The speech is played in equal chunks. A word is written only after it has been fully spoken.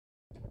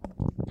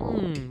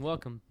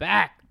Welcome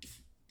back.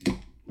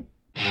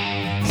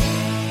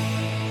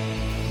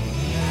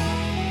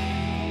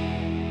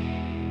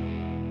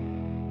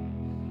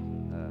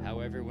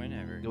 However,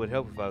 whenever. It would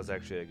help if I was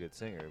actually a good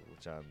singer,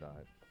 which I'm not.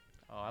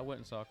 Oh, I went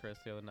and saw Chris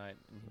the other night,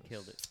 and he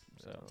killed it.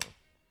 So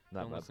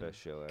Not Don't my listen. best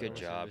show ever. Good Don't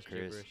listen job, to this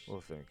Chris. gibberish.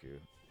 Well, thank you.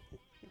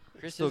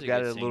 Chris Still is a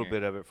got good a little singer.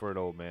 bit of it for an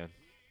old man.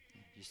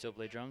 You still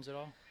play drums at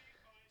all?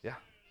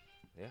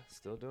 Yeah,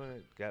 still doing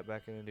it. Got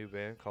back in a new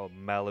band called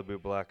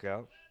Malibu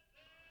Blackout.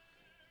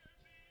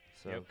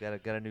 So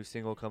Yep. got a new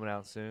single coming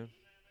out soon.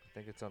 I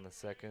think it's on the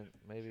 2nd,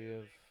 maybe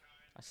of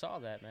I saw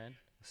that, man.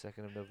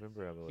 2nd of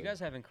November, I believe. You guys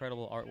have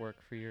incredible artwork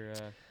for your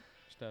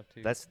stuff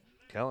too. That's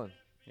Kellen.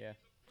 Yeah.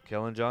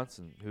 Kellen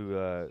Johnson, who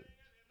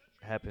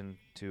happened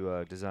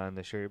to design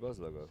the Sherry Buzz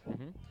logo.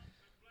 Mm-hmm.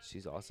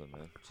 She's awesome,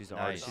 man. She's an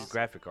Nice. artist. She's a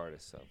graphic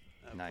artist, so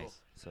Nice.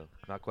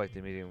 not quite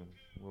the medium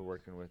we're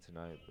working with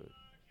tonight, but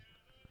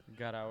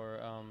Got our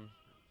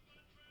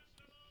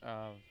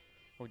what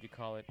would you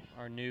call it?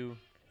 Our new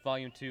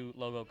Volume 2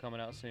 logo coming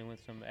out soon with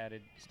some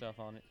added stuff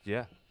on it.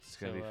 yeah, it's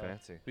gonna So, be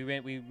fancy.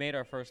 We made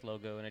our first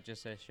logo and it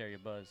just says "Share Your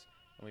Buzz,"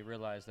 and we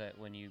realized that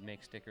when you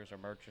make stickers or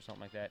merch or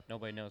something like that,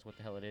 nobody knows what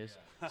the hell it is.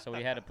 So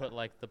we had to put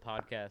like the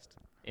podcast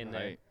in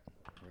there. Right.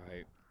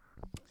 Right.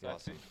 So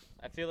Awesome.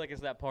 I feel like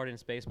it's that part in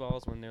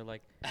Spaceballs when they're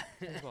like,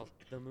 Spaceballs,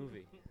 the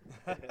movie.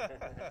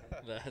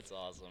 That's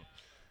awesome.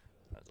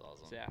 That's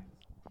awesome. So, yeah.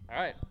 All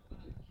right.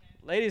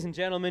 Ladies and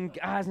gentlemen,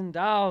 guys and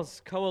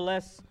dolls,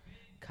 coalesce,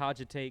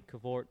 cogitate,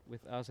 cavort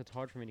with us. It's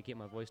hard for me to get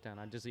my voice down.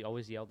 I just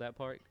always yell that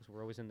part because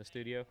we're always in the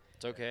studio.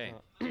 It's okay.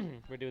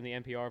 We're doing the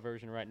NPR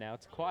version right now.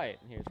 It's quiet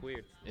in here. It's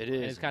weird. It and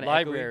is. it's kinda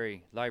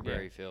Library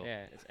yeah. feel.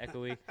 Yeah, it's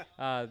echoey.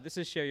 This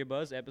is Share Your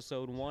Buzz,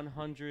 episode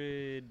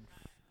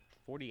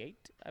 148,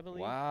 I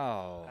believe.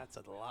 Wow. That's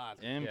a lot.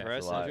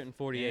 Impressive.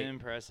 148.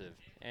 Impressive.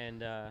 And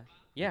Been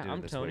yeah, doing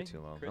I'm this way Tony.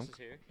 too long. Chris I'm is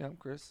here. Yeah, I'm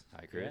Chris. Hi,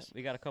 Yeah, Chris.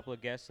 we got a couple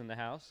of guests in the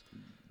house.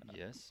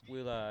 Yes.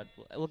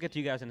 We'll get to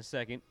you guys in a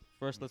second.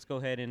 First, let's go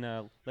ahead and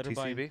let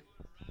everybody TCB.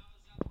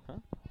 Huh?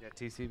 Yeah,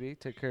 TCB.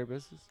 Take care of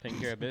business. take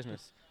care of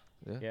business.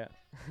 Yeah. Yeah.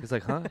 He's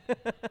like, huh?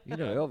 You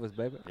know Elvis,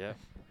 baby. Yeah.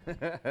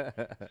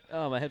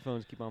 Oh, my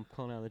headphones keep on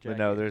pulling out of the jacket.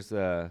 But no, there's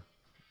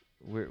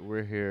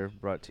we're here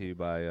brought to you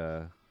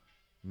by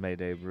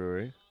Mayday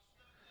Brewery,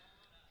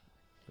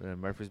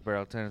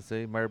 Murfreesboro,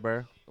 Tennessee.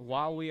 Murfreesboro.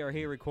 While we are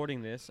here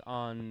recording this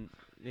on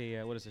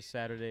the what is it,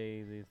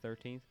 Saturday the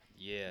 13th?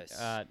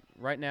 Yes.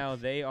 Right now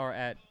they are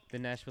at the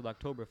Nashville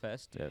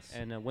Oktoberfest. Yes.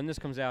 And when this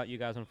comes out, you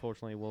guys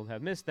unfortunately will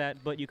have missed that.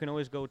 But you can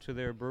always go to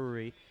their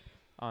brewery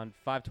on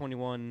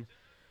 521.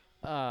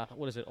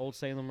 What is it? Old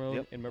Salem Road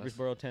Yep, in that's-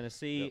 Murfreesboro,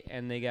 Tennessee,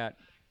 and they got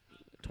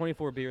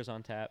 24 beers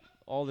on tap,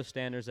 all the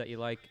standards that you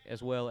like,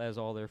 as well as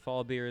all their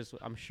fall beers.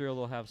 I'm sure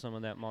they'll have some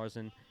of that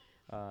Marzen.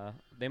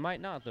 They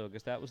might not though,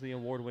 because that was the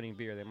award-winning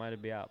beer. They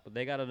might be out, but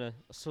they got I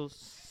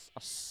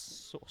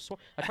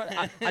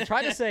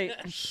tried to say.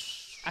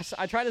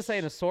 I tried to say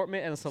an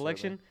assortment and a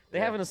selection. They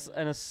have an a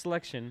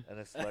selection. And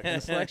it's And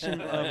a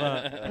selection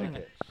of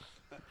Okay.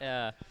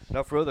 uh,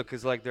 No, for real though,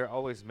 because like they're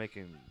always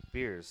making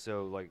beers.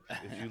 So like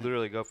if you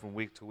literally go from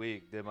week to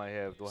week, they might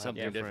have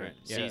Something have different.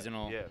 Yeah.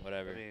 Seasonal. Yeah,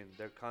 Whatever. I mean,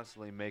 they're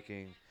constantly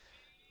making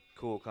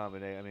cool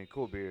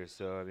cool beers.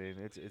 So I mean,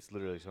 it's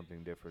literally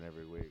something different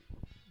every week.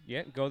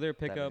 yeah, go there,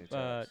 pick That up,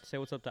 many times. say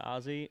what's up to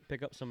Ozzy,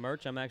 pick up some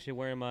merch. I'm actually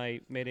wearing my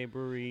Mayday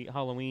Brewery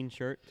Halloween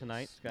shirt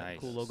tonight. It's got a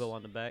cool Nice. logo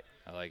on the back.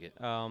 I like it.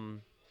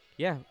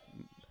 Yeah,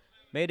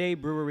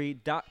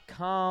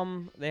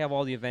 MaydayBrewery.com. They have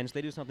all the events.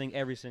 They do something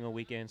every single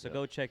weekend, so Yep.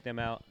 go check them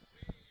out.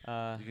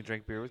 You can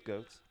drink beer with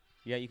goats.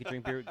 Yeah, you can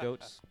drink beer with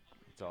goats.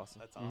 It's awesome.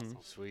 That's Mhm. awesome.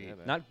 Sweet. Yeah,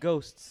 man. Not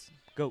ghosts,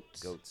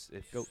 goats. goats.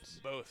 Goats.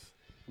 Both.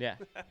 Yeah,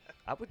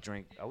 I would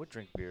drink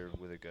beer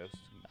with a ghost.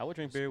 I would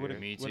drink beer with a,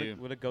 Me with a, too.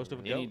 with a ghost of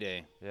a Any goat.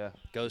 day. Yeah.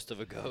 Ghost of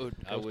a goat.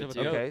 I Ghost would of a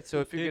too. goat. Okay, so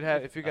if you Dude, could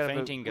have, if you A got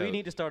fainting goat. We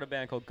need to start a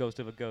band called Ghost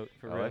of a Goat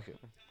for I real. like it.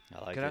 I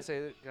like Can it. I say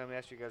that? Can I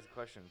ask you guys a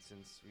question?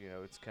 Since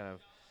it's kind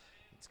of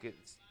it's getting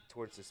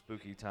towards the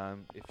spooky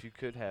time. If you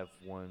could have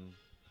one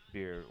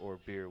beer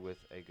with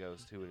a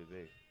ghost, who would it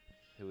be?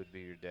 Who would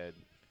be your dead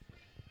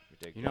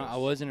You know, I ghost?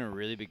 wasn't a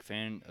really big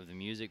fan of the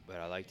music, but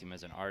I liked him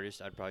as an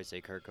artist. I'd probably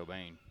say Kurt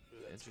Cobain. Ooh,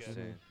 that's good.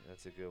 Interesting.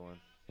 That's a good one.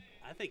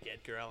 I think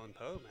Edgar Allan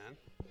Poe, man.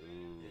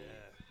 Ooh.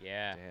 Yeah.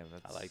 Yeah. Damn,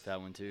 that's I like that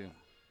one too.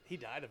 He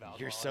died of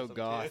alcoholism. You're so too.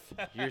 goth.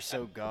 You're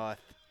so goth.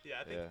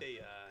 Yeah, I think Yeah.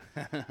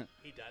 they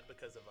he died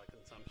because of like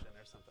consumption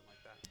or something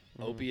like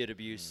that. Mhm. Opiate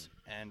abuse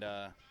and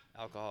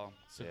alcohol.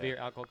 Severe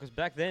alcohol. Because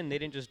back then they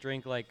didn't just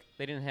drink they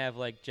didn't have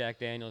like Jack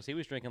Daniels. He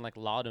was drinking like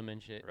Laudanum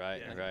and shit.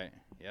 Right, Yeah. right.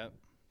 Yep,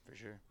 for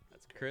sure.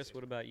 That's crazy. Chris,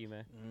 what about you,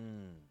 man?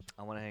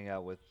 I want to hang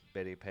out with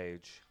Betty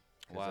Page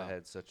because Wow. I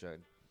had such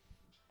an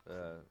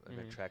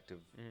attractive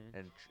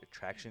Mhm.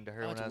 attraction to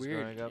her Oh, when it's I was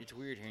weird. growing up. It's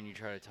weird hearing you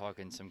try to talk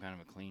in some kind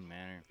of a clean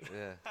manner.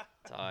 Yeah,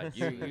 It's odd.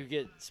 You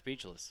get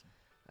speechless.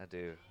 I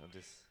do. I'm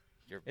just.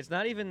 It's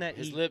not even that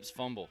His he lips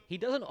fumble. he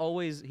doesn't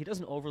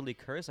overly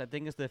curse. I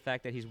think it's the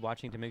fact that he's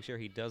watching to make sure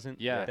he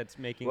doesn't. Yeah. That's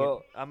making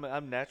Well,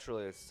 I'm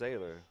naturally a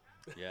sailor.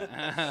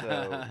 Yeah.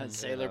 So,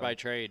 Sailor by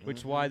trade. Which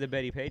is why the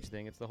Betty Page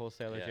thing. It's the whole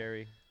Sailor Yeah.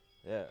 Jerry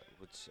Yeah,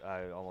 which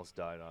I almost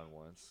died on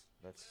once.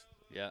 That's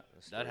Yeah,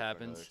 a story that for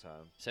happens. another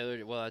time.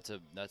 Sailor, well,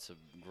 that's a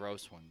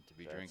gross one to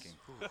be That's- drinking.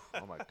 whew,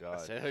 oh my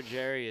god. Sailor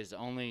Jerry is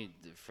only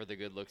for the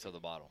good looks of the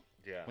bottle.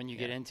 Yeah. When you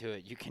get into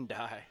it, you can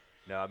die.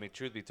 No, I mean,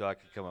 truth be told, I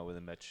could come up with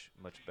a much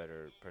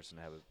better person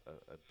to have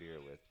a beer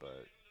with,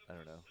 but I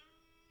don't know.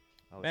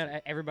 I was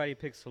Man, everybody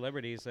picks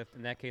celebrities.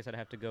 In that case, I'd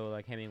have to go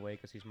like Hemingway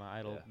because he's my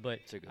idol. Yeah, But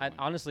it's a good I, one.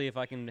 honestly, if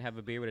I can have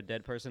a beer with a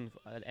dead person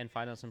and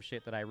find out some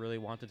shit that I really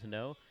wanted to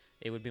know,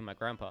 it would be my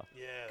grandpa.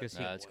 Yeah, 'Cause that's,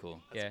 he- a good That's one.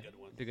 cool. That's yeah, a good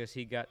one. because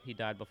he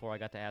died before I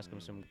got to ask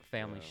him some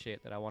family yeah.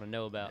 shit that I want to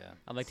know about. Yeah.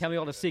 I'm like, tell me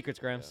all the secrets,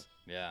 Gramps.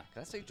 Yeah.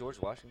 Can I say George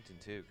Washington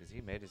too? Because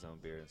he made his own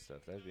beer and stuff.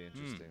 That'd be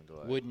interesting to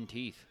like. Wooden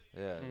teeth.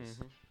 Yeah. it's-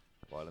 Mhm.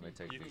 Well, let me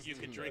take You, these you two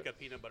could drink a notes.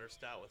 peanut butter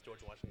stout with George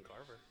Washington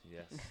Carver.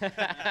 Yes.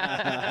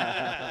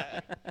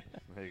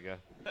 There you go.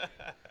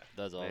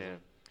 That's awesome. Man.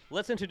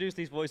 Let's introduce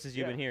these voices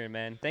you've Yeah. been hearing,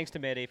 man. Thanks to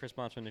Mayday for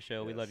sponsoring the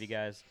show. We love you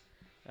guys.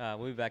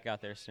 We'll be back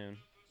out there soon.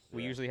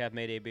 We Yeah. usually have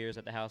Mayday beers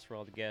at the house for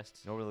all the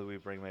guests. Normally we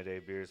bring Mayday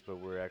beers, but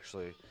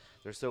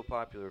they're so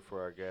popular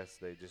for our guests.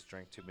 They just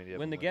drink too many of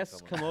When them. the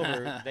guests come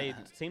over, they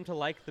seem to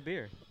like the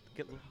beer.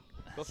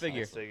 Go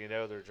figure. So you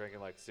know they're drinking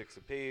like 6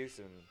 apiece,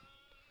 and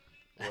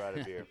we're out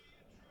of beer.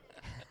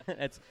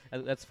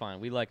 that's fine.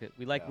 We like it.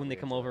 We like Yeah, when we they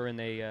come enjoy over it. and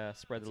they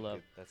spread That's the a love.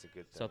 good- that's a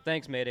good thing. So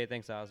thanks, Mayday.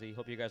 Thanks, Ozzy.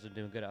 Hope you guys are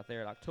doing good out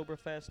there at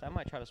Oktoberfest. I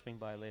might try to swing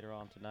by later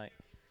on tonight.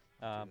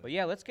 But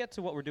yeah, let's get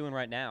to what we're doing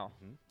right now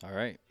All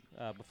right.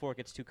 before it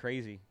gets too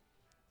crazy.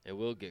 It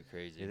will get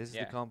crazy. Yeah, this is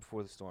Yeah. the calm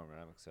before the storm, and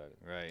I'm excited.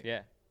 Right.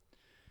 Yeah.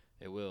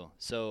 It will.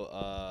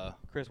 So,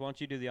 Chris, why don't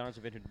you do the honors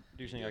of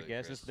introducing do our it,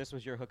 guest? Chris. This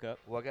was your hookup.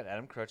 Well, I got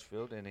Adam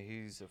Crutchfield, and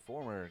he's a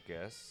former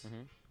guest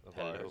Mhm. of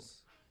Hello.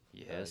 ours.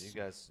 yes. You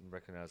guys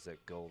recognize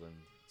that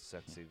golden,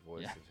 sexy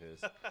voice Yeah. of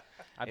his.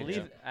 I And,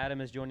 believe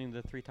Adam is joining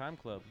the 3-time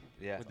club.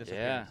 Yeah. With this Yeah,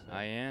 appearance, so-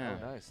 I am.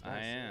 Oh, nice, I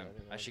nice. am.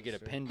 didn't know I should that get a was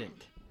true.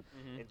 pendant.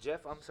 And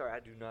Jeff, I'm sorry, I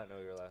do not know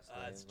your last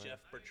name. It's man. Jeff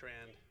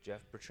Bertrand.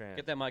 Jeff Bertrand.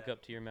 Get that mic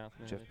up to your mouth.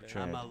 man, Jeff right there.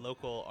 Bertrand. I'm a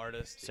local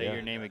artist. Say Yeah.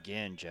 your name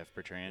again, Jeff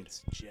Bertrand.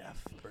 It's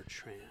Jeff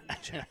Bertrand.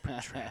 Jeff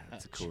Bertrand.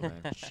 That's a cool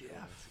name. Jeff.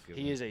 That's a good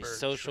He one. is a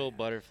social Bertrand.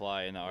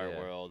 butterfly in the art Yeah.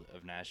 world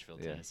of Nashville,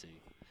 Yeah.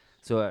 Tennessee.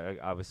 So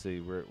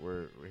obviously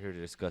we're here to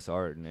discuss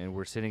art, and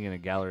we're sitting in a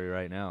gallery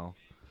right now.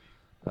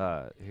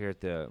 Here at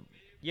the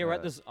Yeah, we're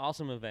at this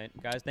awesome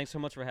event, guys. Thanks so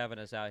much for having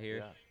us out here.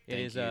 Yeah. It Thank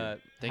is you. a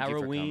Thank you for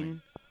Halloween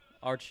coming.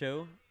 art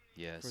show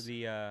Yes. for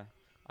the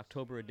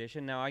October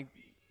edition. Now,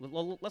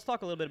 let's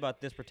talk a little bit about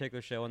this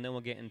particular show, and then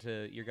we'll get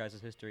into your guys'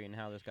 history and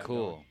how this got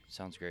Cool. going.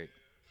 Sounds great.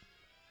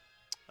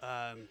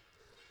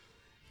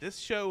 This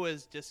show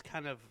was just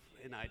kind of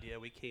an idea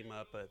we came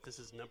up, but this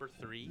is number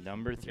 3.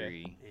 Number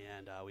 3.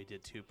 And we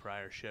did 2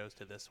 prior shows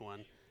to this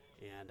one.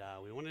 And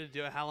we wanted to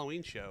do a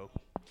Halloween show.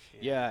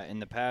 And Yeah, in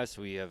the past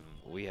we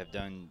have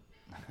done.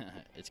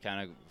 It's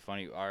kind of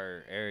funny.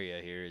 Our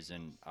area here is at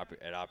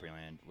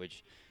Opryland,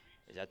 which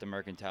is at the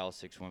Mercantile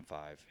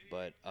 615.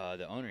 But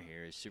the owner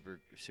here is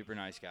super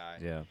nice guy.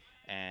 yeah.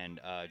 And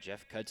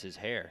Jeff cuts his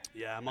hair,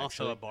 Yeah, I'm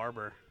also Actually- a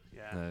barber.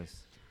 Yeah.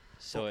 Nice.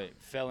 so it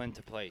fell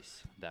into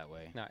place that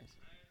way. Nice.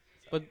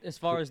 But as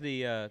far as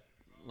the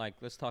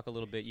let's talk a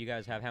little bit. You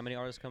guys have how many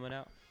artists coming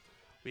out?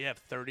 We have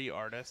 30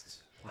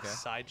 artists, Okay. a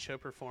sideshow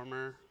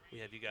performer. We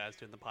have you guys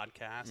doing the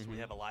podcast. We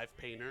have a live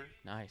painter.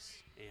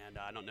 Nice. And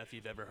I don't know if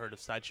you've ever heard of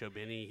Sideshow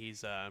Benny.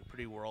 He's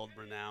pretty world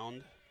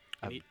renowned.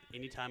 I've-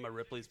 Anytime a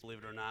Ripley's, believe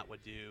it or not,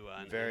 would do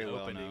an Very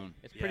well opening. known.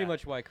 It's pretty Yeah.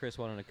 much why Chris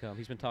wanted to come.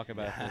 He's been talking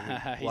about it for a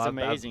week. He's Well,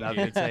 amazing. I've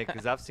dude. been saying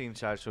because I've seen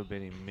Sideshow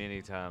Benny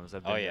many times.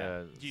 I've Oh, been,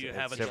 yeah. Do you at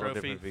have a several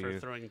trophy different for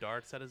venues. throwing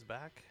darts at his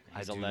back?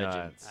 He's I a do legend.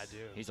 not. I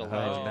do. He's a Oh,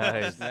 legend.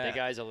 nice. That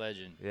guy's a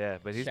legend. Yeah,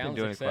 but he's been Challenge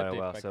doing it quite a accepted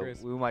while, by so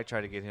Chris. we might try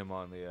to get him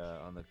on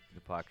the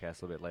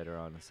podcast a little bit later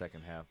on in the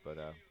second half. But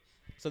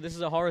So this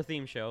is a horror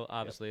theme show,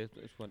 obviously.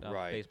 It's what,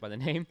 Right. based by the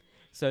name.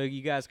 So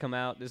you guys come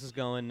out. This is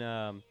going.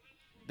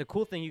 The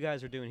cool thing you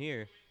guys are doing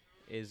here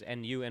is,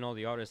 and you and all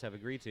the artists have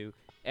agreed to,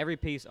 every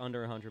piece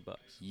under $100.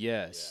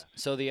 Yes.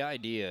 So the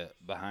idea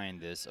behind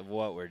this of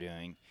what we're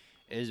doing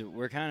is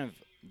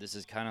this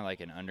is kind of like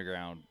an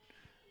underground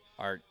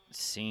art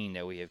scene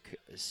that we have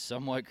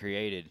somewhat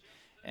created,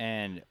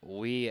 and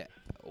we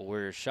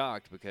were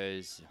shocked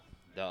because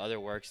the other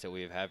works that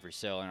we have had for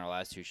sale in our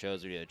last 2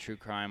 shows, we did a true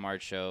crime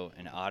art show,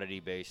 an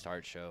oddity-based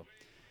art show,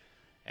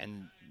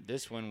 and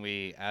this one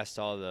we asked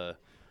all the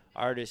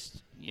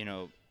artists,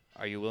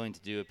 are you willing to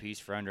do a piece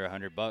for under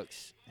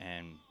 $100?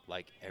 And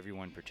like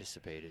everyone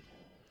participated,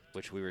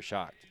 which we were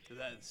shocked.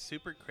 That's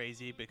super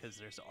crazy because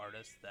there's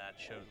artists that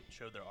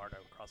show their art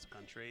across the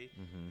country,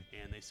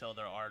 and they sell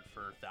their art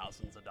for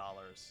thousands of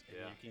dollars. And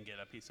Yeah. you can get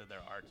a piece of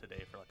their art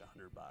today for like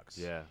 $100.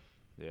 yeah.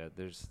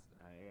 There's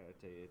I gotta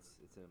tell you,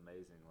 it's an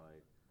amazing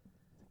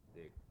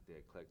the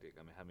eclectic.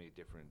 I mean, how many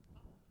different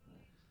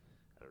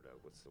I don't know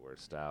what's the word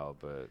style,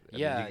 but I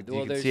mean, Yeah, you well,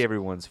 can there's- see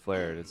everyone's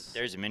flair. It's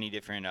There's many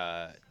different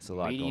it's a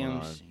lot going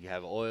mediums. on. You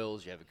have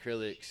oils, you have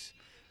acrylics,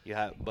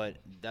 but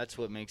that's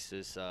what makes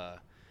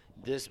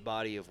this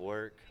body of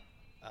work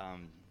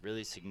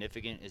really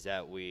significant is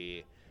that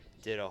we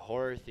did a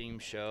horror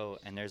themed show,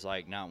 and there's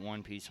like not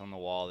one piece on the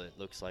wall that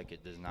looks like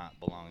it does not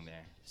belong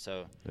there.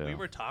 So We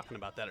were talking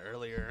about that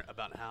earlier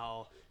about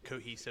how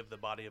cohesive the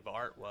body of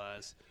art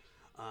was.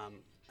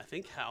 I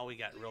think how we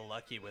got real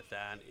lucky with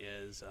that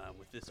is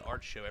with this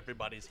art show,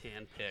 everybody's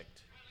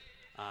handpicked.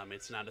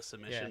 It's not a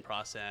submission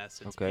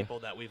process. It's people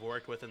that we've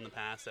worked with in the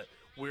past that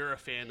we're a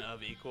fan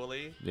of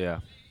equally. Yeah.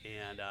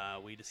 And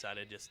we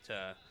decided just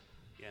to,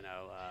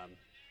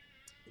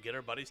 get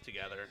our buddies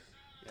together.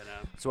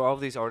 So are all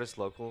of these artists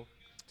local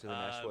to the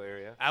Nashville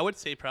area? I would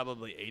say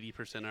probably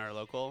 80% are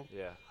local.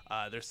 Yeah.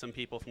 There's some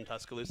people from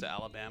Tuscaloosa,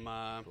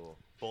 Alabama, Cool.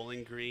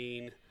 Bowling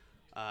Green.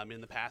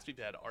 In the past, we've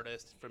had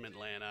artists from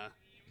Atlanta,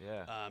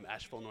 Yeah.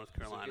 Asheville, North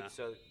Carolina.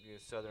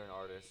 Southern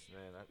artists,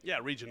 man. Yeah,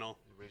 regional.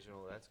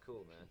 Regional. That's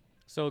cool, man.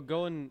 So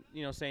going,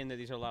 saying that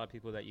these are a lot of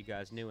people that you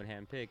guys knew and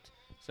handpicked.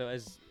 So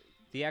as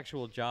the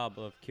actual job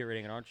of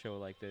curating an art show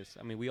like this,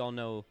 I mean, we all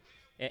know,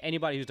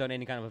 anybody who's done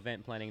any kind of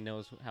event planning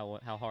knows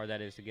how hard that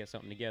is to get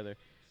something together.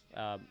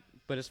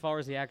 But as far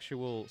as the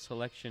actual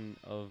selection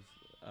of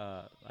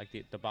like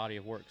the body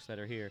of works that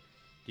are here,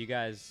 do you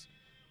guys,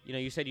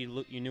 you said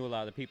you knew a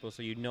lot of the people,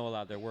 so you know a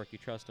lot of their work, you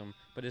trust them.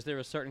 But is there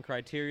a certain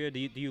criteria? Do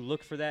you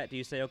look for that? Do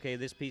you say, okay,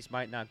 this piece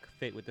might not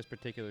fit with this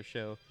particular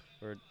show,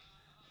 or?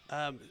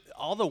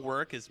 All the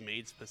work is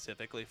made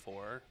specifically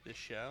for this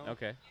show.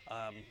 Okay.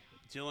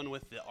 Dealing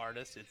with the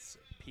artists, it's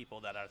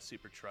people that I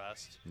super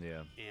trust.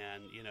 Yeah.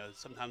 And,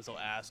 sometimes they'll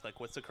ask, like,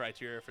 what's the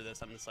criteria for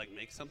this? I'm just like,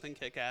 make something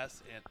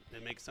kick-ass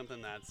and make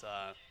something that's,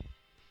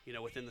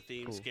 within the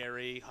theme,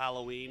 scary,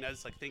 Halloween. I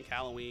just, like, think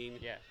Halloween,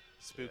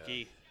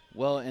 spooky.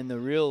 well, and the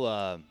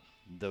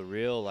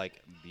real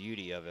like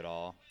beauty of it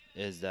all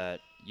is that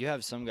you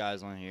have some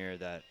guys on here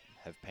that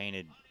have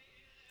painted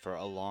for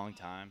a long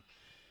time.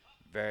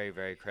 Very,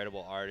 very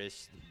credible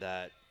artists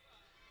that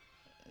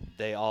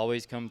they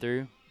always come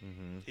through.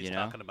 Mm-hmm. He's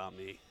talking about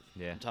me.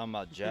 Yeah. I'm talking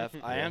about Jeff.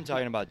 I am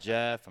talking about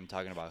Jeff. I'm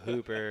talking about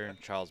Hooper,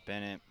 Charles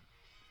Bennett,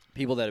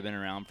 people that have been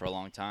around for a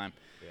long time.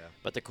 Yeah.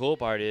 But the cool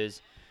part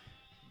is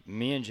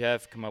me and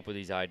Jeff come up with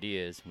these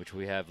ideas, which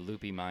we have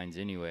loopy minds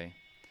anyway,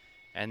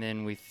 and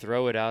then we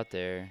throw it out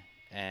there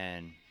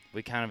and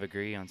we kind of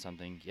agree on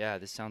something. Yeah,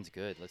 this sounds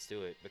good. Let's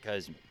do it,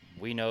 because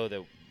we know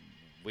that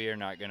we are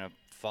not going to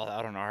fall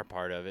out on our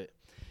part of it.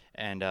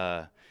 And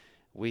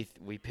we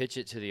pitch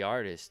it to the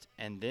artist,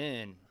 and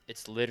then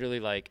it's literally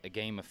like a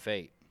game of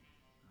fate,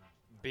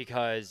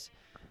 because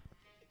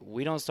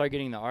we don't start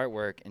getting the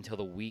artwork until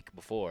the week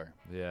before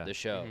the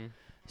show. Mm-hmm.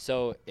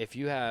 So if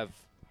you have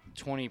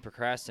 20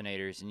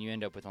 procrastinators and you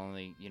end up with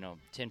only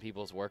 10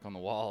 people's work on the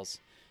walls,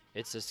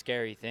 it's a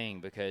scary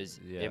thing, because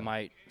it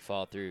might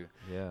fall through.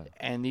 Yeah.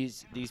 And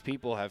these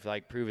people have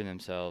like proven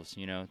themselves,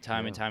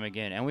 time and time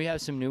again. And we have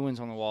some new ones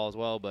on the wall as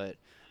well, but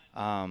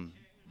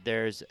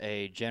there's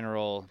a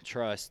general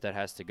trust that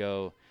has to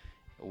go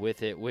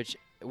with it, which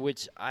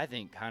I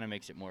think kind of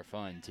makes it more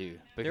fun too.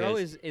 There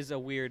always is a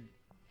weird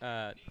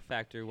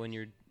factor when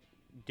you're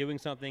doing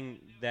something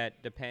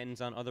that depends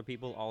on other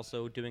people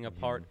also doing a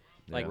part.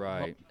 Like,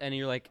 Right. And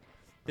you're like,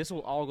 this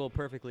will all go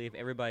perfectly if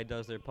everybody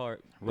does their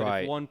part. But Right.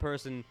 if one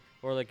person,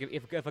 or like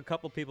if a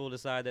couple people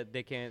decide that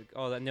they can't,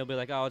 then they'll be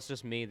like, oh, it's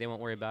just me. They won't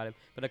worry about it.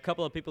 But a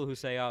couple of people who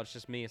say, oh, it's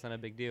just me, it's not a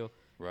big deal.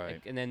 Right.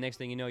 Like, and then next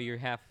thing you know,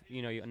 half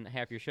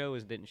your show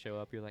didn't show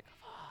up. You're like,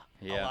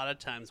 Yeah. A lot of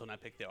times when I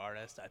pick the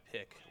artist, I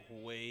pick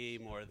way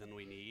more than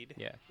we need.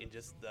 Yeah. In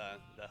just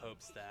the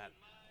hopes that,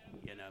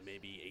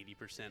 maybe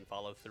 80%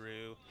 follow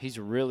through. He's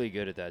really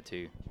good at that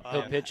too.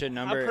 He'll pitch a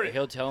number. pretty-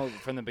 He'll tell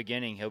from the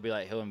beginning.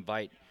 He'll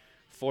invite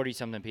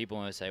 40-something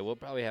people and say, we'll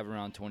probably have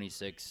around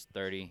 26,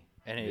 30.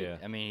 And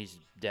he's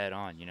dead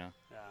on, Yeah.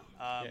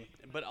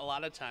 But a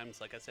lot of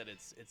times, like I said,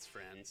 it's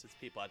friends. It's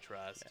people I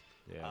trust.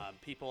 Yeah.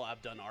 People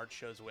I've done art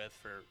shows with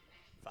for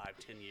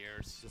 5-10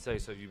 years.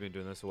 So you've been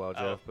doing this a while,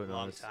 Jeff? Oh,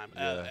 long time.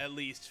 Yeah. At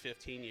least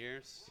 15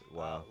 years.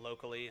 Wow.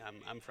 Locally,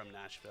 I'm from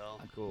Nashville,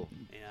 Cool.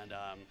 and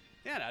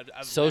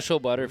I've Social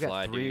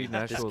butterfly, three dude.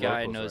 Nashville This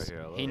guy locals knows. right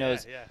here. I love He it.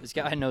 knows. Yeah. This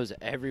guy knows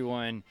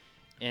everyone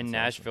in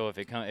That's Nashville.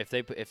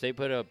 If they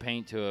put a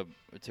paint to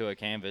a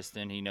canvas,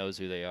 then he knows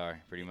who they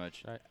are, pretty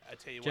much. all right. I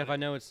tell you Jeff, what. I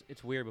know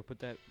it's weird, but put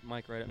that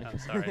mic right up. I'm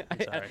sorry.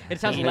 I'm sorry. It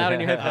sounds Eat loud it.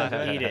 in your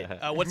headphones. Eat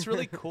it. What's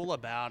really cool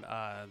about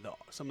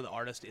some of the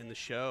artists in the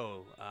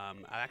show, I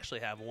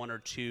actually have one or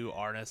two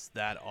artists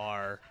that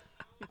are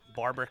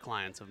barber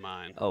clients of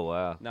mine. Oh,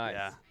 wow. Nice.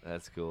 Yeah.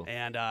 That's cool.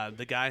 And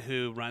the guy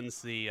who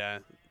runs the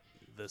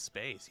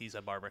space, he's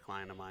a barber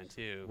client of mine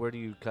too. Where do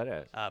you cut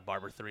at?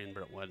 Barber 3 in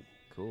Brentwood.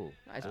 Cool.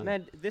 Nice.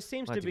 Man, this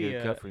seems Might to have to be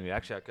get a cut from you.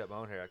 Actually, I cut my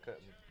own hair. I'm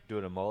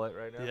doing a mullet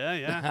right now. Yeah,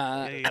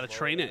 yeah. You gotta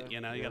train it. You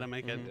Yeah. gotta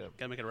make it. Mhm.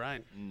 Gotta make it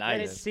right. And it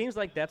Nice. seems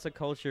like that's a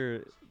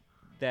culture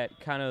that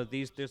kind of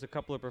there's a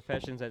couple of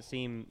professions that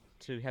seem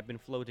to have been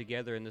flowed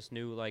together in this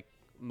new like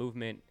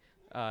movement,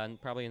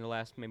 and probably in the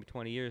last maybe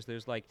 20 years.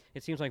 There's like,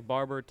 it seems like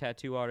barber,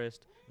 tattoo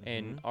artist,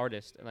 and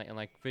artist, and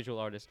like visual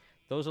artist.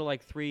 Those are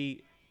like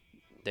three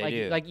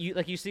They like, do.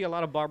 Like you see a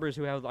lot of barbers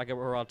who have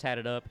are all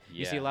tatted up.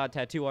 You see a Yeah. lot of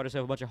tattoo artists who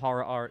have a bunch of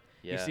horror art.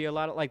 You Yeah. see a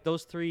lot of like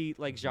those three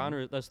like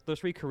genres. Those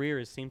three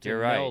careers seem to You're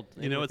right. meld.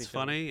 You in know with what's each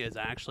other. funny is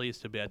I actually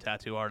used to be a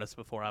tattoo artist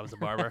before I was a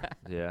barber.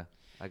 Yeah,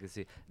 I can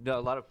see. No,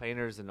 a lot of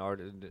painters and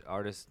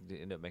artists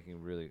end up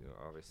making really,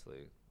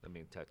 obviously. I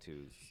mean,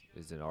 tattoos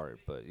is an art,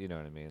 but you know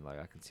what I mean.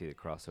 Like I can see the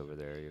crossover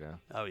there. You know.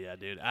 Oh yeah,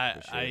 dude.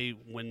 For sure. I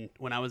when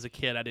I was a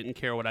kid, I didn't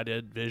care what I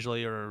did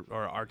visually or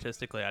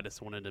artistically. I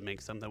just wanted to make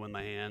something with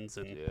my hands,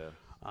 and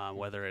Yeah.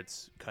 whether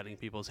it's cutting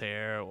people's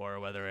hair or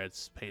whether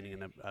it's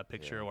painting a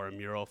picture Yeah. or a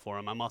mural for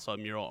them. I'm also a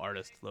mural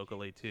artist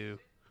locally too.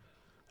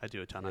 I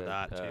do a ton of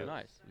Yeah, that too.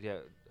 Nice. Yeah.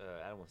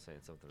 Adam was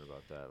saying something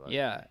about that. Like,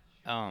 Yeah,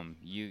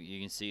 you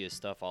can see his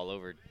stuff all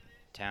over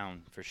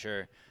town for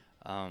sure,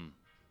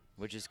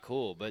 which is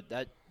cool. But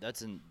that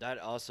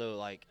also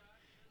like,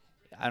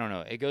 I don't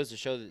know. It goes to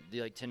show that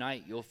like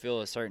tonight you'll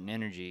feel a certain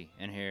energy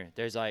in here.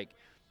 There's like,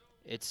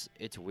 it's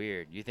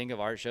weird. You think of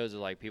art shows as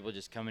like people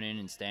just coming in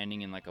and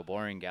standing in like a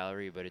boring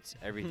gallery, but it's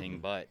everything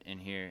but in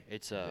here.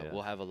 It's Yeah.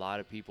 we'll have a lot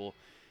of people.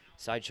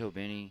 Sideshow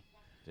Benny.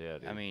 Yeah.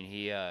 Dude. I mean,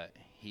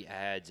 he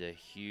adds a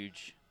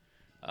huge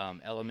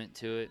element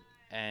to it,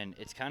 and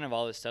it's kind of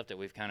all this stuff that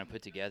we've kind of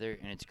put together,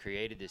 and it's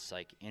created this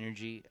like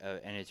energy,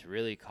 and it's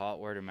really caught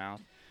word of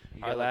mouth.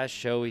 You Our got, like, last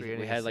show, we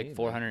creating a had like scene, man.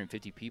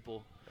 450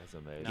 people, That's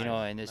amazing. you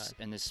know, Nice.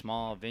 in this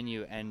small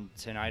venue, and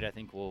tonight I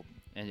think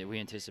we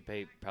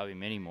anticipate probably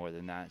many more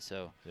than that.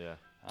 So, Yeah.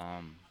 I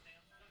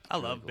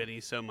really love cool. Benny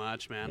so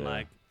much, man. Yeah.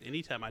 Like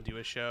anytime I do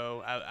a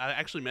show, I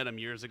actually met him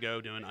years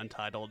ago doing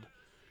Untitled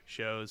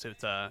shows.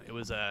 It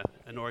was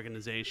an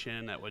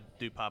organization that would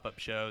do pop-up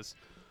shows.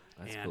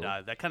 That's And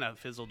cool. that kind of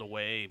fizzled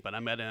away, but I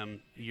met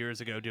him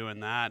years ago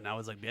doing that, and I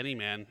was like, Benny,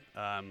 man,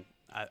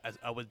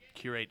 I would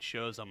curate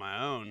shows on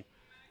my own,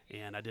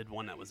 and I did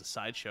one that was a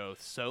sideshow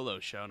solo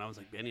show, and I was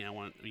like, Benny, I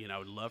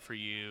would love for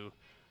you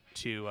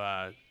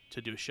to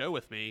do a show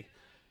with me.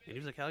 And he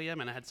was like, hell yeah,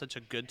 man, I had such a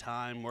good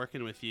time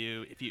working with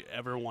you. If you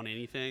ever want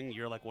anything,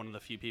 you're like one of the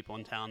few people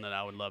in town that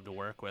I would love to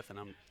work with.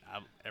 And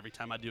every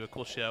time I do a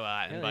cool show,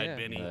 I Hell invite yeah.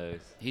 Benny. Nice.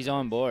 he's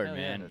on board, Hell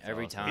yeah. man, That's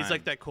every awesome. time. He's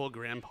like that cool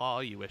grandpa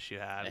you wish you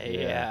had.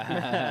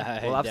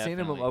 Yeah. Well, I've seen him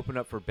Definitely. open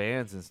up for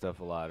bands and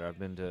stuff a lot. I've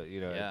been to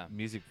Yeah.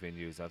 music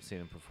venues. I've seen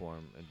him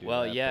perform and do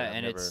Well, that, yeah, but I've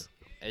and never,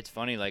 it's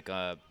funny. Like,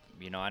 I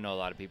know a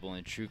lot of people in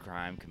the true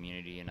crime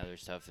community and other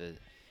stuff that,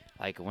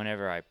 like,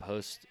 whenever I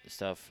post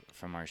stuff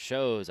from our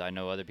shows, I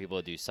know other people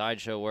that do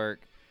sideshow work,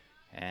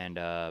 and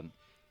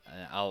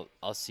I'll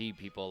see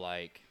people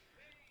like,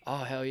 oh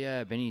hell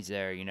yeah, Benny's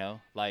there, you know,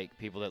 like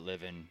people that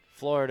live in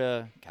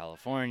Florida,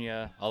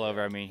 California, all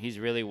over. I mean, he's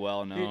really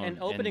well known. Dude, and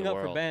opening in the up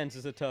for world. bands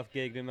is a tough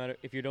gig, no matter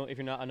if you're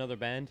not another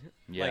band.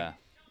 Yeah.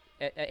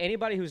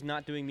 Anybody who's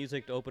not doing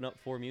music to open up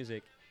for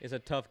music is a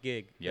tough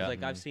gig. 'Cause, Yeah.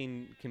 Like I've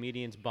seen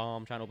comedians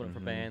bomb trying to open up for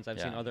bands. I've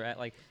seen Yeah. other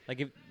like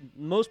if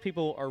most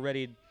people are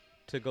ready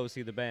to go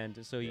see the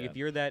band. So Yeah. if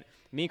you're that,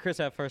 me and Chris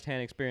have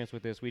firsthand experience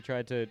with this. We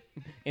tried to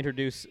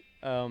introduce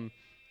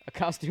a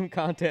costume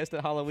contest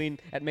at Halloween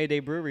at Mayday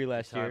Brewery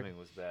last year, timing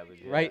was bad, but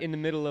yeah. right in the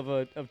middle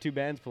of two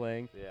bands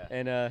playing. Yeah.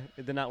 And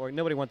it did not work.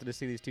 Nobody wanted to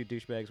see these two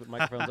douchebags with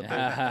microphones up there.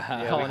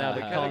 Yeah, calling we, out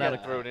we a- kinda calling out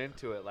got a- thrown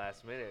into it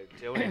last minute.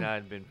 Joey and I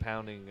had been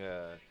pounding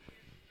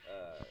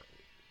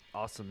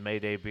awesome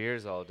Mayday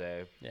beers all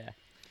day. Yeah.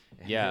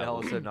 And Yeah. then all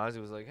of a sudden,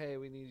 Ozzy was like, "Hey,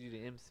 we need you to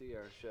MC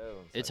our show."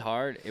 And It's like,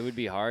 hard. It would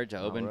be hard to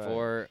open Alright.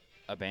 for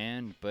a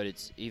band, but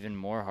it's even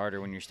more harder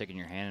when you're sticking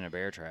your hand in a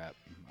bear trap.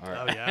 Or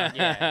Oh,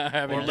 yeah.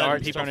 having Or letting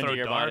darts people thrown into throw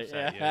your body. darts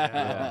at you,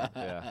 Yeah,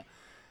 yeah.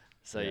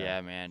 So Yeah.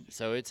 yeah, man.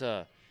 So it's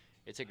a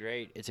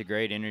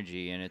great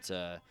energy, and it's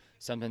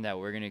something that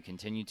we're gonna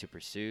continue to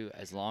pursue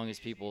as long as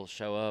people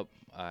show up.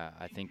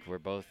 I think we're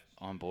both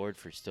on board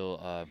for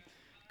still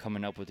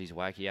coming up with these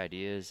wacky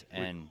ideas,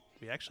 and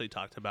We actually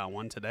talked about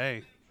one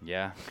today.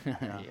 yeah,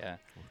 yeah.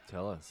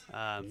 Tell us.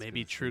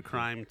 Maybe True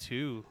Crime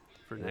 2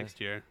 for Yeah.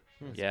 next year.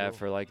 Yeah, cool.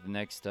 for like the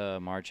next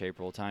March,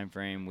 April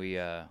timeframe, we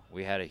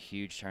had a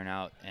huge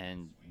turnout,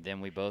 and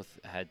then we both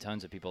had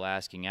tons of people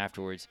asking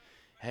afterwards,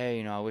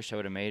 hey, I wish I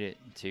would have made it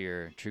to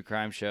your true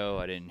crime show.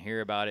 I didn't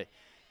hear about it,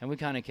 and we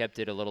kind of kept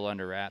it a little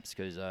under wraps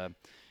because,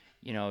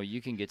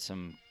 you can get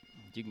some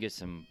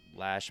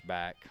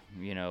lashback,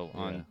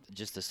 on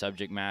just the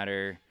subject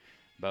matter,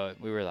 but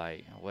we were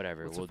like,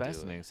 whatever, It's we'll a do it.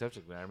 fascinating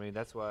subject matter. I mean,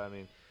 that's why. I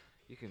mean,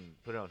 you can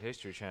put it on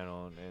History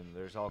Channel, and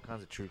there's all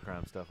kinds of true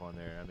crime stuff on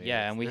there. I mean,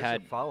 Yeah, and we there's a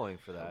had- following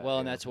for that. Well,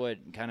 and you know? that's what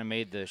kind of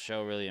made the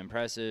show really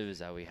impressive is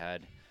that we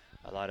had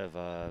a lot of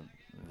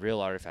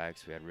real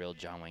artifacts. We had real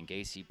John Wayne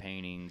Gacy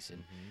paintings,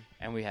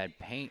 and we had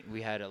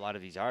We had a lot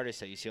of these artists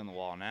that you see on the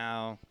wall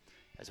now,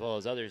 as well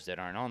as others that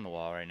aren't on the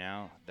wall right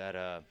now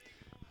that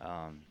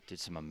did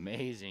some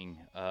amazing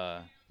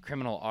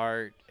criminal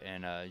art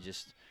and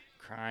just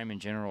crime and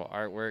general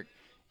artwork,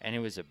 and it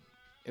was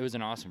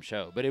an awesome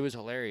show. But it was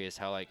hilarious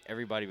how like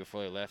everybody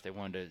before they left, they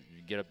wanted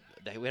to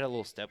we had a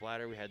little step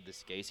ladder. We had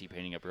this Gacy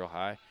painting up real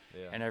high,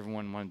 Yeah. and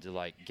everyone wanted to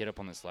like get up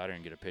on this ladder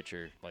and get a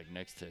picture like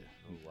next to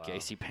wow.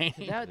 Gacy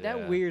painting. That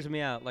Yeah. weirds me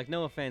out. Like,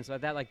 no offense,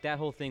 but that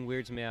whole thing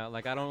weirds me out.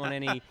 Like, I don't want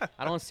I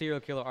don't want serial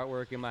killer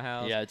artwork in my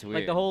house. Yeah, it's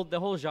Like the weird.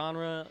 whole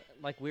genre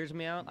like weirds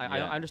me out. I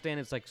Yeah. understand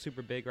it's like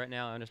super big right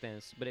now. I understand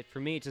this, but for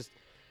me, it's just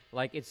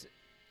like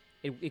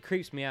it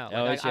creeps me out.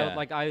 Oh, Like,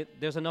 it's- yeah.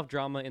 there's enough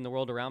drama in the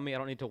world around me. I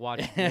don't need to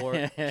watch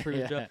more true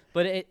Yeah. stuff.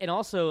 But and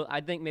also,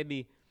 I think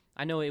maybe.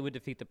 I know it would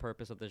defeat the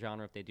purpose of the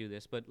genre if they do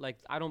this, but like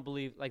I don't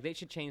believe like they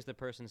should change the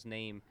person's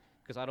name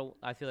because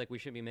I feel like we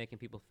shouldn't be making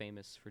people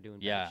famous for doing.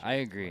 bad Yeah, shit. I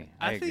agree.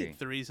 I agree. think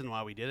the reason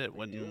why we did it Do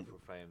when it for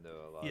fame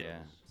though. A lot. Yeah. Of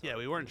them, yeah,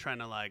 we weren't trying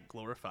to like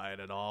glorify it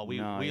at all.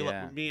 No,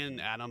 yeah. Me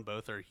and Adam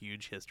both are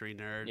huge history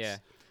nerds. Yeah.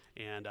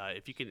 And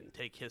if you can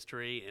take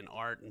history and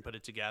art and put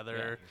it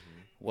together,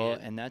 Well,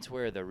 Yeah. and that's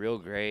where the real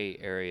gray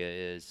area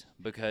is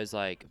because,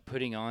 like,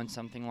 putting on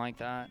something like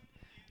that,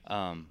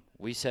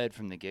 we said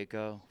from the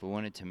get-go we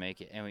wanted to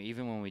make it, and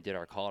even when we did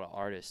our call to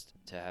artists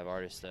to have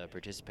artists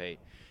participate,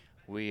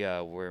 we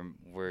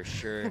were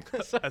sure.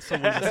 as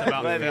someone just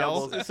about Glad fell.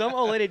 almost- Some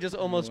old lady just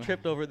almost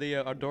tripped over the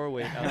our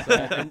doorway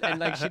outside, and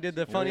like she did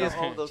the funniest.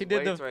 All those She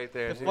did the, weights right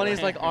there, the too.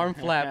 funniest like arm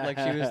flap. Like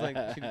she was like,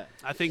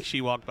 I think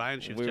she walked by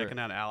and she was We were- checking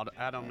out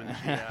Adam, and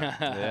she,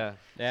 Yeah.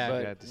 yeah.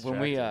 But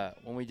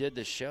got when we did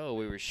the show,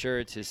 we were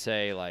sure to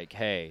say like,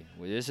 "Hey,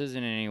 this isn't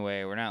in any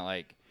way. We're not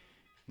like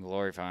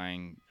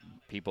glorifying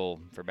people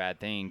for bad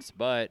things,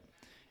 but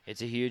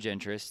it's a huge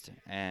interest,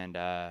 and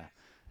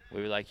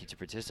we would like you to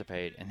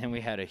participate." And then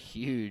we had a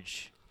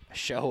huge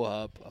show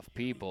up of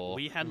people.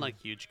 we had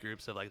like huge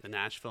groups of like the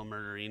Nashville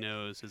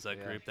Murderinos is a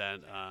Yeah. group that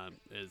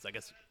is, I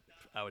guess,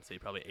 I would say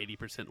probably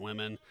 80%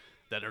 women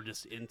that are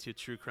just into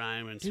true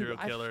crime and Dude, serial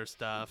I've- killer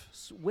stuff.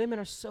 Women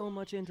are so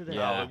much into that.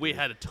 Yeah. We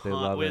had a They ton.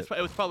 love It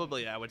was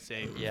probably, I would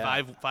say,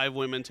 Yeah. five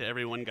women to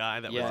every one guy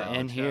that was yeah, on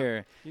and the show.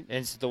 here,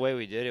 and so the way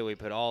we did it, we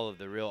put all of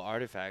the real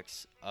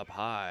artifacts up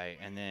high,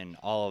 and then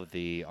all of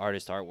the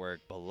artist artwork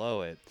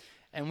below it.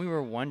 And we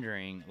were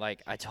wondering,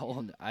 like, I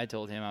told him,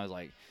 I was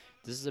like,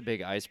 this is a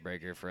big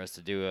icebreaker for us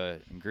to do a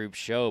group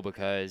show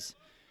because,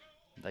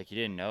 like, you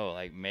didn't know,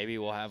 like, maybe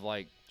we'll have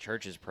like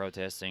churches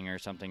protesting or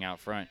something out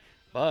front,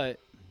 but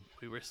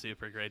We were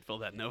super grateful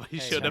that nobody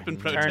Hey, showed up and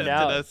protested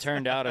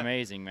turned us. out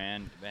amazing,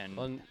 man. And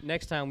Well,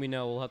 next time we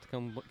know, we'll have to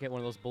come get one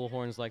of those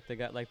bullhorns like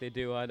they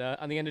do on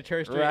the end of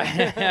Church Street. right,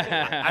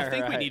 I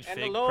think we Right. need And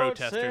the fake Lord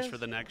protesters says- for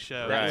the next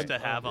show Right. just to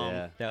have them.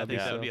 Yeah. That I would think be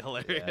that would so- be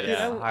hilarious.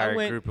 Yeah, Dude, I hire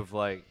went- a group of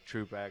like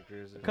troop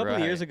actors. A couple of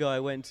Right. years ago, I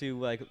went to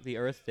like the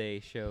Earth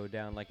Day show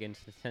down like in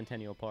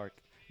Centennial Park.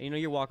 And, you know,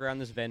 you walk around,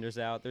 there's vendors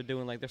out. They're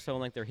doing like they're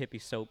selling like their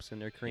hippie soaps and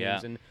their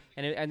creams, Yeah.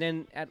 and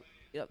then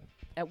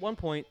at one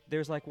point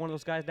there's like one of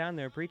those guys down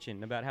there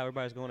preaching about how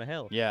everybody's going to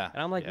hell. yeah,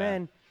 And I'm like, Yeah.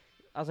 man,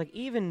 I was like,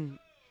 even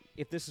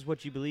if this is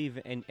what you believe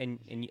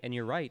and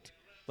you're right,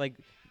 like,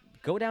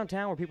 go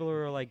downtown where people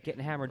are like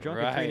getting hammered drunk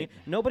and Right. cleaning.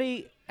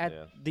 Nobody at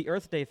Yeah. the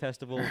Earth Day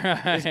festival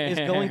is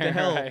going to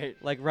hell Right.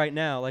 like right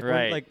now. Like,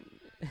 Right. we're, like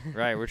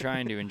right. We're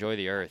trying to enjoy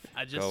the earth.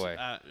 I just Go away.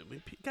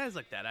 guys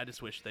like that. I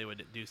just wish they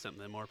would do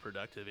something more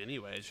productive.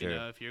 Anyways, Sure. you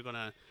know,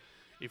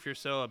 if you're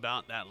so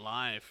about that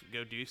life,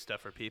 go do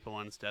stuff for people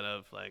instead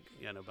of like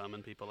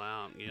bumming people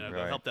out. You know, go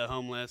Right. help the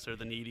homeless or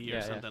the needy Yeah, or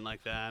yeah. something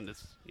like that. And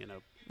just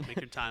make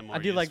your time more. I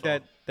do like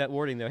useful. that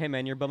wording though. Hey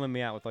man, you're bumming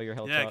me out with all your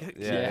health Yeah, talk.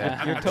 Yeah.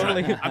 I'm, You're I'm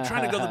totally- Trying, I'm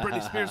trying to go to the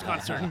Britney Spears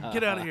concert.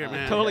 Get out of here,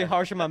 man. Totally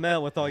harshing my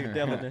mail with all your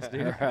devilness,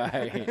 dude.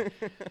 right,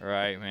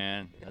 right,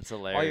 man. That's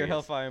hilarious. All your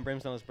hellfire and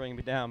brimstone is bringing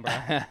me down, bro.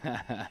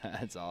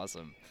 That's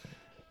awesome.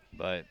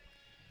 But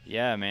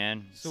yeah,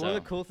 man. So one of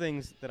the cool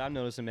things that I'm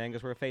noticing, man,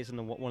 because we're facing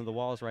one of the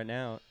walls right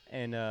now,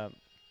 and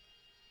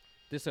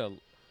there's a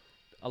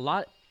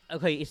lot.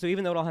 Okay, so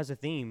even though it all has a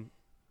theme,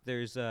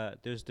 there's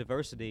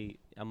diversity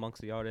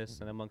amongst the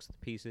artists and amongst the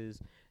pieces,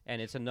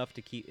 and it's enough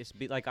to keep. It's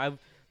like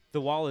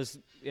the wall is,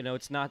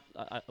 it's not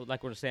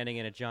like we're standing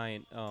in a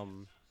giant.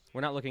 We're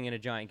not looking in a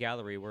giant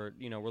gallery. We're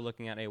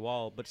looking at a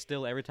wall, but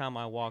still, every time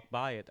I walk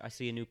by it, I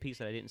see a new piece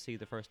that I didn't see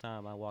the first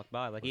time I walked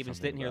by. Like, Or even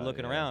something sitting here about it,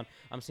 looking yeah. around,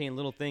 I'm seeing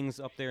little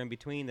things up there in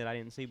between that I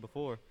didn't see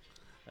before.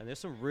 And there's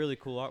some really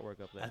cool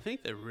artwork up there. I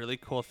think the really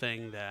cool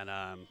thing that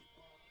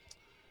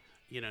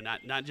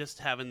not just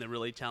having the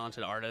really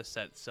talented artists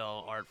that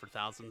sell art for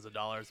thousands of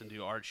dollars and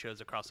do art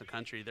shows across the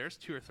country. There's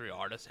 2 or 3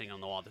 artists hanging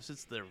on the wall. This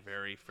is their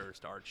very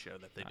first art show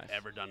that they've Nice.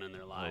 ever done in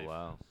their life. Oh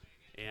wow.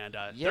 And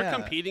Yeah. they're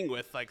competing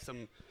with like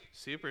some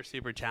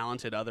super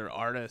talented other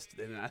artists,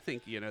 and I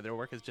think their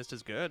work is just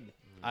as good.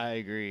 I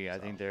agree. I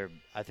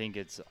think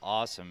it's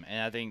awesome,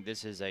 and I think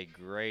this is a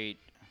great.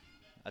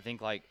 I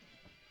think like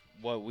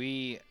what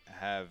we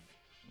have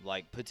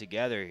like put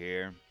together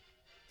here.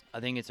 I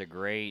think it's a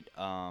great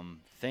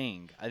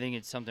thing. I think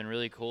it's something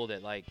really cool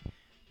that like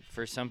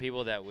for some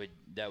people that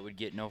would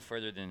get no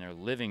further than their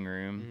living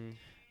room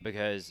Mhm.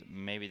 because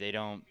maybe they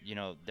don't.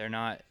 They're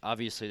not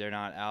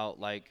out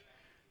like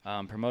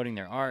promoting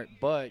their art,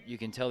 but you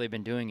can tell they've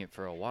been doing it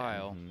for a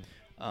while.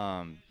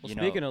 Mhm. Well,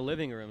 speaking of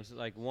living rooms,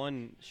 like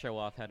one show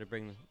off had to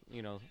bring,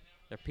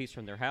 their piece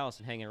from their house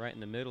and hang it right in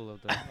the middle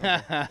of the.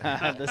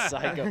 The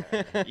psycho.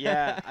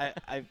 Yeah,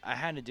 I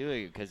had to do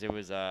it because it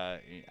was I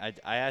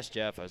asked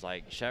Jeff. I was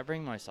like, should I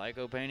bring my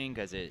psycho painting?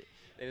 Because it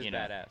It is you know,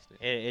 badass,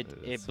 dude.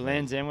 it That's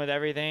blends in with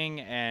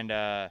everything. And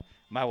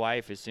my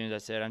wife, as soon as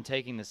I said I'm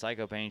taking the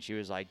psycho painting, she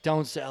was like,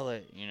 don't sell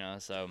it.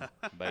 So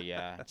but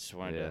yeah, I just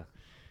wanted to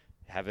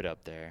have it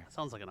up there.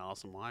 Sounds like an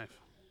awesome wife.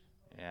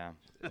 Yeah,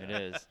 it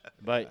is.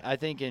 But I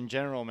think in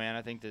general, man,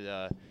 I think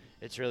that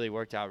it's really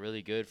worked out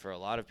really good for a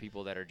lot of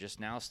people that are just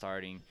now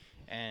starting,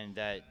 and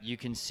that you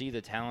can see the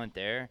talent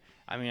there.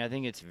 I mean, I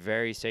think it's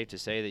very safe to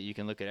say that you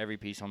can look at every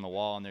piece on the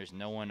wall, and there's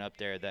no one up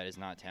there that is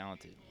not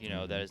talented.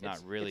 That is not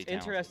really It's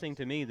talented. interesting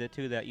to me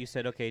that you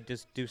said, okay,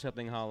 just do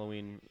something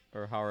Halloween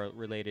or horror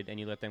related, and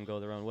you let them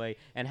go their own way.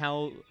 And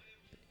how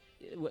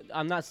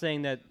I'm not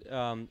saying that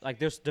like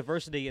there's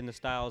diversity in the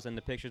styles and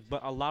the pictures,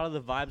 but a lot of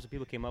the vibes that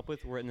people came up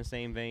with were in the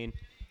same vein.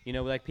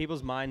 Like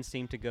people's minds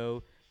seem to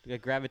go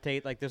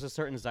gravitate. Like there's a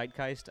certain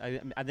zeitgeist.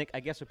 I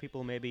guess for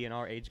people maybe in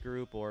our age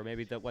group, or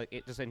maybe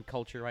just in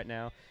culture right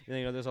now.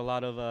 There's a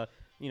lot of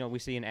we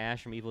see an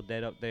Ash from Evil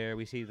Dead up there.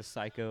 We see the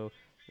Psycho.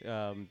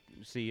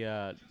 See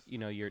your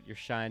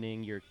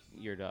Shining, your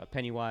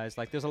Pennywise.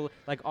 Like there's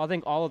I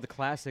think all of the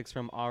classics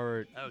from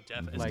our. Oh,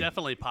 it's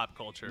definitely pop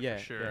culture Yeah,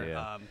 for sure.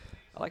 yeah.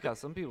 I like how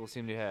some people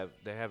seem to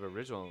have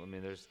original. I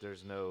mean,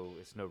 it's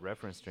no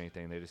reference to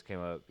anything. They just came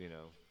up,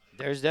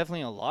 There's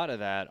definitely a lot of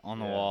that on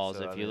the Yeah, walls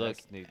so, if I you mean, look,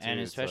 that's neat and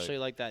too. It's especially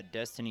like that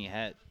Destiny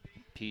Het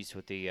piece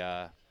with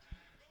the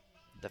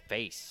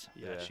face.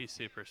 Yeah, Yeah. she's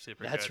super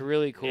That's good.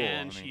 really cool.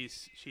 And I mean,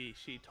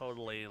 she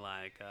totally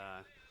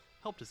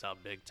helped us out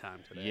big time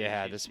today.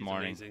 yeah, She's this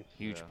morning. amazing.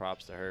 Huge Yeah.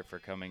 props to her for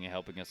coming and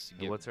helping us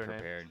get what's her name?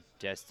 prepared.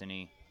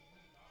 Destiny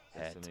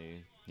Het.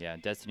 Destiny. Yeah,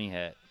 Destiny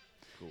Het.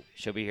 Cool.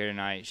 She'll be here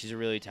tonight. She's a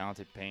really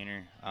talented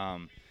painter.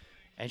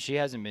 And she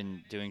hasn't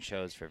been doing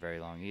shows for very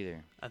long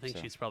either. I think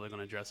so. she's probably going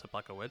to dress up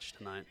like a witch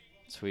tonight.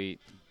 Sweet.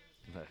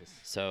 Nice.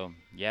 So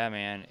yeah,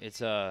 man,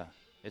 it's a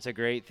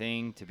great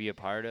thing to be a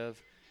part of,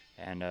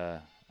 and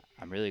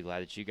I'm really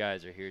glad that you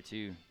guys are here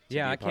too. to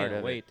Yeah, be I a part can't of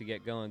it. wait to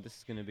get going. This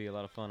is gonna be a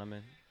lot of fun. I'm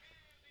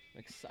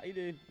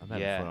excited. I'm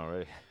having Yeah. fun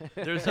already.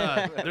 There's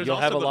You'll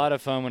have a also lot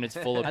of fun when it's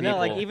full of I people. know,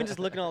 like even just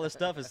looking at all this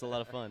stuff is a lot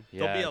of fun.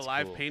 Yeah, there'll be a it's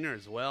live cool. painter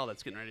as well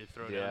that's getting ready to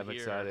throw Yeah, down I'm here.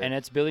 excited. And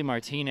it's Billy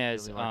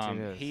Martinez. Billy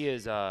Martinez.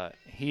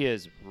 He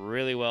is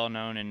really well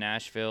known in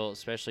Nashville,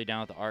 especially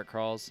down at the art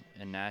crawls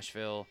in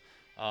Nashville.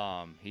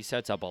 He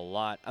sets up a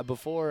lot.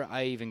 Before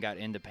I even got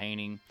into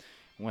painting,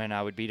 when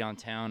I would be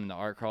downtown and the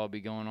art crawl would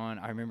be going on,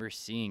 I remember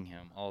seeing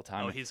him all the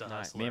time. Oh, he's a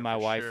hustler. Me and my for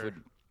wife sure.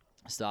 would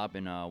stop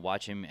and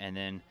watch him, and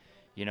then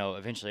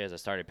eventually as I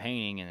started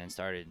painting and then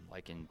started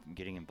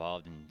getting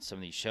involved in some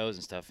of these shows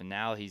and stuff, and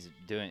now he's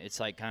doing, it's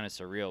like kind of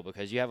surreal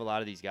because you have a lot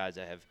of these guys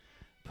that have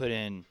put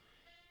in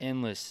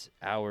endless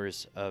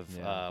hours of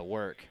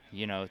work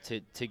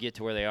to get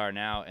to where they are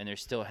now, and they're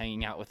still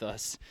hanging out with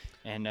us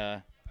and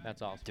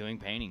That's awesome. doing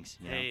paintings.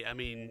 Hey, I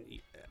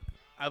mean,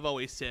 I've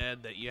always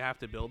said that you have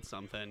to build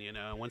something,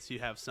 and once you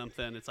have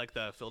something, it's like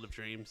the Field of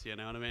Dreams, you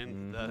know what I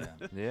mean?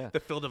 Yeah. The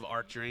Field of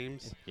Art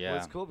Dreams. Yeah. Well,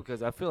 it's cool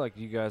because I feel like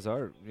you guys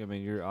are. I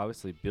mean, you're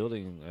obviously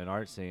building an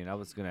art scene. I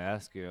was going to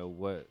ask,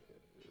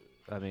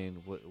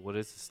 what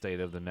is the state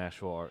of the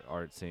Nashville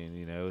art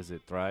scene? Is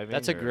it thriving?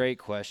 That's a or- great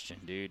question,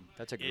 dude.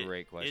 That's a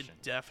great question.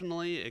 It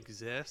definitely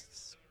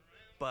exists,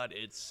 but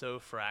it's so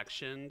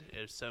fractioned.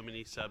 There's so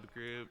many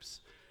subgroups,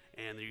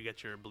 and you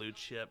get your blue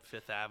chip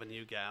Fifth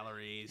Avenue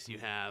galleries. You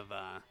have,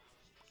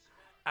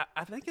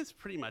 I think it's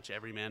pretty much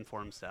every man for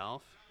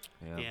himself.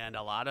 Yeah. And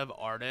a lot of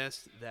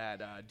artists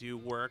that do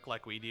work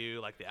like we do,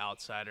 like the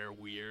outsider,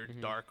 weird,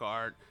 dark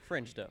art.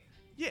 Fringe stuff.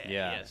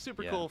 Yeah,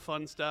 super yeah. cool,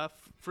 fun stuff,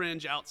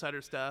 fringe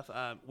outsider stuff.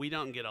 We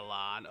don't get a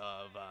lot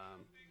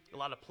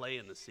of play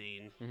in the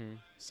scene.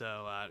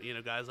 So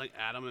guys like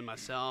Adam and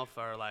myself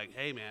are like,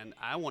 hey man,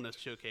 I want to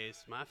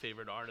showcase my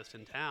favorite artists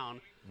in town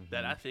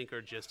that I think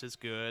are just as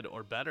good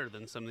or better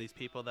than some of these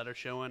people that are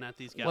showing at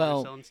these galleries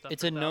Well, selling stuff.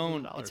 it's for a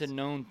known $1,000. it's a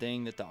known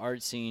thing that the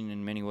art scene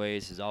in many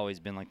ways has always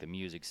been like the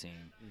music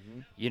scene.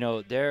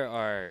 There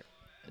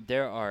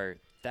are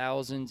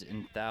thousands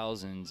and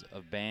thousands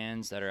of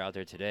bands that are out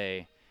there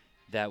today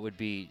that would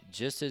be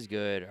just as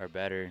good or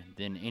better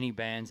than any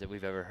bands that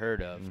we've ever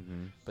heard of.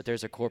 But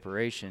there's a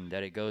corporation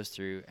that it goes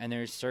through, and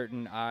there's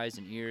certain eyes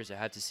and ears that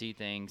have to see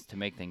things to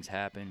make things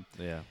happen.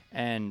 Yeah.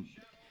 And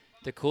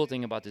the cool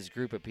thing about this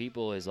group of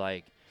people is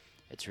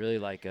it's really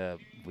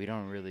we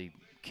don't really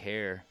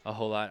care a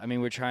whole lot. I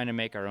mean, we're trying to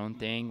make our own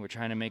thing. We're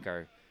trying to make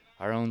our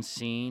own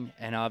scene,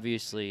 and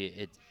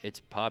obviously it's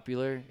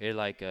popular.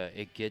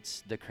 It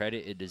gets the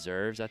credit it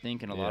deserves, I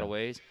think, in a lot of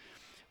ways,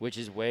 which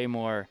is way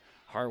more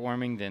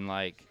heartwarming than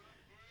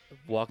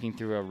walking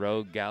through a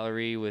rogue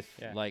gallery with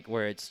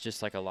where it's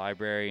just like a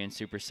library and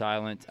super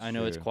silent. I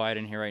know it's Sure. quiet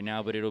in here right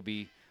now, but it'll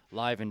be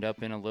livened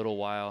up in a little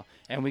while,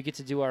 and we get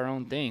to do our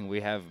own thing.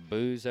 We have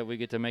booze that we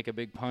get to make a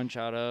big punch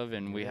out of,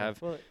 and we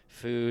have Well,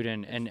 food,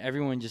 and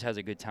everyone just has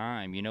a good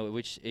time, you know,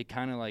 which it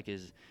kind of like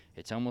is,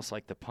 it's almost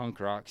like the punk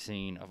rock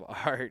scene of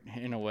art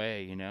in a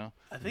way, you know.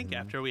 I think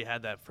after we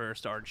had that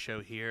first art show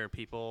here,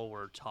 people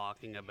were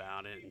talking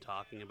about it,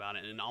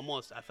 and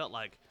almost I felt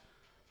like,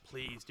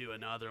 please do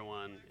another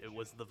one. It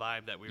was the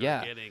vibe that we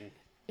Yeah. were getting.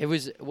 It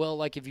was, well,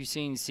 like if you've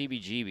seen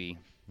CBGB,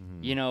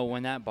 you know,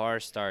 when that bar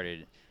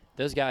started,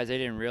 those guys, they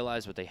didn't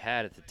realize what they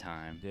had at the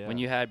time. Yeah. When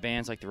you had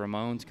bands like the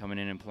Ramones coming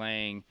in and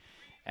playing,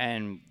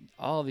 and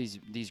all these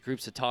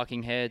groups of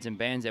talking heads and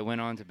bands that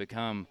went on to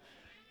become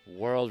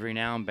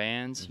world-renowned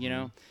bands, you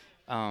know,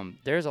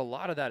 there's a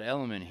lot of that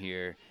element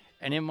here,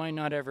 and it might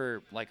not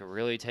ever like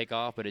really take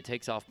off, but it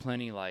takes off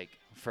plenty, like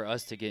for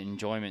us to get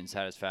enjoyment and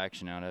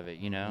satisfaction out of it,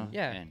 you know.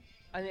 Yeah.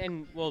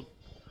 And Well,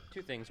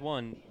 two things.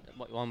 One,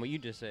 on what you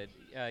just said,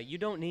 you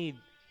don't need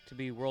to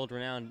be world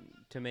renowned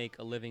to make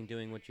a living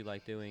doing what you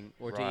like doing,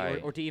 or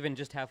Right. or to even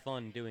just have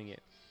fun doing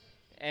it.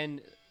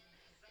 And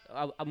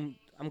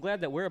I'm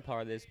glad that we're a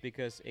part of this,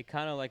 because it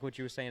kind of like what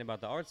you were saying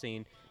about the art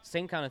scene,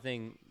 same kind of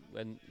thing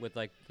with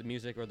like the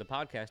music or the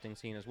podcasting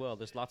scene as well.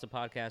 There's lots of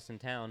podcasts in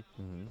town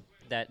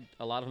that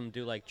a lot of them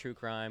do like true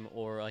crime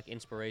or like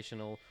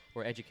inspirational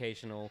or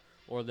educational,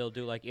 or they'll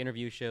do like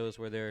interview shows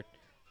where they're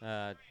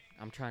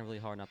I'm trying really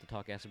hard not to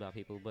talk ass about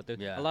people, but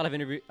Yeah. a lot of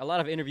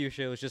interview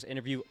shows just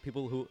interview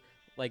people who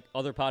like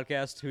other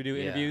podcasts who do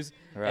Yeah, interviews,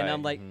 right. and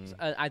I'm like,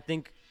 I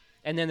think,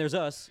 and then there's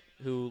us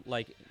who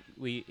like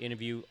we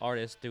interview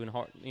artists doing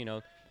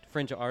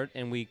fringe art,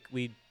 and we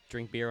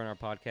drink beer on our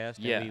podcast,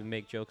 Yeah. and we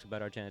make jokes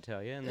about our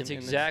genitalia. And that's then-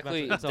 and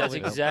exactly that's all we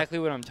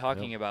do. what I'm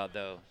talking about,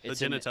 though. The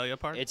It's an- genitalia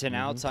part? It's an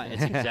outside.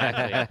 It's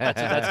exactly.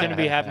 That's going to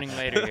be happening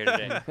later here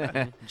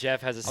today.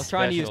 Jeff has a I was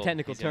trying to use special-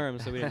 technical he's gonna-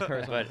 terms so we didn't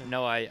curse. on But it.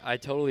 no, I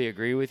totally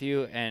agree with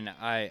you, and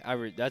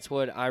that's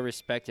what I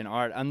respect in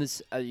art. I'm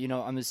this,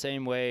 I'm the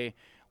same way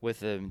with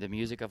the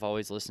music I've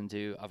always listened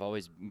to. I've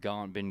always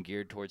been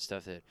geared towards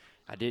stuff that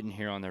I didn't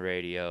hear on the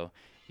radio.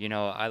 You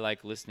know, I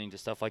like listening to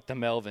stuff like the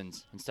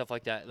Melvins and stuff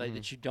like that, like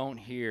that you don't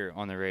hear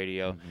on the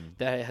radio.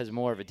 That has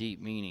more of a deep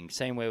meaning.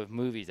 Same way with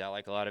movies. I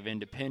like a lot of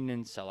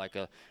independence. I like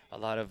a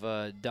lot of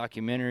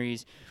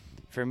documentaries.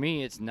 For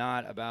me, it's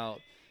not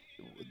about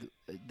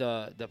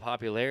the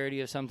popularity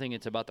of something.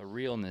 It's about the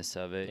realness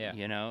of it. Yeah.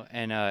 You know,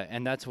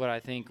 and that's what I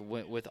think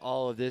with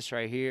all of this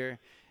right here.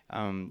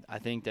 I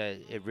think that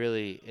it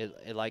really,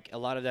 like a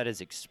lot of that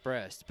is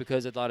expressed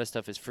because a lot of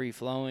stuff is free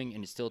flowing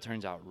and it still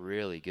turns out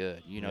really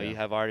good. You know, you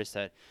have artists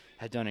that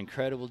have done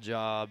incredible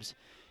jobs,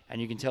 and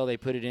you can tell they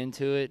put it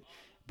into it,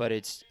 but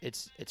it's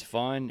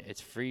fun, it's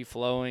free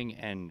flowing,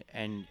 and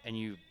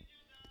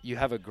you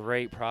have a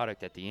great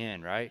product at the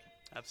end, right?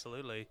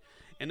 Absolutely.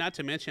 And not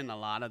to mention, a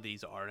lot of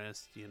these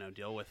artists,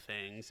 deal with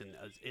things, and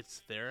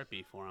it's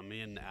therapy for them.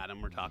 Me and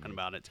Adam were talking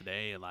about it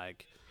today.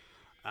 Like,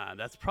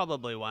 that's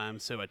probably why I'm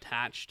so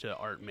attached to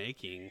art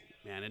making.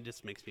 Man, it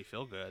just makes me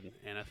feel good.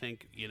 And I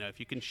think, if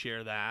you can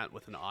share that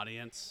with an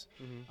audience,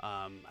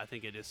 I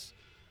think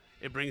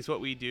it brings what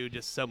we do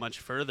just so much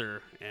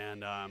further.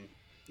 And,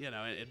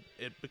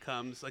 it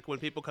becomes like when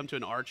people come to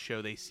an art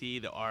show, they see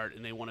the art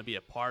and they want to be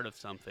a part of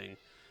something.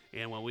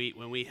 And when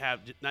we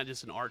have not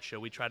just an art show,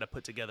 we try to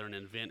put together an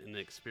event and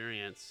an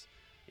experience,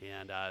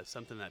 and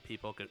something that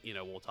people can,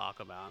 will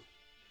talk about.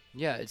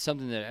 Yeah, it's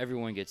something that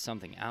everyone gets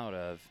something out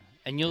of,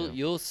 and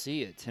you'll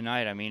see it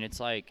tonight. I mean,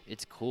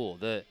 it's cool.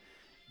 The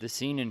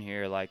scene in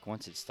here, like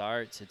once it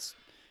starts,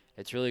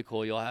 it's really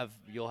cool. You'll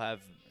have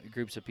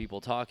groups of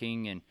people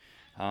talking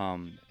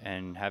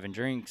and having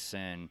drinks,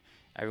 and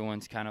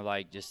everyone's kind of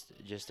like just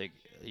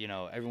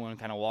everyone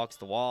kind of walks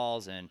the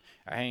walls and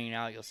are hanging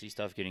out. You'll see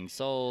stuff getting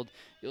sold.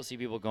 You'll see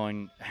people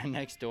going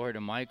next door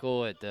to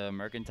Michael at the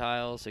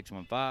Mercantile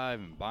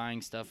 615 and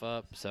buying stuff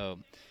up. So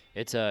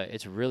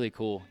it's really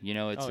cool.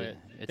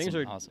 It's things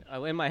are awesome.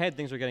 in my head.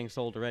 Things are getting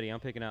sold already. I'm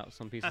picking out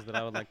some pieces that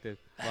I would like to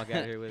walk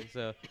out here with.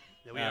 So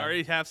Yeah, we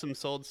already have some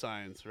sold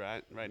signs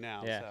right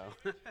now. Yeah.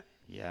 So.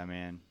 Yeah,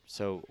 man.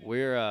 So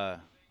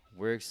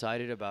we're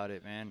excited about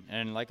it, man.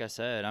 And like I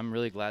said, I'm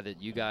really glad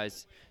that you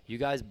guys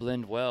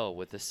blend well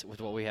with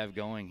what we have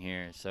going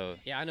here. So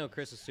yeah, I know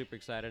Chris is super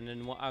excited,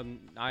 and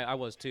I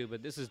was too.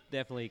 But this is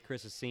definitely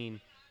Chris's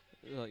scene,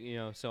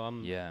 So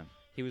yeah.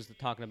 He was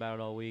talking about it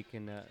all week,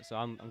 and so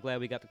I'm glad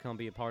we got to come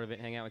be a part of it,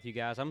 hang out with you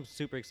guys. I'm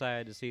super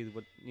excited to see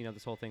what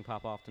this whole thing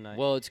pop off tonight.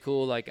 Well, it's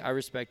cool. Like, I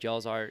respect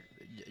y'all's art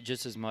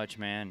just as much,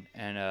 man.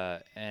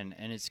 And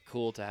it's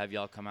cool to have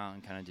y'all come out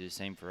and kind of do the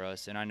same for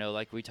us. And I know,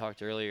 like we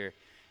talked earlier,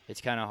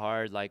 it's kind of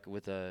hard, like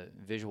with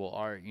visual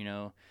art,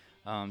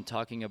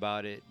 talking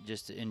about it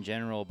just in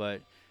general.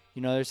 But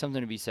there's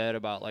something to be said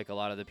about like a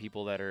lot of the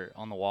people that are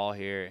on the wall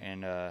here,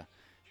 and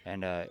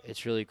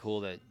it's really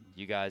cool that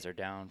you guys are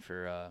down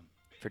for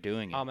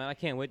doing it. Oh man, I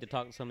can't wait to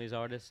talk to some of these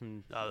artists,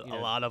 and A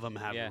lot of them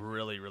have yeah.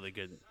 really, really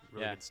good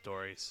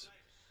stories.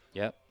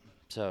 Yep.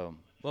 So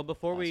well,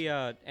 before we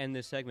end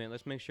this segment,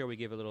 let's make sure we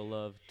give a little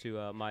love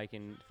to Mike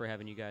and for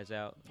having you guys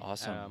out.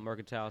 Awesome.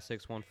 Mercantile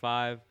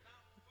 615.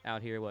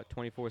 out here. What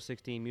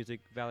 2416 Music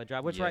Valley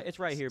Drive? Which Yeah. right? It's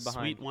right here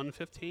behind Suite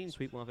 115.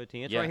 Suite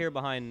 115. It's Yeah. right here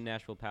behind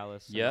Nashville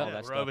Palace. and Yeah. all Yeah, that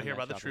we're stuff over in here that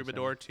by the shopping center.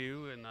 Troubadour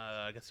too, and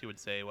I guess you would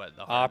say what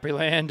the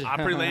Opryland.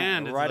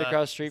 Opryland is right the-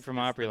 across the street from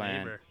it's the Opryland.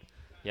 neighbor.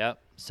 Yep.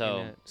 So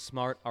And,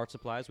 Smart Art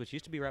Supplies, which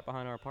used to be right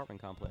behind our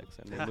apartment complex,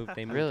 and they moved.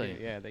 They moved Really?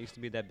 here. Yeah, they used to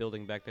be that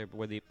building back there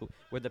where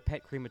the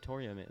pet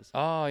crematorium is.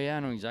 oh yeah, I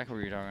know exactly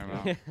what you're talking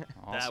about.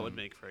 Awesome. That would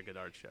make for a good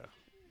art show.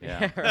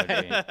 yeah, it would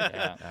be.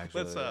 Yeah.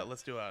 Actually,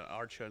 Let's do an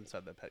art show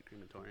inside the pet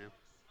crematorium.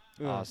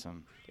 Ugh.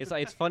 Awesome. It's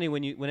like it's funny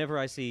whenever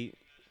I see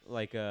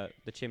like the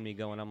chimney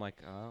going, I'm like,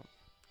 oh.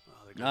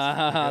 Oh, there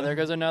goes, There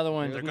goes another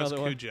one. there There's goes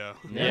another one. Cujo.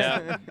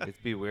 Yeah.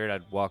 it'd be weird.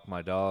 I'd walk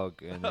my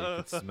dog and they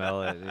could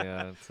smell it.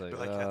 Yeah, it's like, Be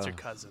like, that's your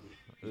cousin.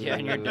 Yeah,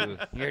 and ooh,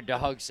 your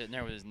dog's sitting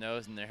there with his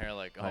nose in their hair,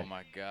 like, oh Right.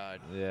 my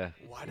god. yeah.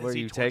 Why does Where are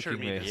he you torture taking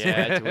me me? this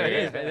Yeah, it's It weird.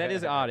 is, that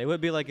is odd. It would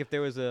be like if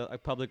there was a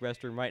public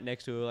restroom right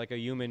next to like a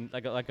human,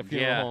 like a funeral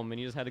Yeah. home, and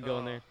you just had to go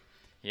in there.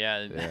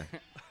 Yeah. Yeah.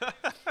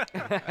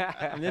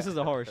 And this is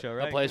a horror show, A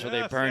right? place where they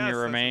Yes, burn yes,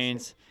 your that's-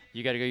 remains.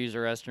 You got to go use the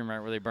restroom right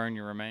where they burn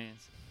your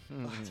remains.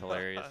 It's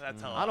hilarious.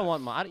 That's how I don't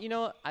want my. You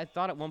know, I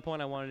thought at one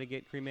point I wanted to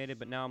get cremated,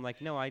 but now I'm like,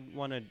 no, I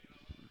want to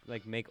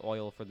like make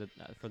oil for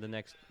the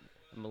next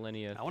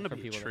millennia. I want to for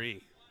be a people to-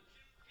 tree.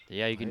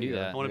 Yeah, you can There do you go.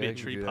 that. I want to Yeah, be a you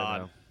can tree do that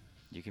pod. now.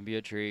 You can be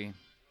a tree.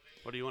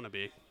 What do you want to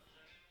be?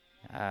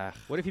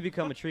 What if you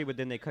become a tree, but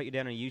then they cut you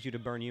down and use you to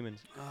burn humans?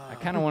 I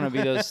kind of want to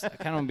be those. I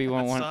kind of be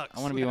one. That I sucks.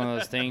 want to be one of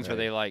those things where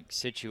Right. they like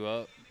sit you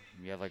up.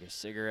 You have like a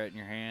cigarette in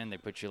your hand. They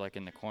put you like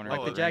in the corner. Like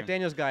of the the Jack room.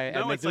 Daniels guy at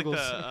No, it's like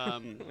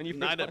McDougal's. the When you first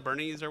Night went- at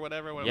Bernie's or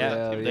whatever.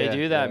 Yeah, Yeah, they yeah,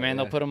 do that, yeah, man.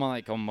 yeah. They'll put them on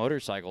like on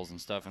motorcycles and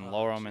stuff and Oh,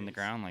 lower them in the jeez.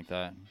 ground like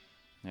that.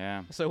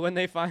 Yeah. So when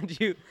they find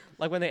you,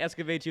 like when they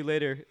excavate you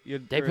later,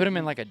 They put them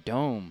in like a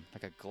dome,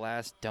 like a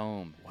glass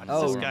dome. Why and does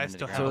lower this 'em guy into the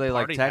still ground. So have they a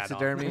like party hat on.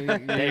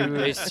 taxidermy.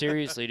 They you?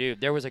 seriously do.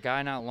 There was a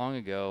guy not long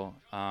ago.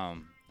 I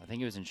think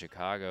he was in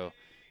Chicago.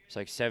 He's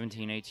like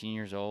 17, 18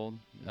 years old.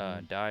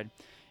 Died.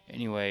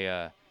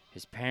 Anyway,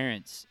 his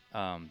parents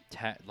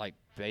like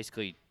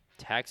basically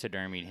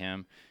taxidermied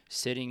him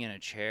sitting in a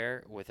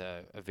chair with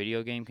a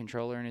video game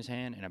controller in his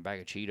hand and a bag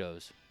of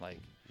Cheetos. Like,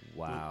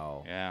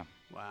 Wow. yeah.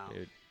 Wow.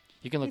 Dude.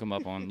 You can look them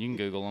up on. You can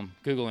Google them.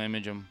 Google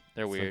image them.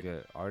 They're It's weird. like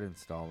an art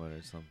installment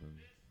or something.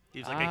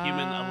 He's like a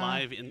human Ah.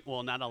 alive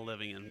well, not a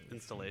living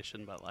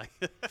installation, but like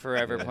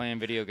Forever Yeah. playing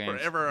video games.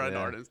 forever an Yeah.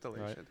 art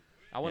installation.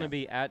 I want to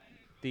Yeah. be at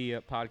the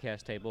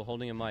podcast table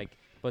holding a mic,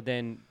 but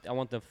then I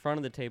want the front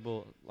of the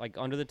table, like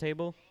under the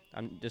table.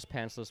 I'm just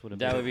pantsless with a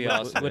That big, would be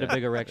awesome. with a Yeah.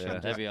 big erection. Yeah.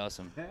 That'd be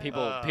awesome.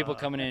 People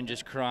coming in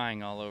just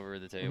crying all over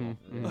the table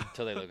Mhm,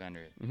 until they look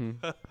under it. Mhm.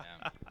 Yeah.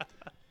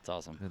 It's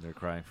awesome. And they're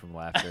crying from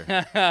laughter.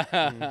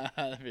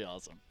 That'd be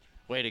awesome.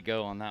 Way to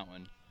go on that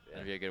one.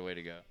 That'd be a good way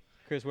to go.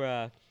 Chris,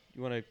 we're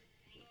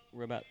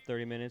about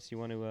 30 minutes. You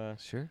want to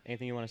Sure.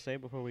 anything you want to say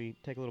before we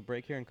take a little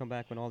break here and come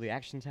back when all the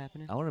action's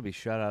happening? I want to be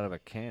shot out of a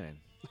cannon.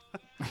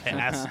 Hey,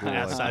 ask Cool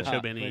idea. Sideshow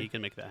Benny, he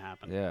can make that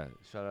happen. Yeah,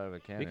 shot out of a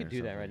cannon. We could or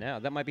do that right something. now.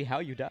 That might be how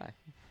you die,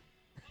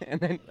 and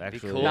then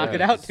Actually, cool. knock yeah,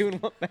 it out just- too in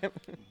one bam.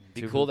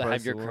 Be Two for cool the to have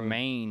price your of one.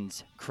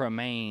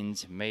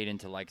 cremains made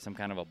into like some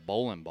kind of a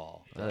bowling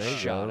ball There that's you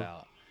shot go.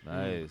 out.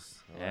 Nice.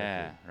 I like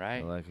Yeah, it. right?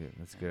 I like it.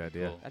 That's a good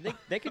idea. Cool. I think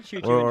they could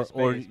shoot you Or into space.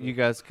 or but- you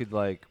guys could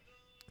like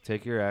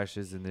take your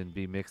ashes and then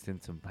be mixed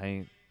in some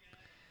paint.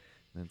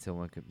 And then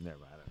someone could never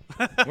mind.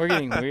 We're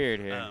getting weird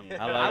here.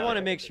 I want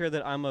to it. make sure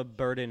that I'm a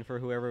burden for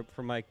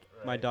my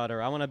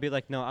daughter. I want to be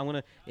like, no, I want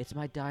to. It's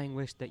my dying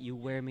wish that you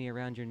wear me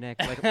around your neck,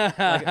 like an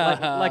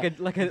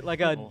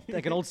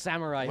old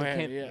samurai. Wear- who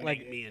can't, yeah. like,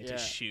 Make me into yeah.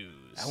 shoes.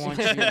 I want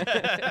you.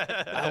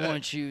 I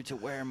want you to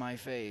wear my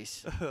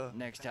face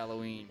next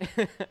Halloween.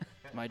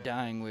 My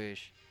dying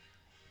wish.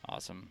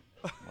 Awesome.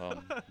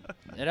 Well,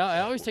 it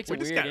always takes We a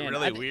just weird got end.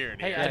 really weird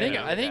Hey, here. I think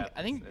Yeah,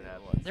 I think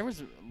there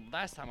was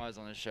last time I was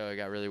on the show. It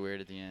got really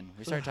weird at the end.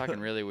 We started talking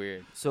really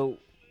weird. So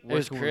It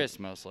was what can we- Chris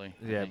mostly. I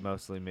Yeah, think.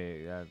 mostly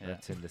me. I Yeah.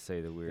 tend to say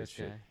the weird This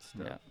shit. guy.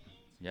 Stuff,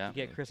 Yeah. Yeah.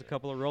 get Chris a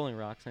couple of Rolling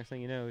Rocks. Next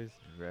thing you know, he's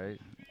Right.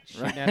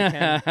 shooting out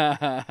a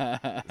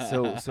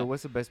cannon. So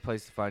what's the best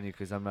place to find you?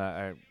 Because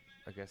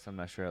I guess I'm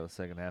not sure how the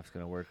second half's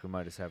gonna work. We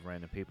might just have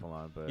random people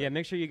on, but Yeah,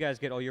 make sure you guys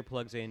get all your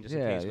plugs in just in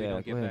yeah, case we yeah.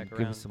 don't get go ahead back and give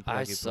around. us some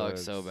I pluggy suck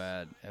so plugs.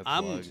 bad at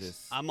I'm plugs.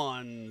 Just- I'm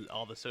on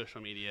all the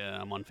social media.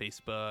 I'm on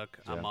Facebook.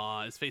 Yeah. I'm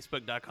on it's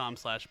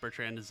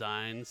facebook.com/Bertrand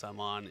Designs. I'm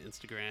on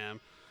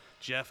Instagram,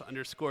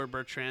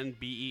 Jeff_Bertrand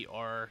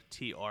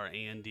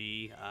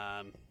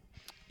BERTRAND.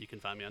 You can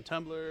find me on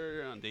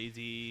Tumblr, on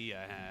Daisy,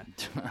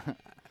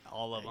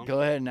 all of them.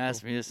 Go ahead and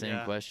ask me the same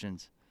Yeah.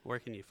 questions. Where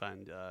can you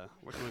find?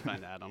 Where can we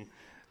find Adam?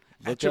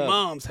 Look At your up-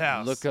 mom's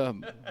house.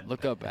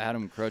 Look up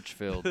Adam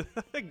Crutchfield.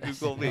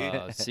 Google me.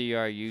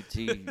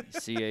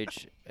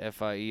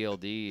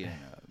 CRUTCHFIELD.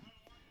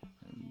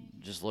 And,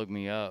 just look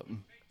me up.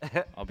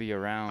 I'll be I'm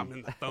around.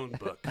 in the phone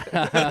book.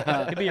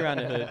 He'll be around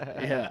the hood.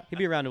 Yeah. He'll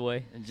be around the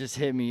way. And just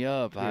hit me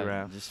up.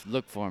 around. Just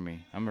look for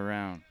me. I'm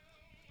around.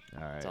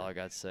 All right. That's all I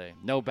got to say.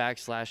 No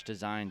backslash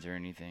designs or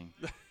anything.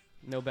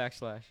 No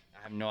backslash.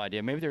 I have no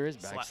idea. Maybe there is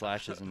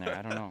backslashes in there.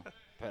 I don't know.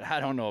 But I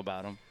don't know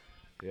about them.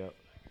 Yep.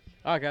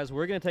 All right, guys,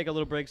 we're going to take a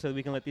little break so that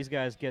we can let these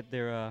guys get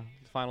their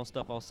final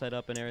stuff all set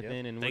up and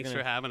everything. And Thanks we're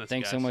for gonna, having us,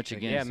 Thanks so guys. much Thank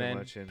again. you Yeah, so man.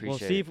 much, and We'll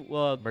Appreciate see it.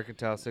 if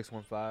Mercantile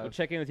 615. we'll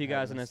check in with you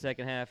guys in having the us.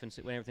 second half and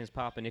see when everything's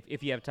popping.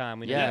 If you have time,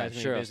 we know you Yeah, guys are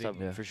sure. I'll busy. stop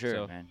Yeah. for sure,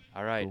 So, man.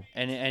 All right. cool.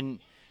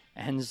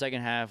 And the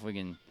second half, we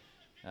can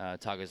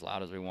talk as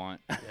loud as we want.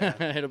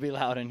 Yeah. It'll be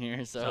loud in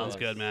here. So Sounds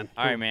good, man.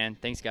 All right, man.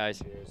 Thanks,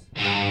 guys.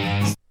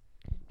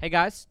 Hey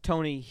guys,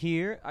 Tony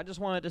here. I just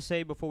wanted to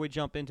say before we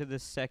jump into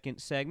this second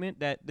segment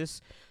that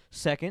this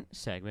second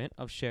segment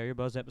of Share Your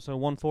Buzz episode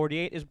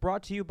 148 is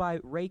brought to you by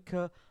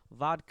Reyka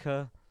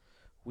Vodka.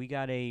 We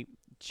got a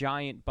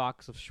giant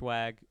box of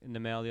swag in the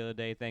mail the other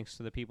day thanks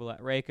to the people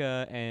at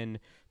Reyka and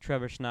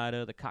Trevor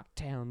Schneider, the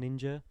Cocktail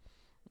Ninja.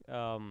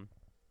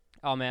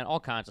 Oh man,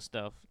 all kinds of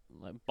stuff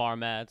like bar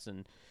mats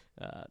and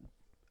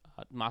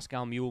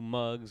Moscow Mule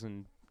mugs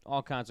and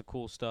all kinds of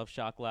cool stuff,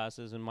 shot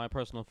glasses, and my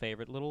personal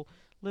favorite, little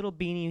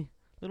beanie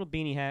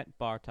hat,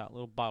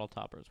 little bottle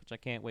toppers, which I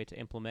can't wait to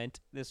implement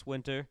this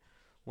winter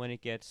when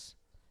it gets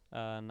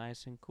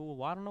nice and cool.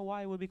 Well, I don't know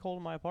why it would be cold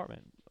in my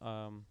apartment,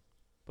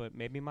 but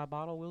maybe my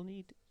bottle will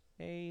need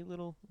a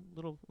little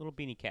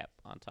beanie cap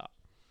on top.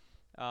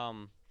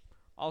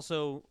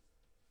 Also,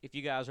 if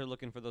you guys are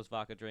looking for those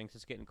vodka drinks,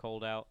 it's getting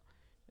cold out.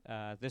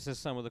 This is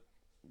some of the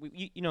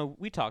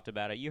we talked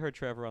about it. You heard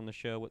Trevor on the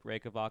show with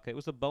Reyka Vodka. It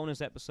was a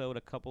bonus episode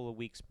a couple of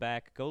weeks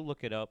back. Go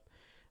look it up.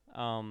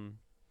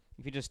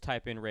 If you just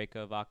type in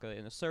Reyka Vodka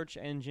in the search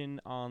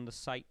engine on the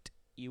site,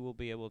 you will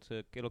be able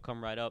to. It'll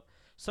come right up.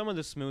 Some of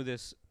the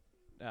smoothest,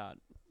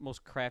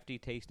 most crafty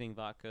tasting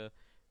vodka.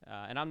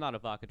 And I'm not a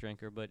vodka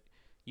drinker, but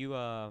you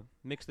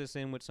mix this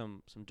in with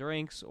some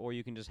drinks, or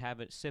you can just have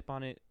it, sip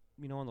on it,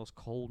 on those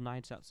cold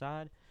nights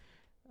outside,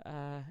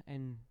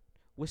 and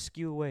whisk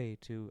you away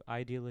to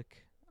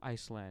idyllic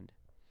Iceland.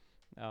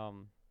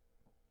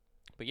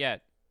 But yeah,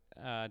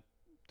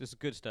 this is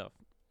good stuff.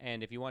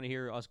 And if you want to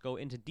hear us go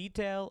into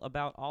detail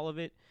about all of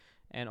it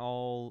and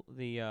all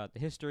the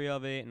history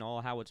of it and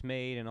all how it's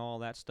made and all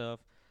that stuff,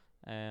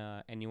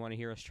 and you want to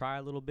hear us try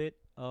a little bit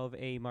of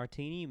a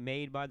martini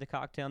made by the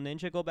Cocktail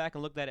Ninja, go back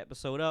and look that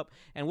episode up.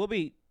 And we'll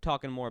be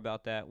talking more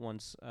about that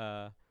once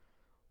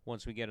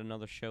we get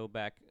another show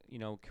back,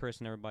 Chris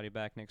and everybody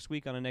back next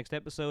week on the next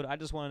episode. I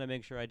just wanted to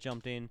make sure I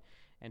jumped in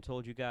and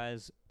told you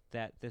guys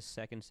that this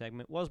second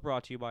segment was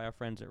brought to you by our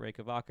friends at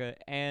Reyka Vodka.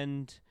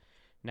 And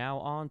now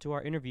on to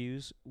our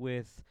interviews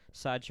with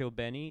Sideshow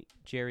Benny,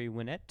 Jerry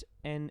Winnett,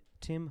 and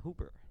Tim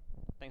Hooper.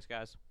 Thanks,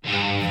 guys.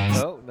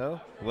 No.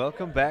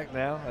 Welcome back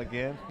now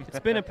again. It's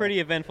been a pretty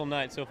eventful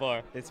night so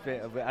far.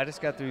 I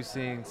just got through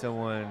seeing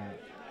someone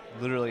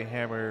literally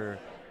hammer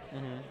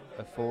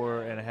a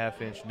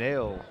 4.5-inch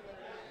nail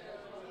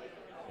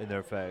in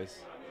their face.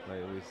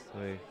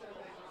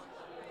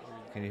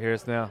 Can you hear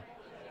us now?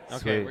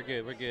 Okay,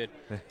 Sweet. we're good.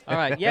 All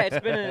right, yeah,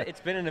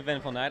 it's been an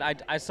eventful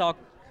night. I saw,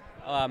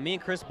 me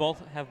and Chris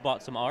both have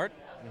bought some art.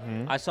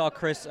 I saw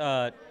Chris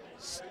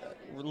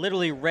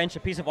literally wrench a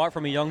piece of art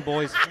from a young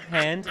boy's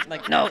hand,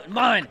 like, no,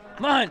 mine.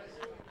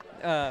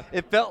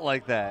 It felt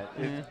like that.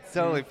 It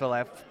totally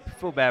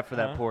feel bad for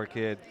that poor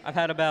kid. I've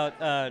had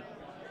about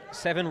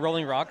 7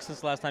 Rolling Rocks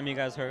since the last time you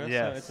guys heard us.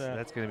 Yes, so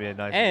that's going to be a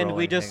nice. and we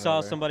rolling just saw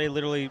hangover. somebody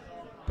literally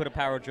put a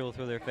power drill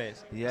through their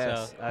face.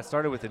 Yes, So, I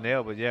started with the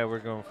nail, but yeah, we're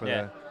going for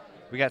Yeah.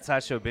 We got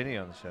Sideshow Benny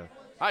on the show.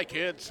 Hi,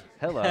 kids.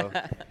 Hello.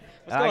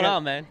 what's going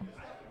on, man?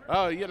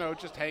 Oh,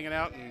 just hanging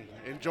out and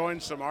enjoying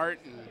some art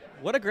and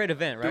What a great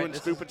event, right? doing This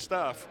is- stupid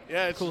stuff.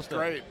 Yeah, it's cool stuff.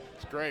 great.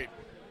 It's great.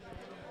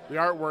 The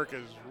artwork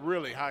is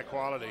really high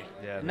quality.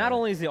 Yeah. Not man.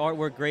 only is the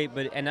artwork great,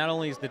 and not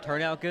only is the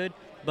turnout good,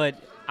 but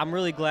I'm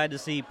really glad to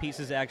see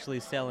pieces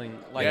actually selling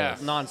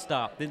Yes.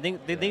 nonstop.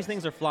 These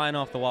things are flying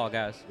off the wall,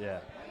 guys. Yeah.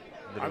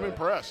 I'm literally.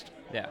 impressed.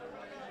 Yeah.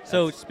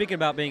 So speaking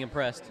about being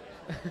impressed,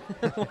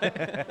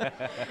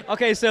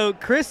 okay. So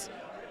Chris,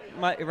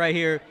 right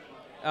here,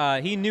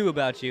 he knew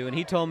about you, and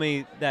he told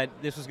me that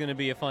this was going to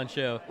be a fun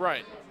show,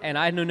 Right. and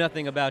I knew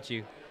nothing about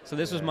you. So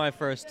this was Yeah. my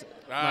first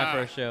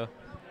show.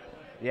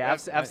 Yeah,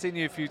 I've seen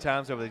you a few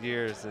times over the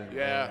years, and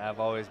Yeah. I've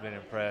always been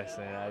impressed.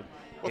 And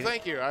Well,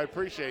 thank you. I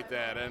appreciate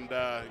that. And,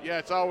 yeah,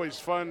 it's always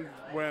fun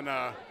when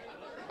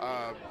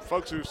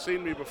folks who've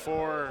seen me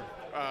before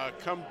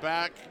come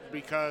back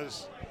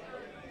because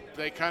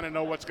they kind of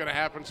know what's going to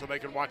happen so they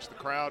can watch the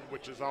crowd,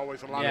 which is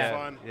always a lot Yeah. of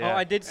fun. Yeah. Oh,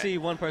 I did see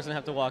one person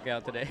have to walk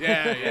out today.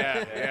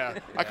 Yeah.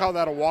 I call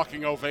that a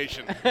walking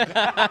ovation.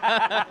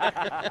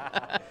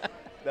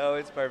 No,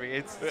 it's perfect.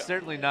 It's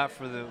certainly not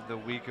for the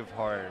weak of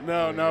heart.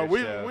 No, for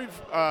your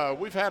show.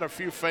 we've had a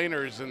few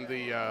fainters in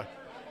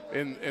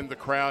the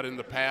crowd in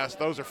the past.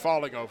 Those are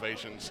falling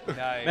ovations.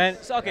 Nice. Man,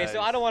 so I nice.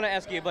 don't want to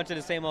ask you a bunch of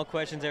the same old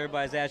questions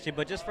everybody's asked you,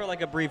 but just for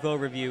like a brief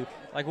overview,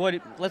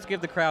 let's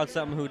give the crowd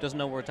something who doesn't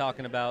know what we're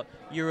talking about.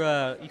 You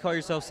call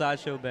yourself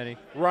Sideshow Benny.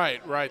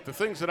 Right. The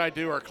things that I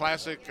do are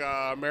classic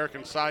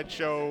American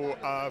sideshow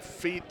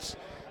feats.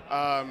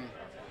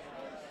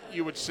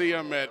 You would see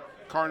them at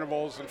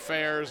carnivals and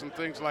fairs and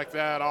things like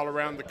that all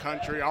around the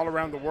country, all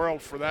around the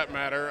world for that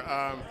matter.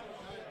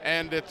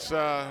 And it's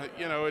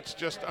it's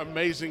just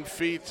amazing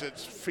feats.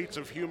 It's feats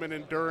of human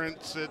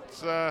endurance.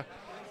 It's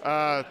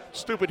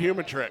stupid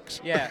human tricks.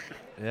 Yeah.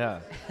 Yeah.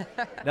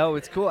 No,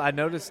 it's cool. I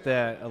noticed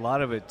that a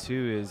lot of it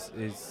too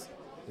is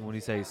when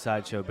you say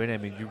sideshow Benny, I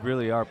mean you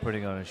really are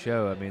putting on a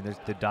show. I mean, there's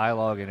the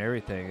dialogue and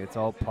everything. It's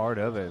all part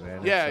of it,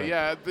 man. Yeah,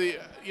 It's like-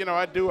 yeah.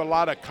 I do a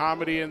lot of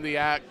comedy in the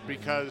act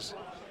because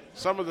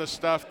some of the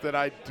stuff that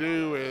I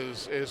do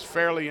is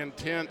fairly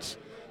intense.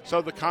 So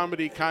the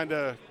comedy kind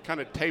of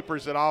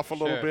tapers it off a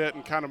little Sure. bit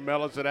and kind of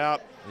mellows it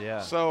out.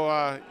 Yeah.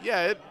 So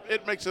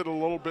it makes it a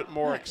little bit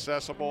more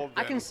accessible.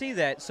 I can than- see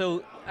that.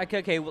 So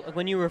okay,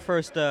 when you were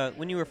first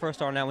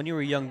starting out, when you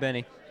were young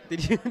Benny,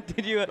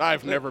 did you?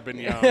 I've never been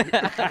young.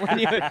 when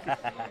you,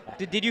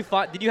 did you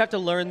have to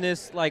learn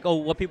this, like,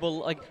 what people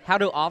like, how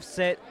to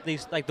offset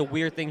these, like, the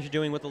weird things you're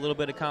doing with a little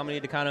bit of comedy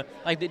to kind of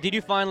like, did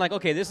you find like,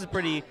 okay, this is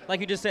pretty, like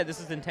you just said, this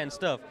is intense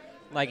stuff,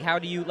 like how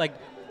do you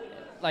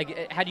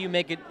how do you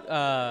make it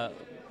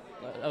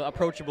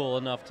approachable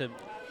enough to?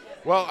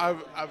 Well,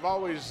 I've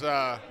always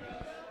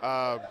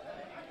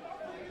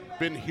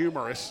been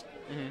humorous.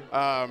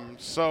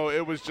 So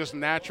it was just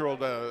natural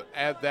to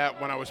add that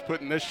when I was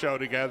putting this show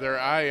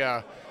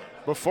together.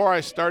 Before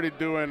I started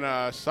doing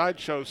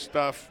sideshow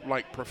stuff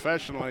like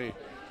professionally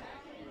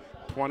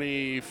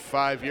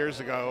 25 years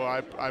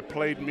ago, I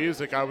played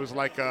music. I was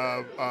like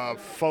a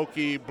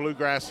folky,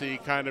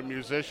 bluegrassy kind of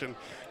musician.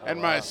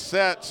 And my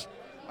sets,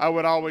 I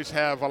would always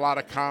have a lot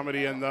of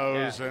comedy in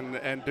those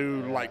and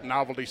do like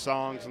novelty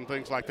songs and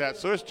things like that.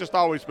 So it's just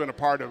always been a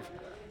part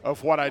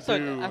of what I So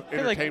do I feel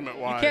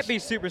entertainment-wise. like you can't be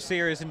super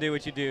serious and do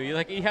what you do.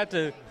 You have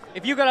to.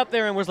 If you got up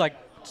there and was like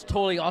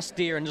totally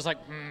austere and just like,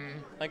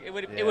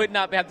 it would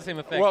not have the same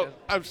effect. Well,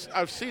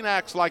 I've seen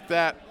acts like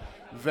that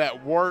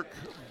work,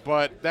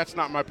 but that's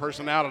not my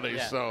personality.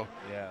 Yeah. So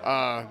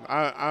Yeah.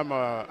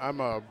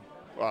 I'm a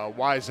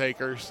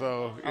wiseacre.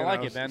 So I you like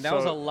know, it, man. That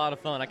was a lot of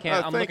fun. I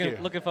can't. I'm thank you.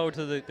 looking forward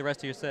to the rest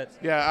of your sets.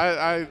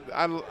 Yeah,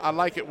 I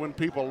like it when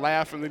people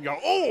laugh and then go,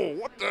 oh,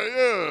 what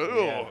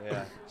the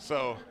Yeah.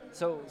 So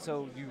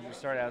So you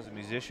started out as a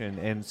musician,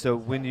 and so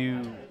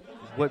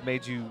what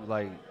made you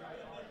like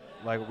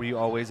were you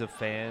always a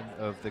fan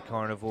of the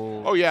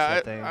carnival? oh yeah,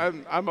 set thing?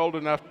 I'm old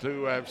enough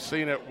to have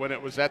seen it when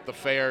it was at the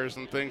fairs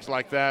and things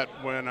like that.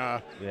 When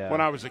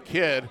I was a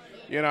kid,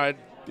 I'd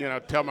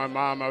tell my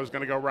mom I was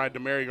going to go ride the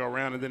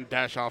merry-go-round and then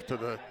dash off to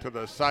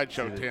the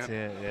sideshow To the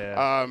tent.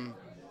 yeah.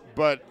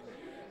 But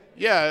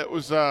yeah, it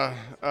was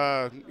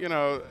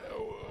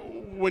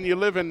when you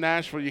live in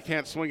Nashville, you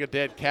can't swing a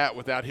dead cat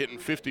without hitting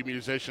 50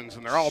 musicians,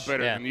 and they're all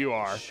better Yeah. than you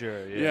are.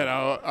 Sure,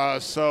 yeah.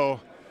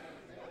 So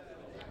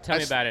Tell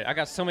me about it. I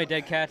got so many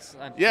dead cats.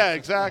 yeah,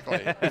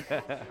 exactly.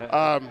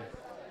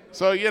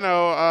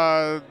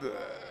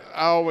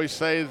 I always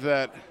say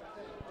that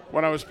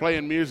when I was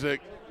playing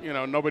music,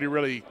 nobody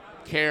really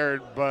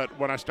cared, but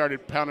when I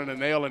started pounding a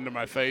nail into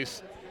my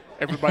face,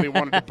 everybody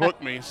wanted to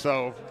book me.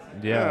 So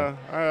Yeah.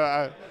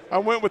 I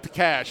went with the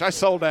cash. I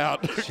sold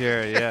out.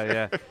 Sure,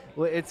 yeah.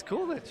 Well, it's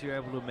cool that you're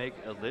able to make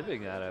a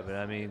living out of it.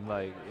 I mean,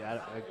 like,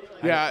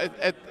 Yeah,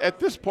 at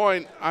this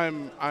point,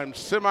 I'm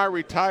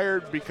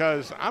semi-retired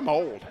because I'm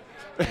old,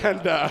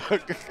 and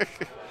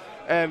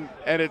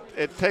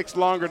it takes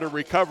longer to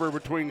recover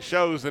between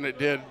shows than it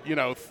did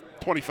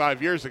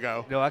 25 years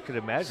ago. No, I could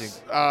imagine.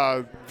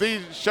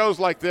 These shows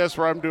like this,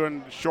 where I'm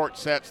doing short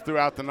sets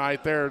throughout the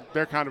night, they're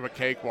kind of a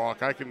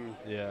cakewalk. I can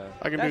do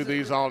That's-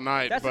 these all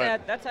night.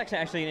 That's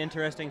actually an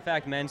interesting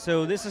fact, man.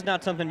 So this is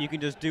not something you can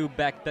just do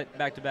back to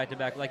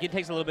back. Like, it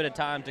takes a little bit of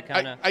time to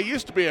kind of. I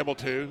used to be able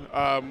to.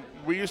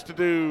 We used to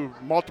do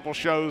multiple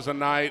shows a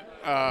night,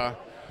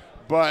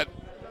 but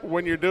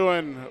when you're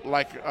doing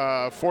like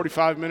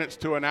 45 minutes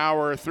to an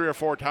hour, 3 or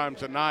 4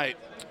 times a night,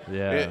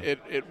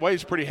 it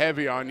weighs pretty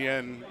heavy on you,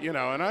 and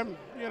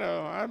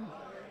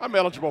I'm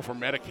eligible for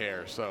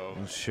Medicare, so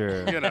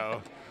Sure.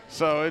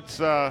 so it's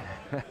so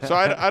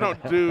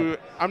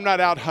I'm not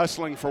out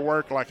hustling for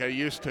work like I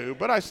used to,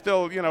 but I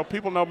still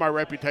people know my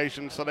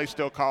reputation, so they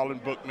still call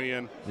and book me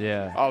and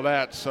Yeah. all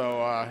that.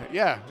 So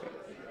yeah.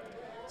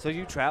 So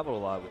you travel a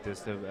lot with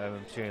this,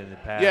 I'm sure, in the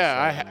past.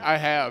 Yeah, so- I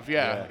have.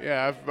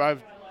 Yeah.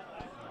 I've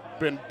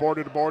been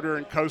border to border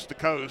and coast to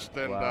coast,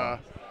 and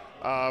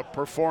Wow.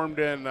 performed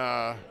in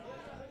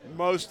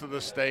most of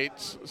the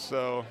states.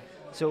 So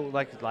So,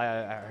 like,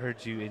 I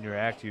heard you in your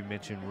act, you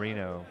mentioned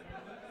Reno.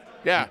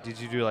 yeah. Did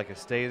you do like a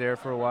stay there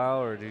for a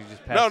while, or did you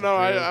just pass? No, it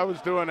through? I was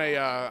doing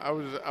I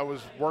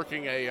was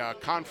working a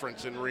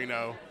conference in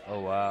Reno.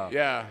 Oh wow.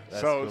 Yeah.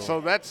 That's So cool. so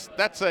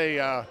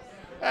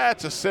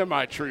that's a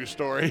semi-true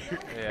story.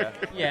 Yeah.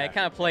 Yeah,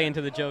 kind of play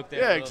into the joke there.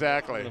 Yeah, a little-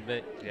 exactly. A little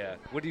bit. Yeah.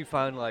 What do you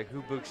find, like,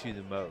 who books you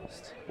the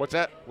most? What's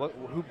that?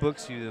 Who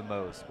books you the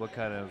most? What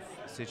kind of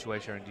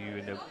situation do you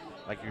end up,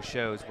 like your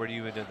shows? Where do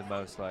you end up the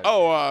most? Like,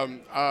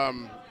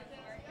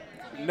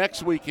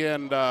 Next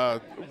weekend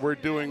we're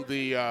doing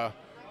the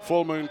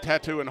Full Moon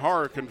Tattoo and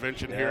Horror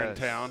Convention here in Yes.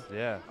 town.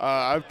 Yeah.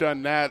 I've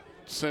done that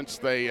since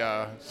they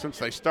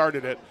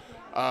started it.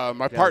 My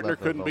Yeah, I partner love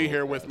couldn't those be old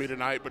here with guys. me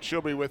tonight, but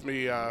she'll be with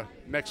me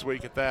next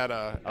week at that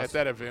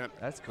event.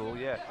 That's cool.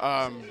 Yeah.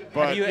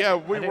 But you- yeah,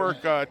 we didn't-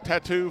 work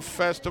tattoo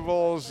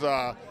festivals,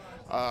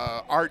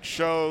 art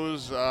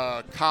shows,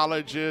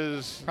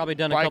 colleges, Probably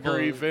done biker a couple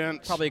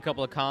events. Probably a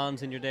couple of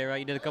cons in your day, right?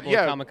 You did a couple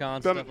yeah, of Comic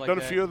Cons, done, stuff like done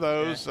that. a few of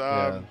those.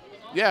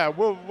 Yeah,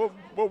 we'll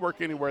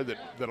work anywhere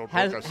that'll book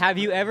us. Have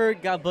you ever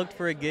got booked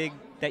for a gig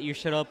that you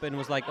showed up and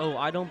was like, oh,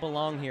 I don't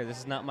belong here. This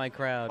is not my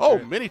crowd. Oh,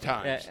 Or- many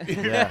times.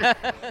 Yeah.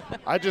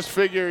 I just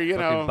figure, you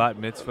Fucking know, bat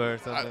mitzvah or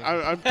something.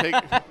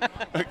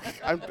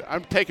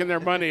 I'm taking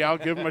their money. I'll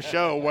give them a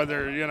show,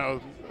 whether you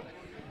know.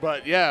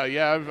 But yeah,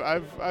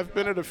 I've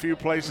been at a few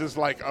places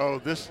like, oh,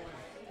 this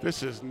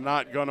is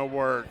not gonna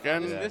work,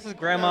 and This is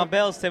Grandma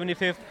Bell's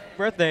 75th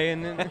birthday,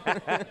 and then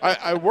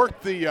I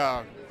worked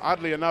the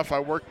oddly enough, I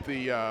worked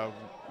the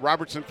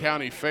Robertson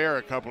County Fair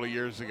a couple of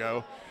years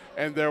ago,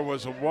 and there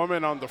was a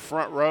woman on the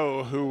front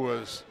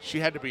row she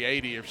had to be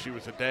 80 if she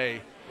was a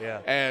day. Yeah.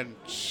 And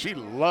she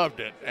loved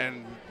it.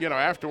 And, you know,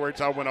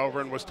 afterwards I went over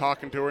and was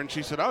talking to her, and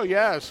she said, oh,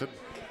 yes,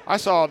 I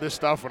saw all this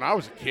stuff when I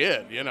was a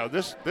kid. You know,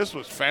 this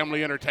was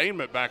family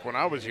entertainment back when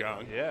I was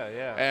young.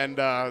 Yeah. And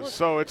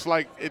so it's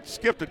like it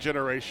skipped a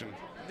generation.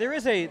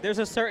 there's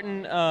a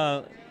certain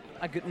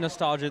like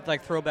nostalgia,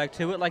 like throwback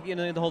to it, like you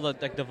know the whole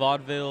like the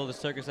vaudeville, the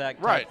circus act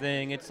type Right.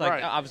 thing. It's like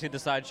Right. obviously the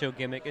sideshow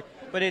gimmick,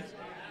 but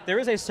there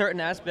is a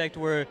certain aspect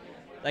where.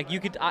 Like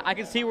I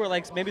could see where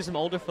like maybe some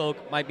older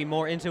folk might be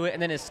more into it,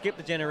 and then it skipped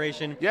the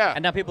generation. Yeah.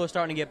 And now people are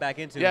starting to get back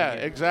into Yeah, it.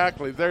 again.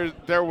 exactly.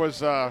 There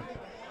was about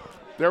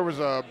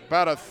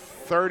a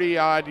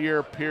 30-odd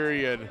year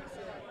period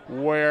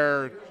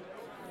where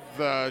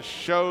the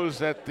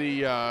shows at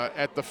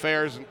the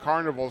fairs and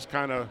carnivals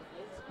kind of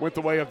went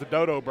the way of the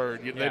dodo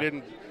bird. They Yeah.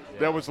 didn't.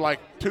 There was like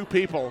 2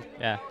 people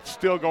Yeah.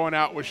 still going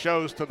out with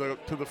shows to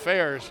the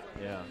fairs,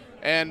 Yeah.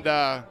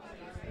 and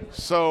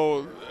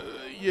so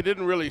you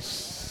didn't really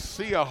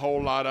see a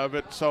whole lot of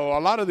it. So a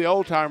lot of the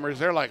old timers,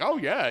 they're like, oh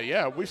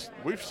yeah,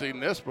 we've seen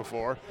this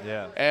before.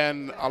 Yeah.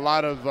 And a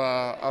lot of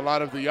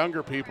the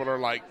younger people are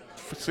like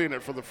seeing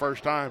it for the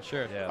first time.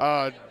 Sure.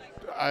 Yeah.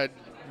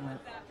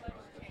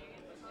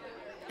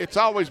 It's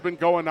always been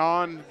going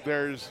on.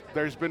 There's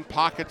been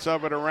pockets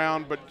of it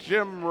around, but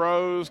Jim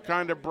Rose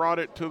kind of brought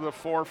it to the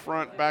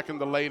forefront back in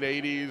the late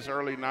 80s,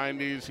 early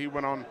 90s. He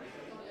went on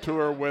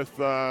tour with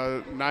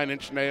 9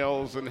 Inch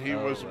Nails, and he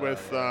was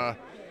with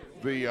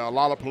the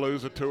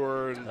Lollapalooza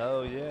tour. And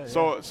Oh yeah.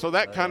 so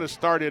that kind of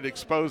started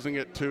exposing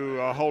it to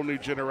a whole new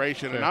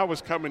generation, and Sure. I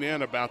was coming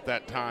in about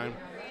that time.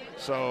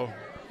 So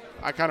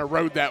I kind of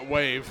rode that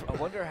wave. I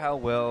wonder how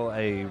well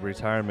a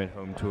retirement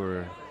home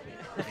tour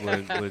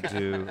would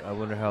do. I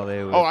wonder how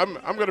they would. Oh,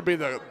 I'm going to be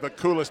the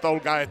coolest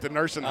old guy at the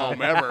nursing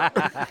home ever.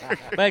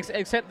 But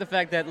except the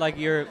fact that like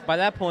by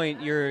that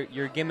point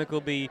your gimmick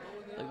will be.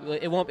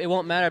 It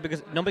won't matter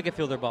because nobody can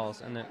feel their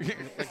balls, and then,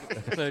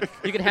 so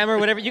you can hammer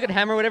whatever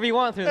you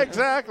want through.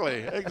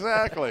 Exactly.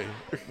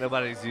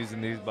 Nobody's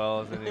using these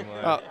balls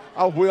anymore.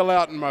 I'll wheel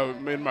out in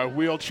my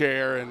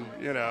wheelchair and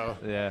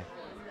Yeah.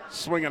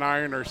 swing an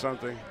iron or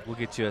something. We'll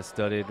get you a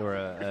studded or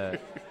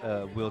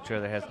a wheelchair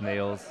that has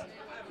nails.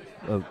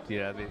 Oh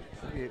yeah. That'd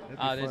be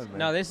fun,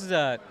 man. This is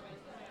that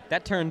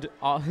turned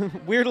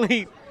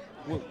weirdly.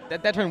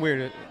 That turned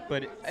weird,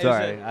 but it was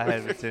Sorry, I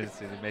had a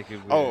tendency to make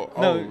it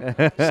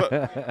weird.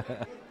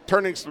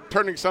 So,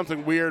 turning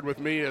something weird with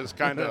me is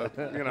kind of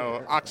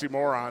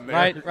oxymoron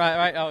there.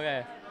 right. Oh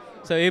yeah.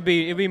 So it'd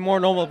be more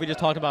normal if we just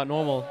talked about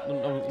normal.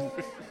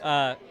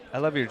 I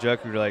love your joke.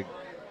 You're like,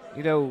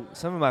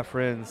 some of my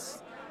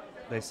friends,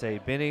 they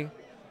say, Benny,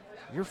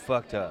 you're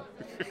fucked up.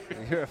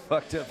 You're a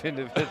fucked up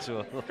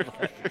individual.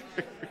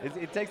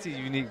 It takes a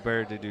unique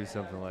bird to do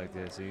something like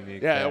this. A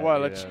unique. Yeah, cat,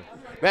 well,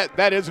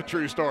 that is a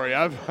true story.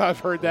 I've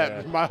heard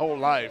that my whole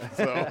life.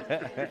 So.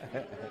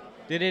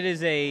 It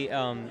is a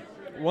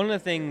one of the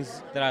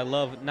things that I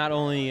love not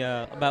only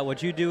about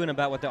what you do and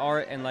about what the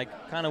art and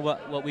like kind of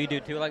what we do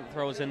too. I like to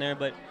throw us in there,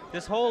 but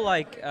this whole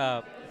like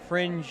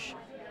fringe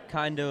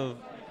kind of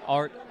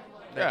art.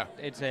 Yeah.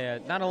 It's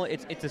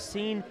a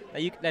scene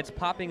that's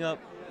popping up.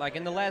 Like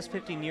in the last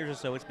 15 years or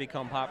so, it's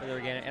become popular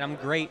again, and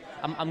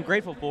I'm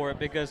grateful for it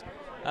because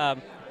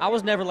I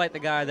was never like the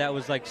guy that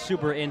was like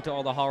super into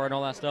all the horror and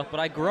all that stuff.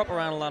 But I grew up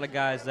around a lot of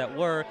guys that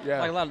were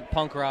like a lot of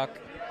punk rock,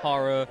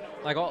 horror,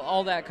 like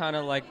all that kind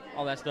of like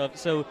all that stuff.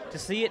 So to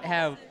see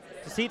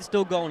it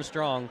still going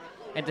strong,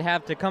 and to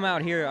have to come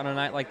out here on a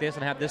night like this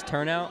and have this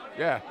turnout,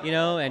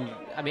 and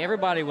I mean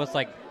everybody was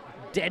like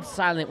dead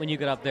silent when you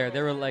got up there.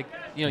 They were like,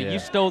 you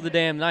stole the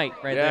damn night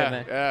right there,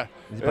 man. Yeah.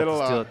 He's about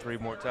to steal it 3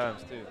 more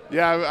times too.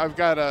 Yeah, I've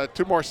got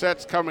 2 more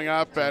sets coming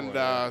up, and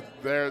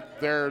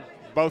they're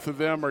both of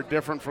them are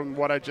different from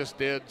what I just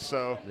did.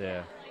 So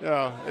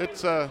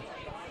it's a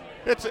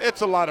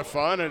lot of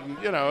fun, and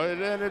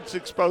and it's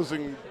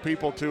exposing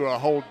people to a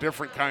whole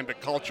different kind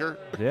of culture.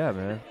 Yeah,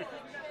 man.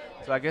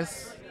 So I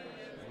guess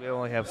we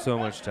only have so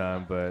much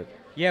time, but.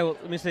 Yeah, well,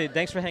 let me say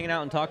thanks for hanging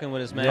out and talking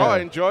with us, man. Oh, I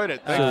enjoyed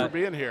it. Thanks for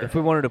being here. If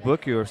we wanted to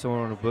book you or someone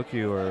wanted to book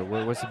you, or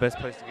what's the best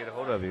place to get a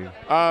hold of you?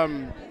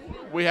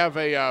 We have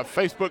a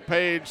Facebook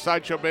page,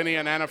 Sideshow Benny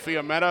and Anna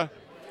Fiametta,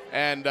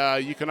 and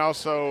you can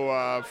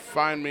also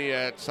find me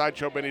at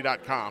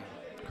sideshowbenny.com.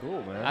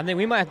 Cool, man. I think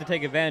we might have to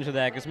take advantage of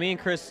that because me and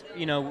Chris,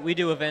 we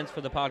do events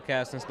for the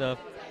podcast and stuff,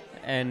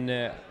 and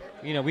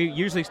we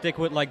usually stick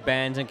with like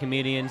bands and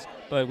comedians,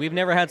 but we've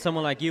never had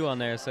someone like you on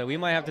there, so we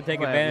might have to take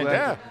advantage.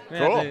 Yeah,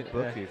 of cool. it.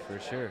 Book you for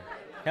sure.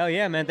 Hell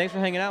yeah, man! Thanks for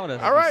hanging out with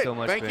us. All right, So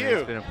much, thank Benny. you.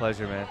 It's been a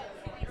pleasure, man.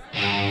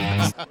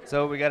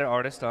 So we got an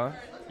artist on.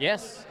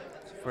 Yes,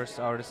 First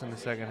artist in the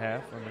second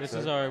half. this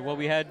is our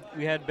we had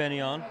Benny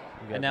on, got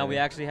and now we Benny.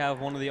 actually have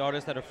one of the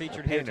artists that are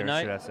featured here Painter,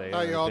 tonight. should I say.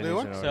 How y'all Benny's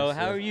doing? an So artist,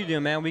 how are you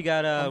doing, man? We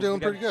got I'm doing we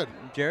got pretty good.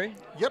 Jerry.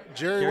 Yep,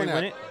 Jerry Jerry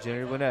Winnett. Winnett.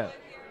 Jerry Winnett.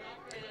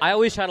 I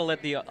always try to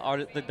let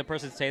the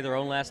person say their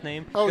own last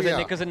name. Oh, yeah.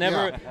 Because it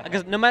never,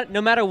 because no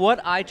matter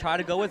what I try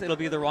to go with, it'll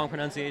be the wrong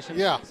pronunciation.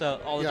 Yeah. So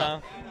all the Yeah.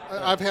 time.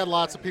 I've had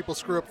lots of people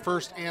screw up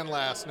first and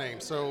last name,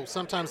 so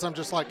sometimes I'm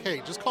just like,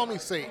 hey, just call me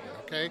Satan,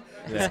 okay?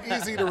 It's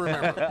easy to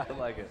remember. I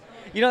like it.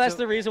 That's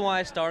the reason why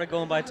I started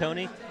going by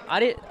Tony.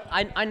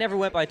 I never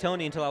went by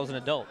Tony until I was an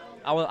adult.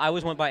 I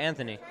always went by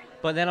Anthony.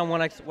 But then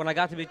when I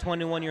got to be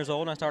 21 years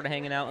old, and I started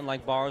hanging out in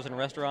like bars and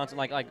restaurants and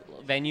like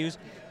venues,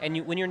 and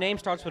when your name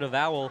starts with a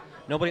vowel,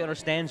 nobody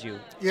understands you.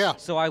 Yeah.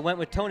 So I went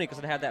with Tony because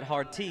it had that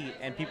hard T,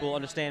 and people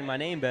understand my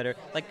name better.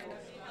 Like,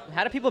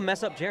 how do people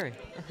mess up Jerry?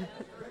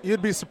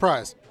 You'd be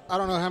surprised. I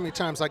don't know how many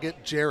times I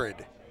get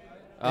Jared.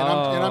 And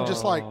I'm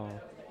just like,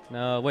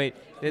 No, wait.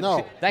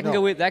 No, that can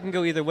no. That can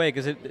go either way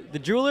because the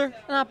jeweler,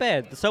 not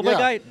bad. The subway Yeah.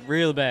 guy,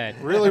 real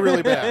bad. really,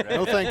 really bad.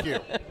 No, thank you.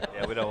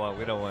 Yeah, we don't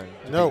want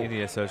No.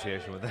 any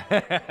association with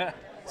that.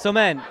 So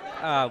man,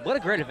 what a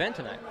great event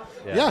tonight.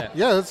 Yeah,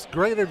 it's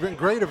great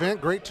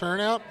event, great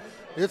turnout.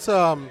 It's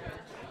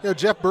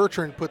Jeff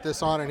Bertrand put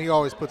this on, and he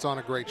always puts on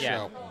a great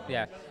show.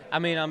 Yeah. I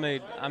mean,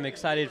 I'm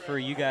excited for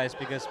you guys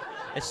because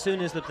as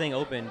soon as the thing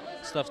opened,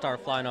 stuff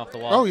started flying off the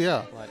wall. Oh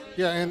yeah, Like,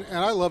 yeah, and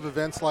I love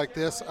events like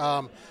this.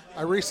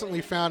 I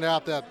recently found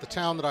out that the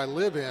town that I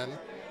live in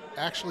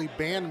actually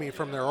banned me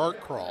from their art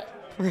crawl.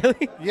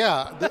 really?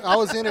 Yeah, I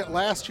was in it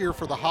last year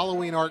for the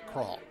Halloween art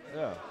crawl,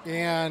 Yeah.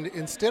 and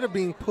instead of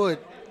being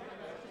put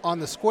on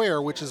the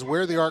square, which is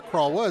where the art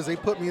crawl was, they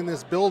put me in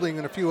this building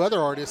and a few other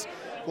artists,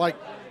 like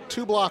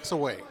 2 blocks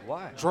away.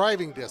 Why?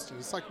 Driving distance.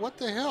 It's like, what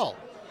the hell?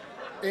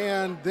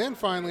 And then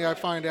finally I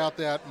find out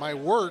that my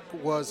work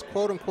was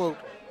quote unquote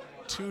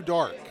too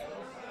dark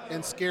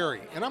and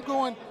scary. And I'm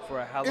going, For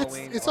a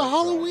Halloween. it's a art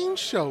crawl. Halloween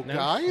show, No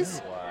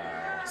guys.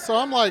 Wow. So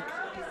I'm like,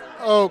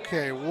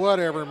 okay,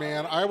 whatever,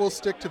 man. I will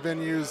stick to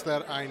venues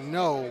that I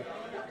know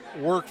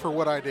work for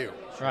what I do.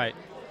 Right.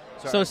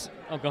 Sorry.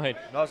 Go ahead.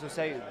 No, I was gonna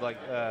say, like,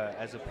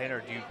 as a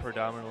painter, do you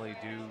predominantly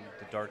do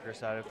the darker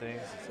side of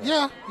things? It's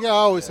like- Yeah, I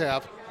always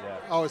have. Yeah.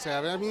 Always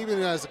have. I mean,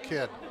 even as a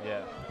kid.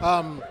 Yeah.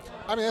 I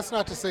mean, that's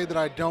not to say that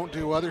I don't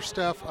do other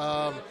stuff.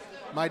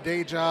 My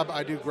day job,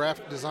 I do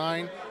graphic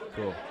design.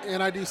 Cool.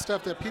 And I do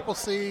stuff that people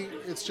see.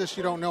 It's just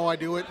you don't know I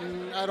do it,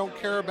 and I don't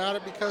care about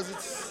it because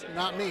it's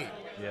not me.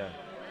 Yeah.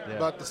 Yeah.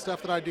 But the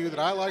stuff that I do that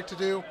I like to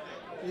do,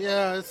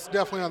 yeah, it's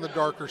definitely on the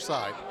darker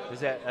side.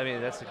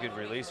 That's a good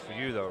release for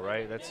you, though,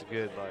 right? That's a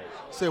good,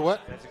 Say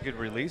what? that's a good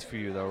release for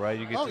you, though, right?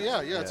 You get Oh to-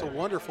 yeah, it's a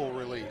wonderful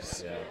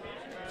release. Yeah.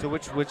 So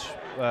which work?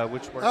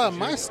 is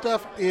My yours?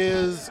 stuff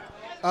is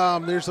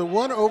there's a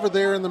one over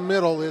there in the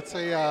middle. It's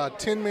a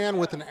Tin Man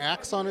with an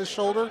axe on his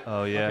shoulder.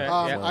 Oh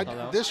yeah. Okay.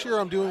 Yeah. This year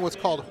I'm doing what's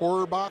called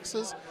horror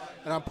boxes,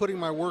 and I'm putting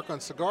my work on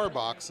cigar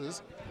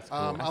boxes.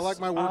 I like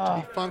my work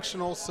to be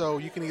functional, so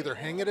you can either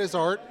hang it as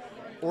art,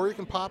 or you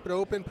can pop it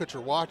open, put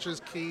your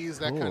watches, keys,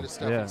 that kind of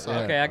stuff Yeah, inside.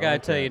 yeah. Okay, I gotta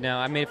like tell that. you now.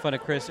 I made fun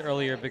of Chris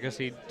earlier because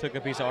he took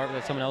a piece of art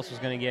that someone else was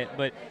gonna get,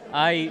 but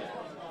I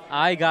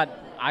got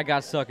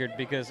suckered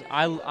because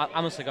I'm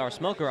a cigar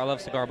smoker. I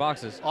love cigar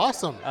boxes.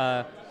 Awesome.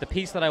 The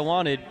piece that I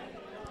wanted,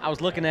 I was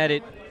looking at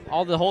it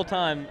the whole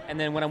time, and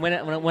then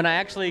when I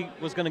actually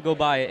was gonna go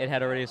buy it, it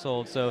had already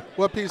sold. So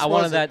What piece I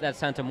wanted was it? that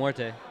Santa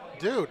Muerte.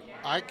 Dude,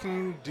 I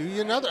can do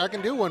you another. I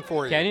can do one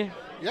for you. Can you?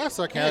 Yes,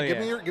 I can. Hell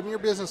Give yeah. me your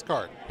business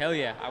card. Hell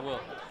yeah, I will.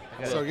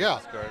 So yeah,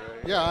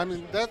 yeah. I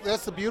mean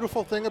that's the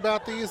beautiful thing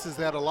about these is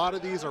that a lot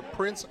of these are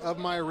prints of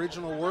my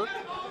original work,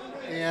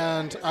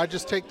 and I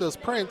just take those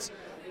prints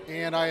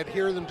and I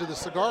adhere them to the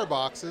cigar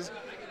boxes,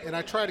 and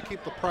I try to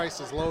keep the price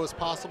as low as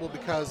possible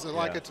because,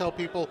 like I tell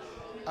people,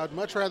 I'd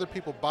much rather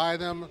people buy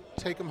them,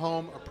 take them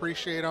home,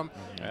 appreciate them,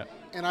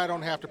 and I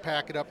don't have to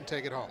pack it up and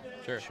take it home.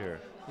 Sure.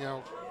 You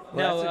know.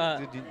 Well, No,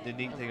 that's the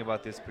neat thing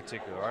about this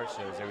particular art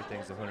show is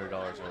everything's $100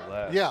 or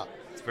less. Yeah.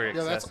 It's very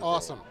Yeah, accessible. that's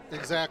awesome.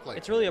 Exactly.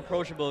 It's really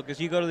approachable because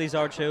you go to these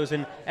art shows,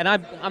 and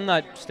I'm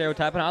not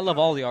stereotyping. I love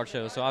all the art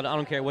shows, so I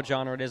don't care what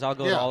genre it is. I'll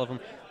go to Yeah. all of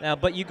them. Now,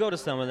 but you go to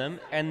some of them,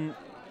 and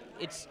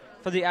it's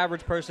for the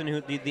average person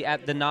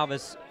the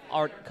novice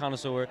art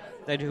connoisseur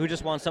who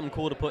just wants something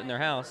cool to put in their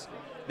house.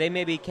 They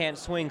maybe can't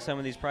swing some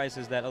of these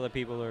prices that other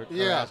people are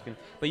asking.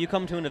 But you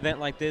come to an event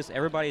like this,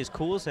 everybody is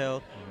cool as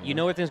hell. You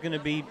know everything's going to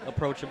be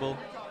approachable.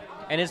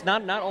 And it's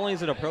not only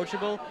is it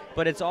approachable,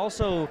 but it's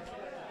also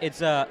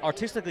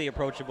artistically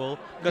approachable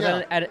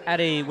because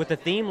with a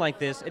theme like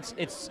this,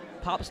 it's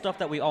pop stuff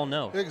that we all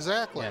know.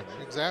 Exactly.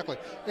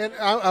 And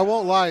I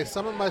won't lie,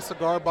 some of my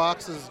cigar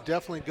boxes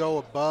definitely go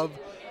above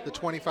the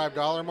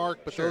 $25 mark,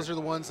 but Sure. those are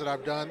the ones that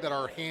I've done that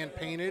are hand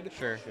painted.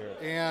 Sure.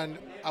 And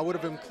I would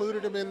have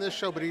included them in this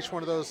show, but each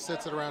one of those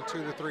sits at around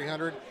 $200 to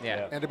 $300.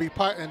 Yeah. And to be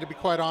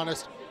quite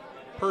honest,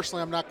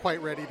 personally, I'm not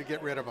quite ready to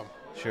get rid of them.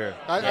 Sure.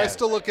 I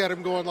still look at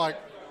them going like,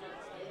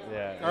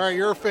 Yeah. all right,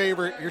 you're a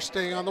favorite. You're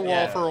staying on the wall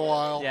Yeah. for a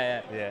while.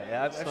 Yeah.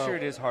 Yeah. I'm So- sure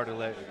it is hard to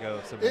let go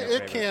of some of your It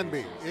favorite can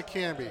be. pieces. It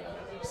can be.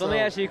 So let me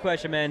ask you a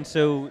question, man.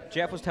 So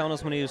Jeff was telling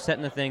us when he was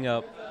setting the thing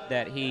up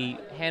that he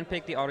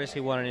handpicked the artists he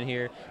wanted in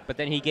here, but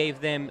then he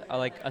gave them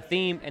a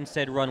theme and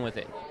said run with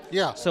it.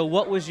 Yeah. So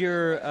what was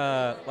your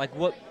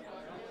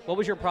what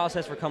was your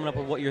process for coming up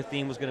with what your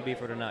theme was going to be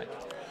for tonight?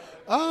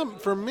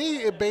 For me,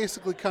 it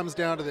basically comes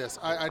down to this.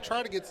 I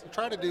try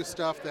to do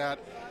stuff that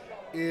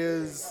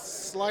is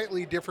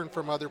slightly different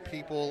from other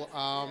people.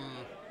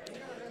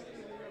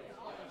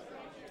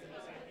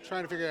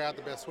 Trying to figure out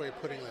the best way of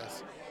putting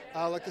this.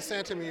 Like the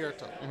Santa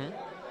Muerto.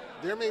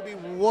 There may be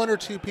one or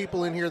two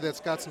people in here that's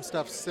got some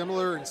stuff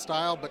similar in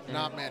style, but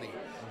not many.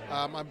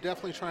 I'm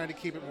definitely trying to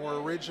keep it more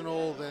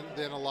original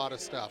than a lot of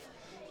stuff.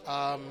 If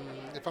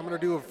I'm going to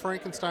do a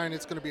Frankenstein,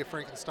 it's going to be a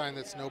Frankenstein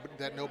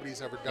that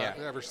nobody's ever done,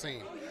 ever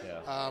seen.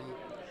 Yeah.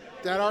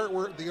 That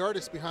artwork, the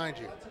artist behind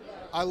you,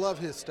 I love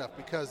his stuff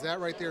because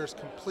that right there is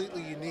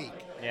completely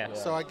unique. Yeah.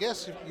 So I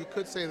guess you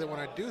could say that when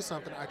I do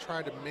something, I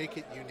try to make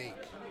it unique.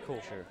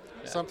 Cool. Sure.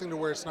 Something to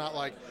where it's not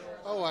like,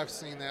 oh, I've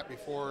seen that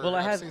before. Well,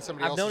 I've seen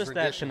somebody I've else's noticed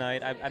that rendition.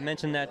 tonight. I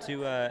mentioned that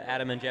to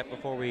Adam and Jeff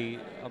before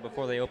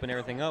they opened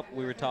everything up.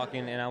 We were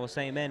talking, and I was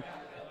saying, man,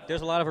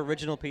 there's a lot of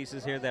original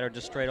pieces here that are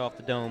just straight off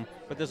the dome,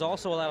 but there's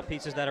also a lot of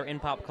pieces that are in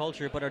pop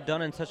culture, but are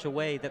done in such a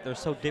way that they're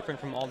so different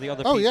from all the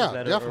other Oh pieces yeah,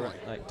 that definitely,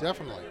 are like.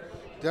 definitely.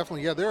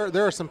 Yeah,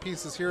 there are some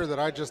pieces here that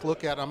I just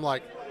look at. I'm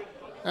like,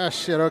 ah,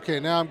 shit.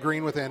 Okay, now I'm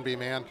green with envy,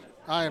 man.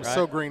 I am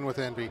so green with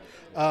envy.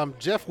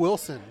 Jeff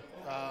Wilson,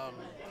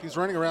 he's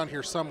running around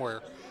here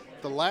somewhere.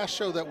 The last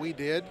show that we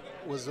did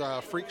was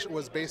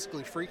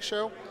basically Freak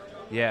Show.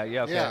 Yeah.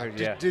 Okay. I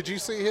heard, Did you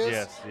see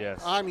his?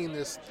 Yes. I mean,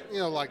 this,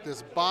 like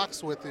this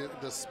box with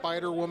the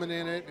Spider Woman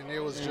in it, and it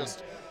was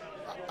just,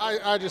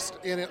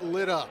 and it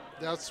lit up.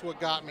 That's what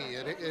got me.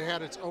 It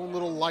had its own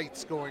little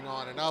lights going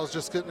on, and I was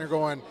just sitting there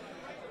going,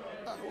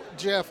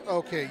 Jeff,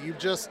 okay,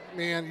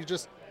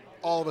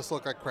 all of us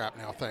look like crap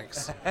now,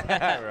 thanks.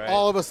 Right.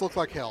 All of us look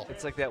like hell.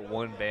 It's like that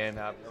one band.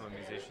 I'm a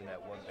musician.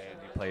 That one band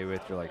you play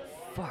with, you're like,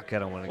 fuck, I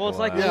don't want to Well, go it's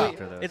like out when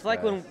after those it's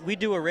like guys. when we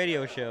do a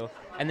radio show,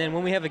 and then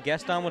when we have a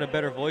guest on with a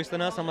better voice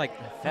than us, I'm like,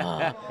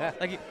 fuck.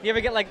 Like you ever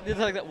get like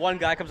that one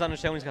guy comes on the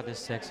show and he's got this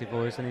sexy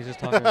voice and he's just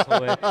talking this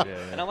whole way,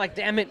 and I'm like,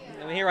 damn it,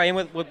 and here I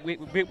am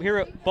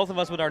here both of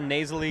us with our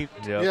nasally.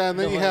 Yep. Yeah, and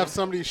then you have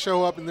somebody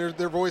show up and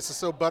their voice is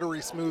so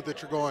buttery smooth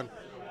that you're going,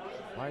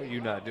 Why are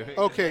you not doing it?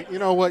 okay, you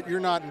know what?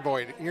 You're not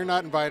invited. You're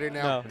not invited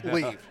now. No.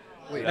 Leave.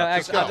 No,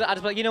 Just actually, go. I'll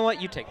just be like, you know what,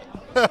 you take it.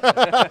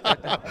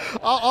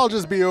 I'll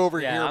just be over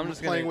Yeah, here I'm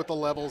just playing gonna- with the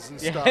levels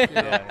and Yeah. stuff. You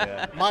know?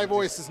 Yeah. My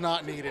voice is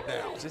not needed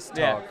now. Just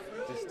Yeah. talk.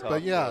 Just talk. But for a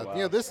yeah,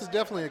 while. this is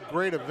definitely a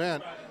great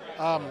event.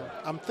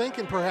 I'm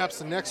thinking perhaps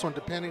the next one,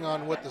 depending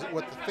on what the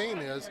theme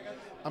is,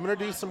 I'm going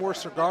to do some more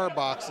cigar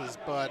boxes,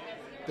 but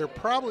they're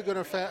probably going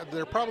to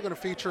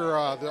feature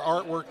the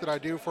artwork that I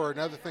do for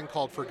another thing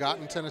called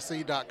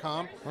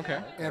ForgottenTennessee.com. Okay.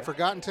 And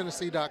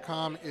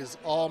ForgottenTennessee.com is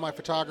all my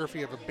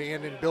photography of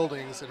abandoned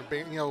buildings and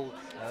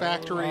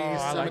factories,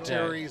 I like that.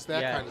 cemeteries,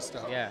 that Yeah, kind of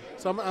stuff. yeah.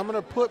 So I'm going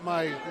to put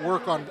my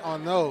work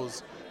on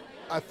those.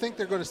 I think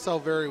they're going to sell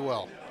very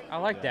well. I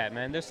like that,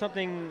 man. There's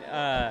something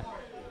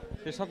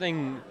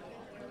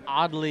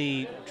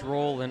oddly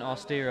droll and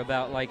austere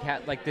about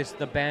like this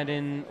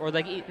abandoned, or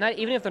like not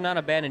even if they're not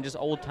abandoned, just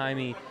old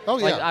timey. Oh,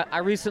 like, yeah. I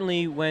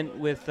recently went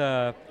with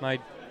my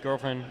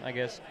girlfriend, I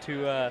guess,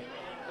 to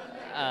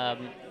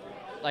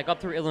like up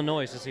through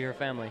Illinois to see her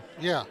family,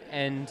 Yeah.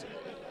 and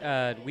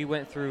we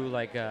went through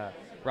like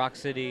Rock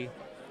City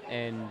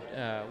and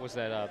what's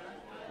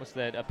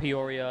that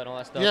Peoria and all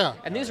that stuff. Yeah.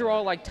 And these are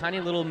all like tiny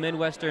little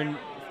Midwestern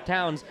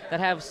towns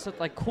that have such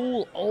like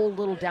cool old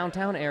little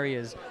downtown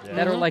areas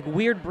that are like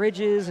weird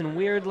bridges and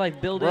weird like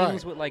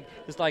buildings Right.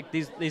 with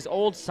these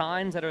old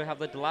signs that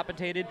have like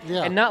dilapidated.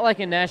 Yeah. And not like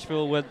in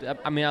Nashville with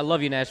I mean I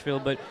love you Nashville,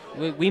 but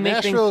we make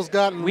Nashville's things,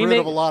 gotten we rid make,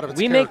 of a lot of its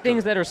we make character.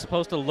 things that are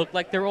supposed to look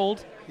like they're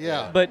old.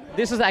 Yeah. But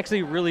this is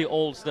actually really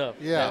old stuff.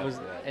 Yeah. That was,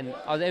 and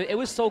it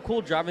was so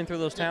cool driving through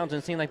those towns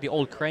and seeing like the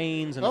old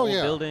cranes and Oh, old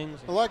yeah. buildings.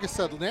 Well, like I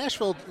said,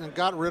 Nashville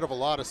got rid of a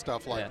lot of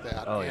stuff like Yeah.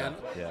 that. Oh, yeah. And,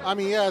 Yeah. I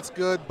mean, yeah, it's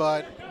good,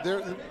 but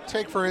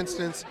take, for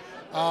instance,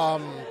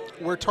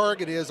 where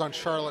Target is on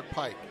Charlotte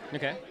Pike.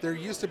 Okay. There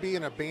used to be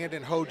an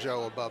abandoned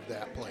Hojo above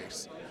that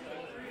place.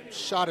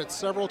 Shot it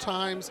several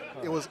times.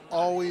 It was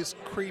always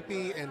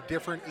creepy and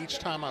different each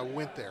time I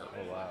went there.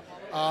 Oh,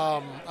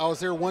 wow. I was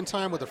there one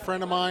time with a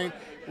friend of mine.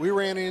 We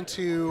ran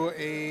into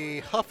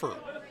a Huffer.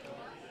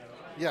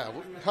 Yeah,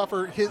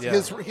 Huffer.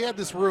 He had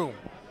this room,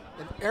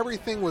 and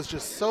everything was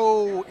just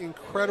so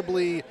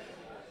incredibly,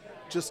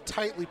 just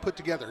tightly put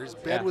together. His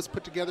bed Yeah. was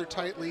put together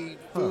tightly,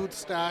 food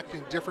stacked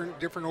in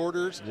different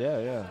orders.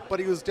 Yeah. But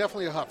he was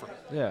definitely a Huffer.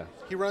 Yeah.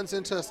 He runs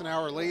into us an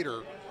hour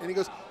later, and he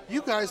goes,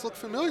 "You guys look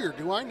familiar.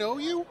 Do I know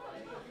you?"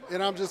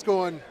 And I'm just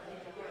going,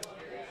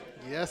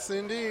 yes,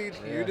 indeed,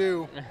 you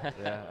do.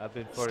 Yeah, I've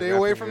been Stay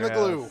away photographing from your the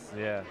glue. house.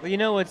 Yeah. Well, you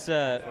know what's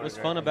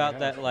fun about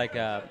that, like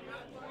the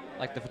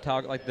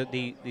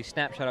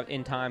snapshot of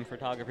in time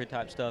photography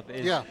type stuff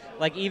is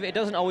like even it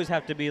doesn't always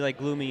have to be like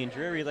gloomy and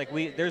dreary. Like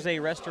there's a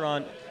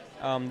restaurant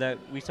that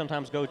we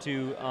sometimes go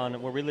to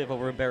on where we live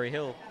over in Berry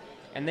Hill,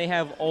 and they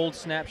have old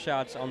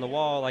snapshots on the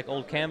wall, like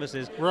old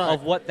canvases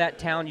of what that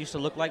town used to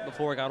look like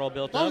before it got all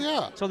built up.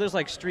 Yeah. So there's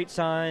like street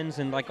signs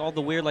and like all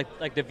the weird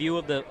like the view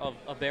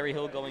of Berry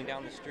Hill going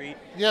down the street.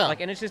 Yeah.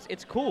 Like, and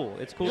it's cool.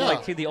 It's cool to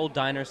like see the old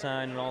diner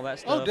sign and all that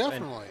stuff. Oh,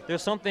 definitely. And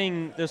there's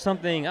something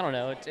I don't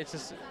know. It's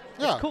just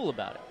it's cool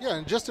about it. Yeah,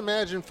 and just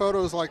imagine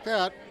photos like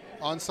that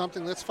on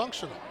something that's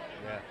functional.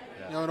 Yeah.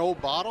 You know, an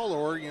old bottle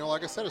or, you know,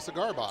 like I said, a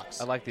cigar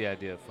box. I like the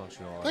idea of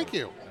functional art. Thank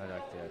you. I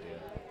like the idea.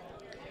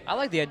 I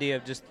like the idea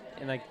of just,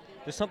 and like,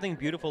 there's something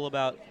beautiful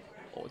about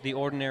the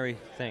ordinary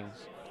things.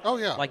 Oh,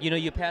 yeah. Like, you know,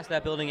 you pass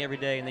that building every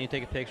day and then you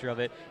take a picture of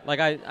it. Like,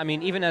 I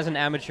mean, even as an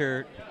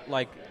amateur,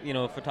 like, you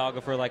know,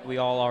 photographer like we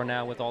all are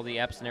now with all the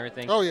apps and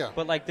everything. Oh, yeah.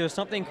 But, like, there's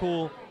something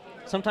cool.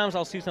 Sometimes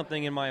I'll see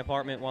something in my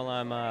apartment while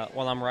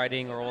I'm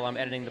writing or while I'm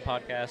editing the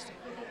podcast,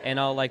 and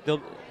I'll, like,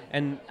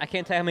 and I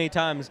can't tell how many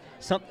times,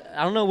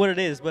 I don't know what it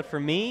is, but for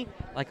me,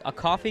 like, a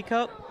coffee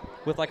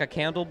cup with, like, a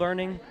candle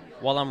burning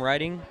while I'm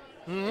writing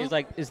is,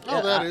 like, that is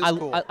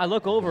cool. I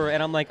look over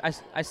and I'm like,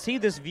 I see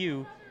this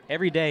view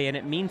every day, and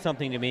it means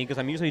something to me because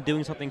I'm usually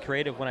doing something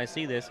creative when I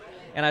see this.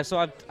 And I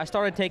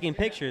started taking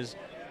pictures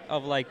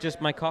of like just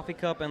my coffee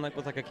cup and like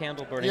with like a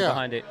candle burning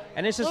behind it,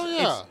 and it's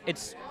just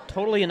it's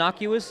totally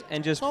innocuous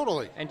and just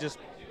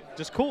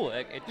just cool.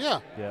 Yeah,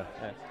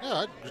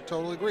 I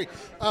totally agree.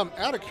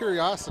 Out of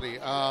curiosity,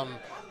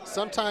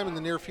 sometime in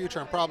the near future,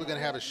 I'm probably going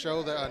to have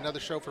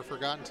another show for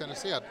Forgotten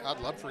Tennessee. I'd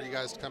love for you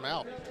guys to come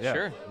out. Yeah,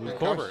 sure, of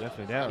course, course,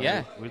 definitely down.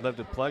 Yeah, we'd love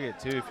to plug it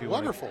too if you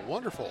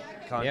wonderful.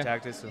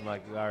 Contact us and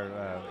like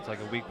it's like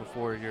a week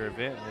before your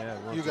event.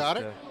 Yeah, you got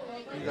it.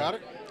 You got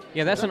it.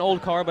 Yeah, that's an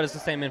old car, but it's the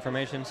same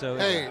information. So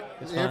hey,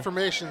 it's the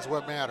information's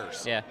what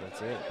matters. Yeah, that's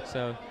it.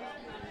 So,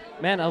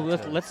 man,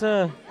 let's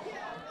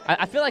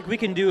I feel like we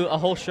can do a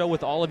whole show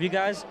with all of you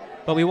guys,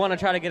 but we want to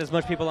try to get as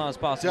much people on as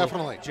possible.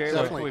 Definitely. Jerry,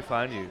 where can we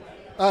find you?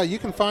 You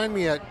can find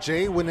me at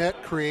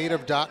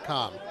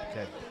jwinnettcreative.com.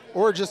 Okay.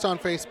 Or just on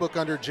Facebook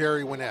under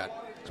Jerry Winnett.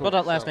 Spell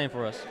that last name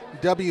for us.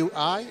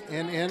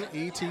 WINNETT.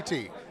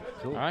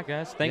 Cool. All right,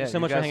 guys. Thank you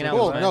so much for hanging out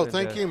Cool. with us, man. No,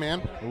 thank you,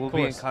 man. We'll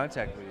be in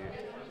contact with you.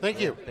 Thank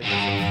you.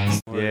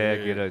 Yeah,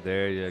 get up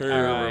there. Yeah. Hey,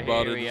 All right,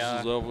 everybody. here we This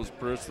is Elvis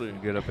Presley.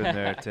 Get up in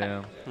there,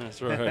 Tim. That's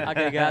right.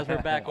 Okay, guys,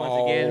 we're back once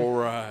again. All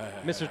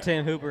right. Mr.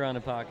 Tim Hooper on the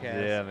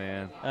podcast. Yeah,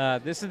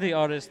 man. This is the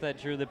artist that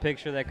drew the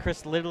picture that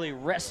Chris literally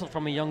wrestled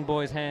from a young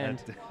boy's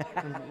hand.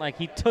 Like,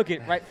 he took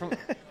it right from...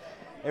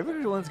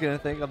 Everyone's going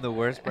to think I'm the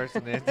worst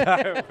person in the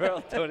entire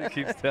world. Tony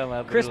keeps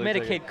telling me. Chris made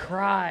a kid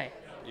cry.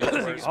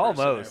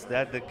 Almost.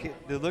 That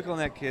the look on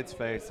that kid's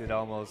face, it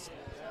almost...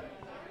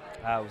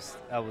 I was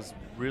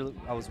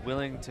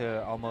willing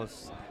to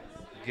almost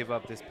give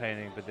up this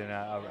painting, but then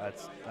I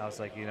was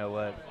like, you know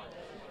what?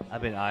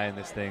 I've been eyeing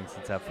this thing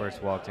since I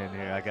first walked in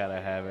here. I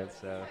gotta have it.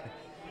 So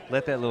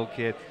let that little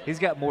kid. He's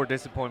got more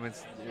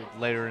disappointments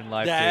later in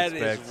life to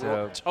expect.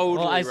 Totally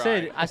well, I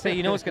right. said,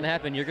 you know what's gonna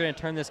happen? You're gonna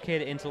turn this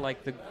kid into like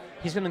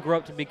he's gonna grow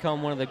up to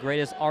become one of the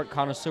greatest art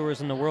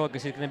connoisseurs in the world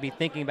because he's gonna be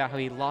thinking about how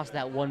he lost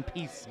that one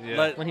piece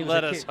when he was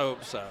let a us kid.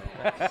 hope so.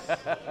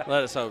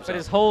 Let us hope so. But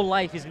his whole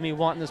life he's gonna be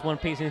wanting this one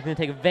piece, and he's gonna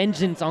take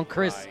vengeance on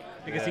Chris Right.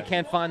 because he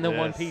can't find the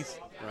one piece.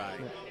 Right.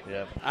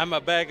 Yep. I'm a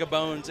bag of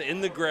bones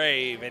in the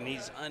grave, and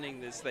he's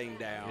hunting this thing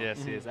down.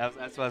 Yes, he is. That's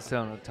what I was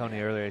telling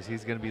Tony earlier. Is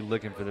he's going to be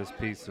looking for this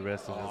piece the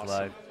rest of his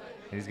life.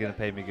 And he's going to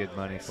pay me good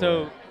money for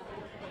So it.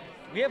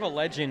 we have a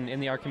legend in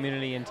the art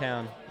community in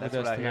town That's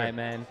with us what I hear. tonight,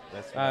 man.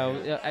 That's what I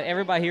hear.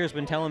 Everybody here has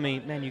been telling me,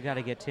 man, you got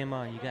to get Tim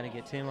on. You got to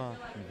get Tim on.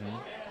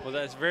 Well,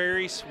 that's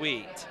very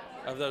sweet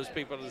of those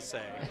people to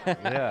say.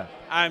 Yeah.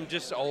 I'm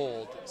just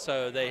old,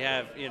 so they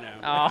have,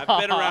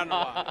 I've been around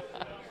a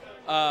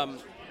while.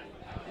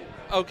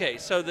 Okay,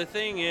 so the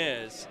thing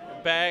is,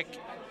 back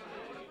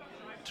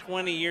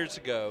 20 years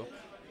ago,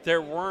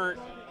 there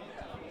weren't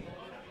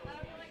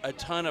a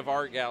ton of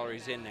art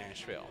galleries in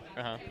Nashville.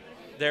 Uh-huh.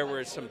 There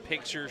were some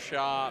picture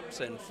shops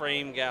and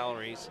frame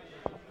galleries.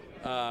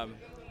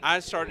 I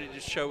started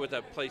to show with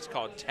a place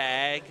called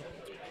Tag,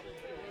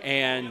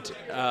 and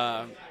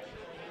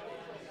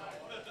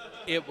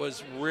it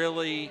was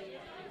really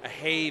a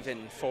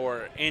haven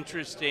for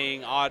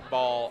interesting,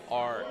 oddball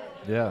art.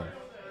 Yeah.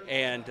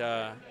 And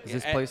Is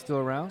this place still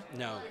around?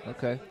 No,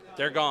 Okay.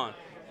 they're gone.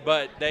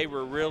 But they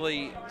were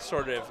really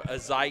sort of a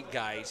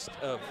zeitgeist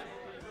of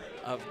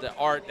the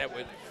art that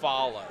would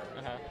follow.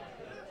 Uh-huh.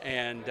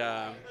 And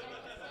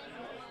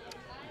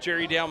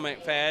Jerry Dale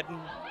McFadden,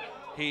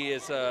 he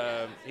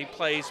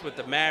plays with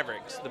the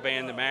Mavericks, the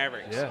band The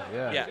Mavericks.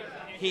 Yeah.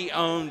 He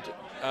owned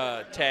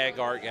Tag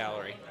Art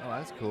Gallery. Oh,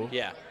 that's cool.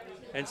 Yeah.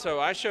 And so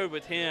I showed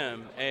with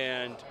him,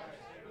 and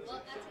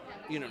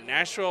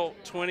Nashville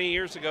 20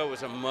 years ago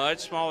was a much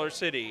smaller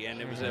city, and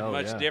it was a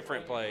much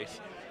different place.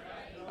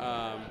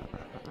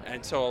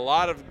 And so a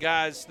lot of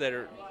guys that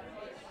are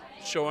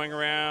showing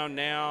around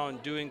now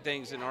and doing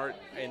things in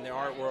the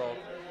art world,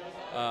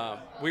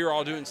 we were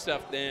all doing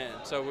stuff then.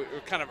 So we're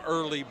kind of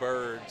early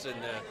birds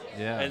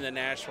in the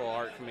Nashville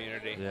art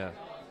community. Yeah.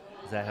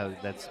 Is that how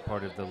that's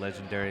part of the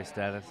legendary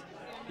status?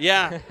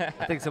 Yeah.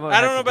 I think some of it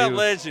I don't has know to about do-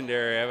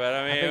 legendary, but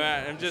I mean,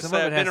 I'm just some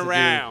of it has been to do-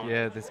 around.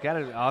 yeah, it's got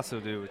to also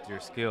do with your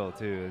skill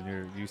too and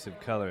your use of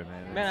color,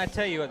 man. Man, I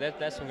tell you what,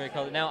 that's some great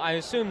color. Now, I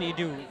assume you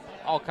do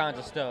all kinds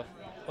of stuff.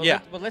 But Yeah.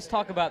 But let's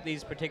talk about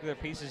these particular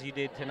pieces you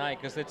did tonight,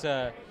 because it's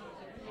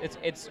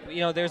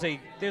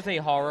there's a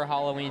horror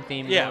Halloween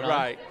theme. Yeah, going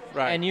on.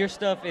 right. And your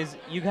stuff is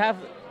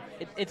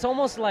it's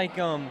almost like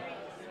when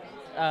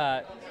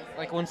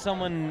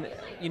someone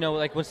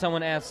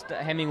asked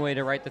Hemingway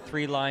to write the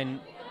 3-line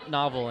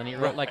novel, and he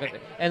wrote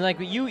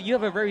you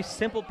have a very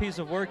simple piece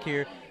of work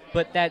here,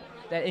 but that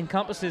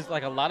encompasses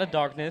like a lot of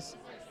darkness,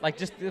 like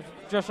just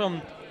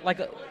from like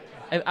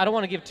I don't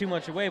want to give too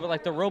much away, but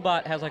like the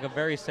robot has like a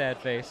very sad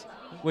face,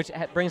 which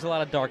brings a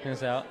lot of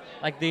darkness out.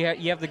 Like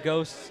you have the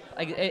ghosts,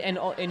 like,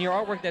 and your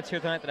artwork that's here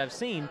tonight that I've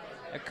seen,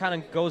 it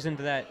kind of goes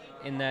into that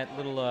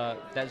little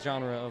that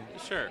genre of.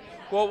 Sure.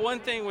 Well, one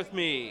thing with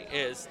me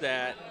is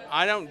that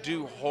I don't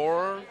do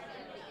horror,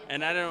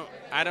 and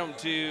I don't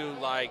do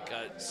like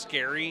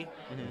scary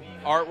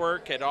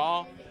artwork at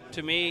all.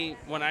 To me,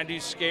 when I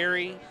do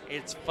scary,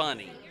 it's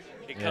funny.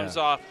 It comes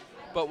off.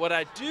 But what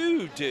I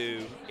do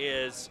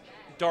is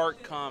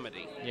dark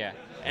comedy. Yeah.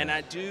 And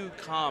I do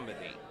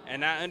comedy,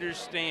 and I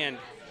understand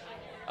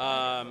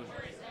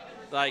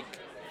like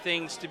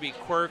things to be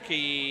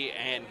quirky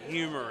and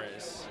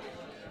humorous.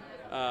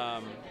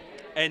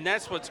 And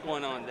that's what's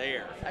going on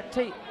there. I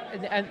tell you,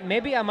 and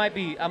maybe I might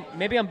be,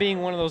 maybe I'm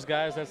being one of those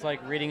guys that's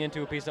like reading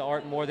into a piece of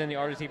art more than the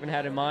artist even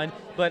had in mind.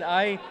 But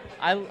I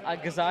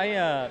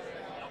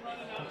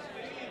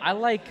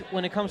like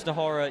when it comes to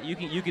horror,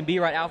 you can be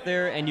right out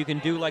there and you can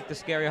do like the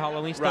scary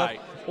Halloween stuff,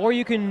 Right. or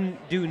you can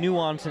do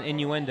nuance and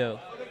innuendo.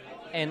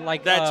 And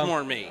like That's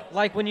more me.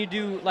 Like when you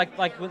do like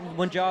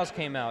when Jaws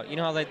came out, you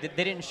know how they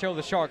didn't show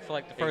the shark for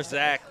like the first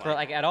for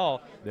like at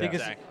all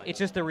because it's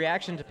just the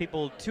reaction to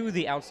people to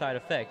the outside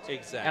effect.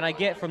 Exactly. And I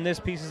get from this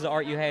pieces of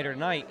art you had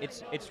tonight,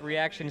 it's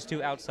reactions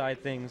to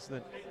outside things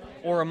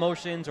or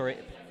emotions or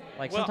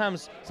like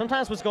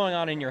sometimes what's going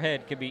on in your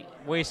head could be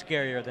way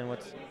scarier than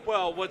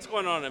what's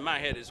going on in my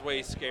head is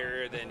way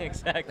scarier than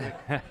exactly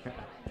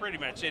pretty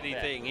much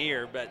anything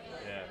here. But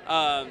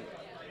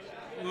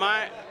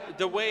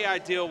the way I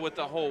deal with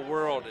the whole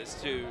world is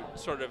to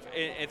sort of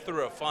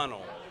through a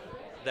funnel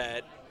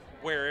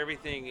where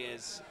everything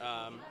is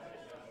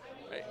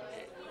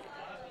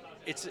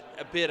it's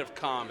a bit of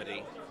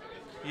comedy.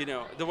 You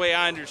know, the way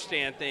I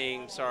understand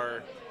things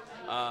are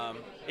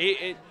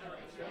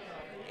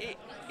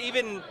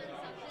even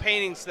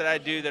paintings that I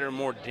do that are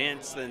more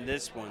dense than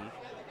this one.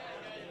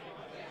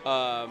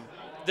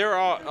 There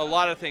are a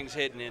lot of things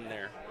hidden in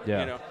there.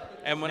 Yeah. You know,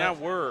 and when I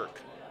work,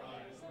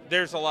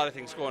 there's a lot of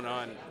things going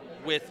on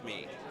with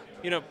me.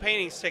 You know,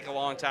 paintings take a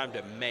long time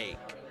to make.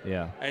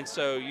 Yeah. And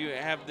so you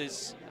have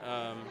these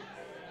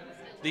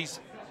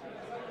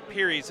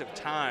periods of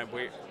time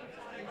where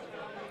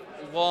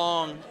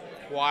long,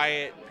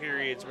 quiet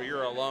periods where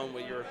you're alone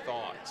with your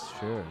thoughts.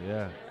 Sure,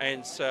 yeah.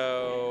 And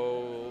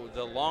so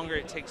the longer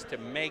it takes to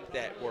make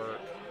that work,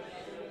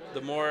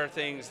 the more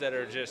things that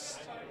are just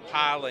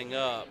piling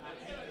up.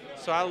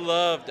 So I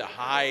love to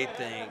hide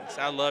things.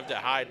 I love to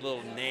hide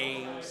little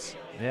names,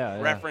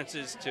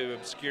 references to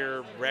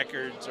obscure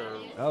records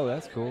or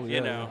that's cool.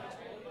 You know,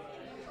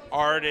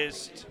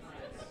 artists,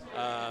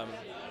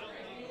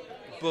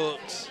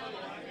 books.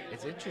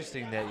 It's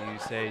interesting that you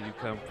say you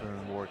come from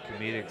a more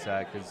comedic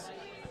side because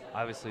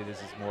obviously this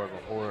is more of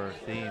a horror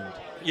themed.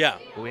 Yeah.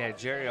 But we had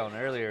Jerry on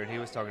earlier and he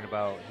was talking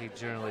about he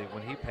generally,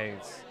 when he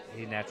paints,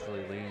 he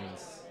naturally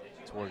leans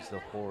towards the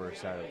horror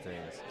side of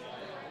things.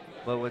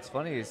 But what's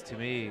funny is to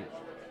me,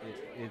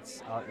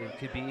 it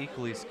could be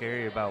equally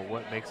scary about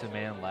what makes a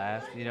man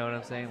laugh. You know what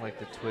I'm saying? Like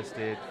the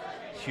twisted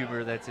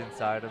humor that's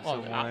inside of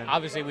someone.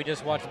 Obviously, we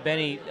just watched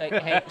Benny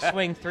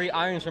swing 3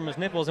 irons from his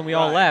nipples, and we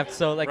all laughed.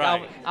 So, like,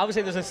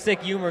 obviously, there's a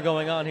sick humor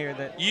going on here.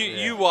 That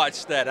you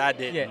watched that, I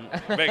didn't,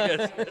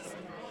 because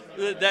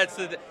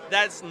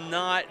that's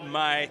not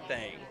my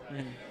thing.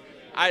 Mm-hmm.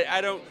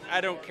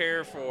 I don't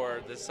care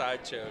for the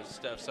sideshow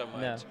stuff so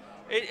much. No.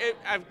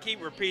 I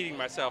keep repeating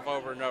myself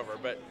over and over,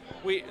 but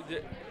a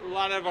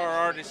lot of our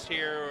artists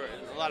here,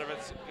 a lot of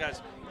us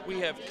guys, we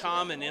have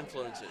common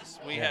influences.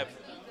 We have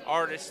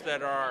artists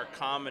that are our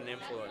common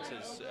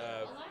influences.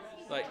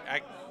 Like I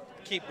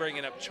keep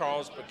bringing up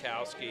Charles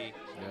Bukowski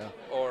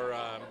or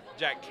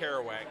Jack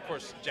Kerouac. Of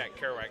course, Jack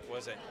Kerouac he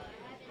was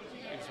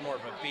more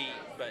of a beat,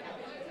 but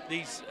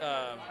these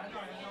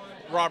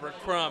Robert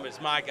Crumb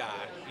is my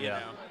guy, you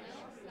know.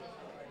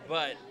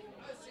 But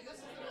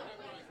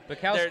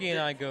Bukowski and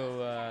I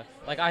go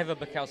like I have a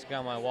Bukowski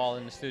on my wall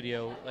in the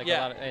studio, like a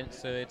lot of, and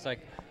so it's like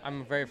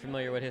I'm very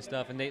familiar with his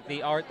stuff. And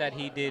the art that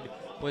he did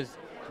was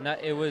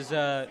not. It was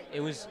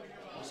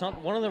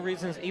one of the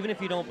reasons. Even if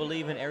you don't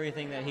believe in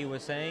everything that he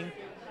was saying,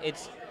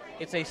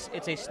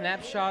 it's a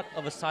snapshot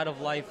of a side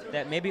of life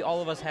that maybe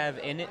all of us have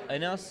in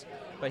us,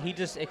 but he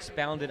just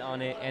expounded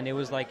on it, and it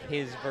was like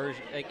his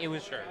version. Like it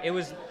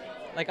was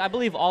like, I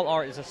believe all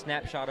art is a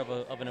snapshot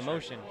of an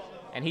emotion,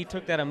 and he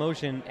took that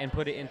emotion and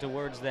put it into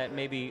words that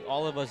maybe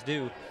all of us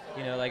do.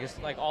 You know, like it's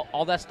like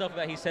all that stuff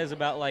that he says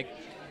about, like,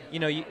 you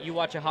know, you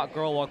watch a hot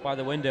girl walk by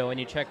the window and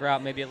you check her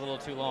out maybe a little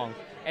too long.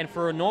 And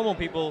for normal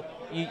people,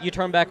 you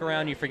turn back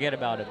around, you forget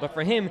about it. But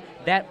for him,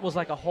 that was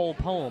like a whole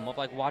poem of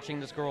like watching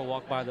this girl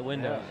walk by the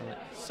window. Yeah.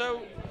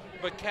 So,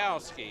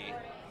 Bukowski,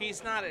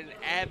 he's not an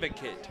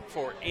advocate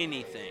for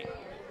anything.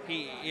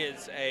 He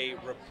is a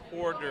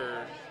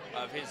reporter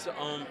of his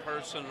own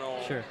personal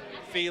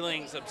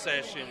feelings,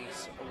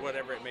 obsessions, or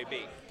whatever it may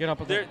be. Get on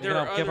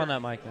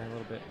that mic there a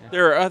little bit. Yeah.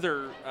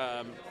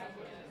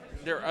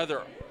 There are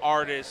other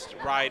artists,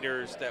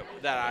 writers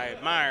that I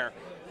admire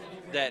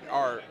that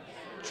are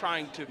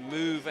trying to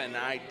move an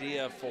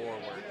idea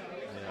forward.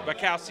 Yeah.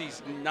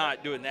 Bukowski's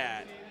not doing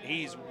that.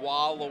 He's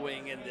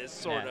wallowing in this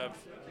sort of,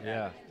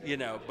 you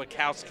know,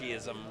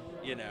 Bukowskiism,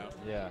 you know.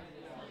 Yeah.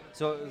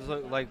 So,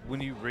 like,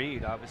 when you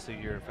read, obviously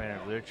you're a fan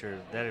of literature.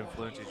 That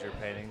influences your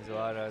paintings a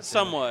lot.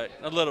 Somewhat,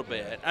 a little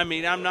bit. I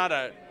mean, I'm not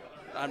a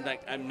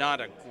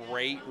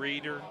great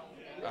reader,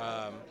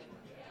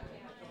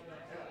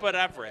 but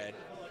I've read.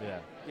 Yeah.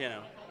 You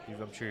know.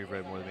 I'm sure you've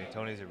read more than me.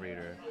 Tony's a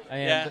reader.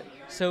 Yeah.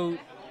 So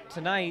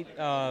tonight,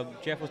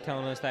 Jeff was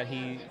telling us that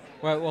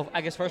well,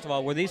 I guess first of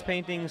all, were these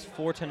paintings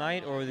for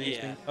tonight, or were these?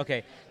 Yeah.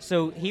 Okay.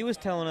 So he was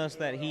telling us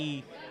that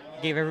he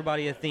gave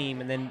everybody a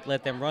theme and then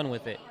let them run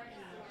with it.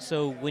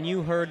 So when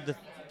you heard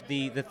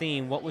the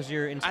theme, what was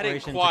your inspiration? I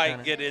didn't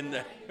quite get in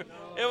there.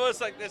 It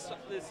was like this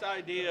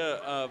idea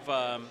of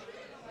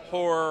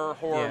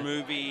horror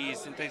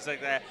movies and things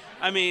like that.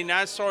 I mean,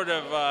 I sort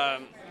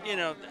of you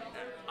know,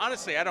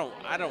 honestly, I don't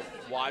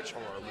watch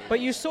horror movies. But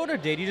you sort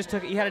of did.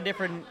 You had a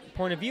different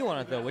point of view on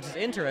it, though, which is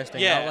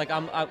interesting. Yeah. Like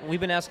we've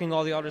been asking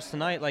all the artists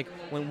tonight, like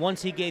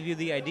once he gave you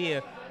the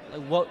idea,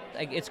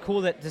 it's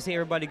cool to see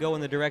everybody go in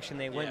the direction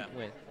they went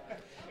with.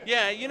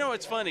 Yeah, you know,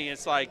 it's funny.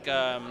 It's like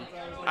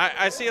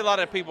I see a lot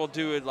of people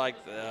do it like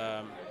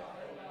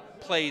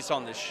plays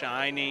on The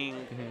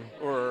Shining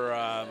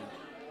or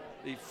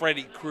the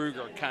Freddy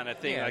Krueger kind of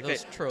thing. Yeah, like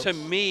those that. tropes. To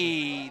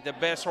me, the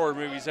best horror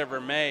movies ever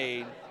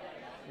made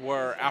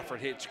were Alfred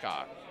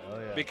Hitchcock. Oh,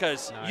 yeah.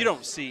 Because you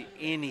don't see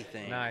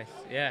anything. Nice,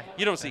 yeah.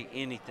 You don't see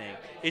anything.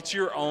 It's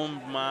your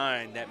own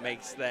mind that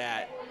makes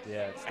that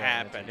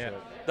happen. Yeah.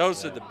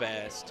 Those are the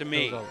best. To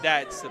me,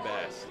 that's the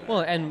best. Well,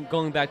 and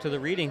going back to the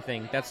reading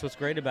thing, that's what's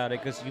great about it,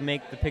 because you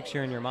make the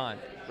picture in your mind.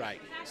 Right.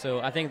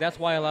 So I think that's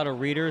why a lot of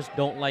readers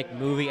don't like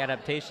movie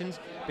adaptations,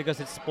 because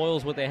it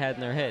spoils what they had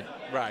in their head.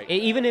 Right.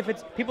 Even if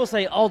it's, people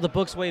say, oh, the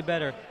book's way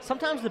better.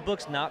 Sometimes the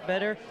book's not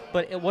better,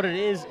 but what it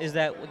is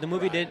that the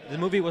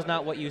movie was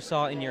not what you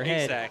saw in your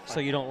head, Exactly. so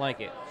you don't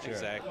like it. Sure.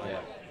 Exactly. Yeah.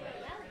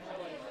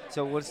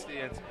 So what's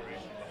the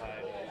inspiration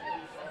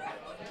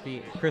behind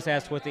it? Chris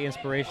asked what the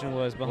inspiration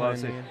was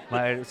behind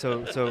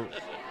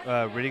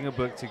reading a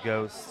book to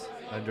ghosts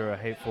under a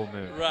hateful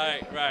moon.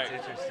 Right. That's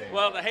interesting.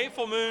 Well, the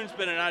Hateful Moon's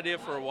been an idea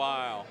for a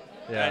while.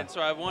 Yeah. And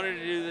so I wanted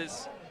to do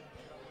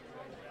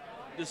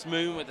this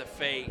moon with a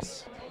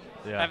face.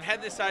 Yeah. I've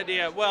had this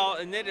idea, well,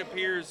 and it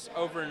appears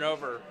over and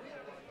over.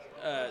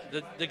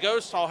 The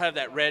ghosts all have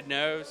that red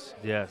nose.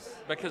 Yes.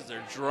 Because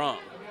they're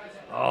drunk.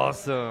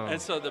 Awesome. And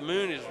so the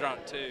moon is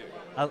drunk too.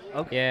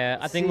 Okay. Yeah,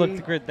 I think,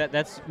 look,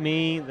 that's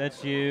me,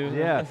 that's you.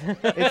 Yeah.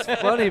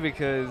 It's funny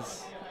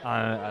because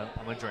I'm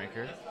a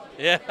drinker.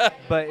 Yeah.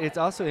 But it's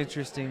also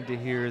interesting to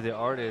hear the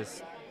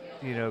artist,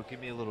 you know, give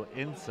me a little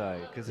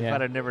insight, because if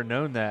I'd have never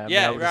known that,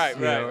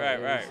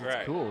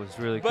 it's cool. It's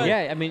really cool.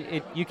 Yeah, I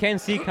mean, you can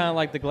see kind of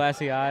like the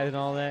glassy eyes and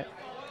all that.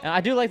 And I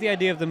do like the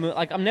idea of the moon.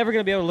 Like, I'm never going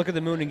to be able to look at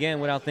the moon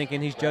again without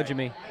thinking he's judging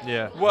me.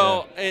 Yeah.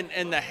 Well,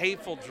 and the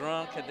hateful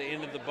drunk at the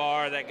end of the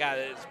bar, that guy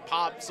that just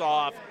pops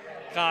off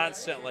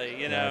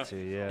constantly, you know. Gotcha,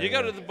 yeah, you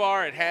go to the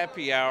bar at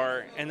happy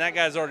hour, and that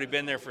guy's already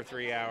been there for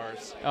 3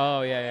 hours.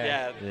 Oh,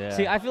 yeah.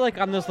 See, I feel like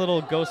I'm this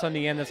little ghost on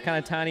the end that's kind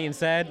of tiny and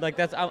sad. Like,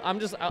 I'm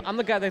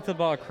the guy that's at the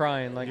bar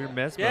crying. Like, you're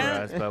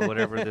mesmerized by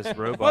whatever this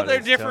robot well, they're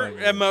is different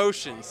telling you.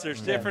 emotions.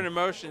 There's different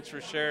emotions for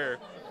sure.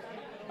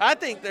 I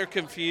think they're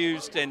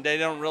confused and they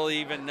don't really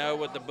even know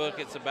what the book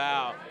is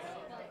about.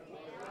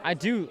 I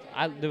do.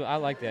 I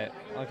like that.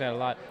 I like that a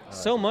lot.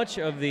 So much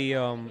of the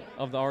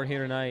art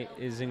here tonight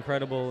is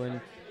incredible,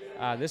 and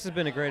this has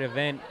been a great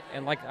event.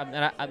 And like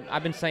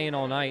I've been saying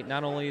all night,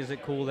 not only is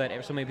it cool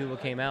that so many people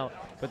came out,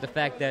 but the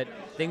fact that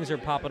things are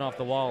popping off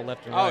the wall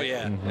left and right. Oh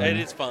yeah, it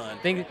is fun.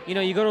 You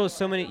go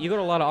to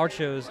a lot of art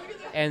shows,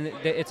 and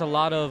it's a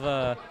lot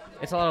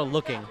of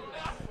looking.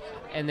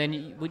 And then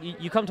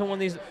you come to one of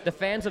these. The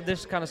fans of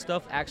this kind of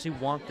stuff actually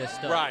want this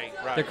stuff. Right.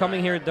 They're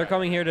coming here. They're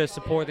coming here to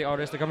support the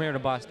artists. They're coming here to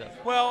buy stuff.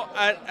 Well,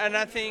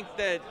 I think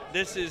that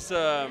this is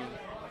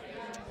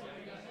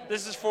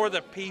for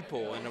the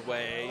people in a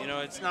way. You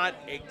know, it's not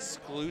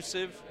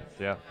exclusive.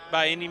 Yeah.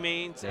 By any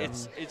means, Yeah.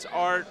 it's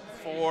art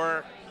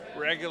for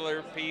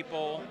regular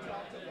people,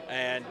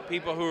 and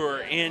people who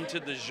are into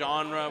the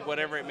genre,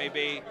 whatever it may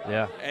be.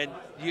 Yeah. And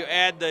you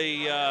add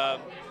the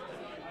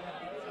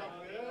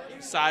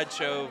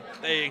sideshow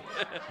thing,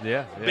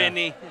 Yeah.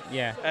 Benny,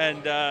 Yeah.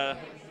 and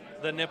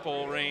the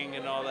nipple ring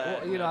and all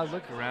that. Well, I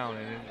look around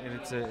and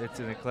it's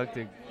an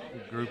eclectic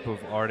group of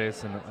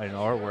artists and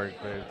artwork,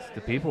 but it's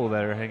the people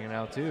that are hanging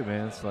out too,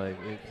 man. It's like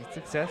it's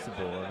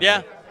accessible. I mean,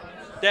 Yeah,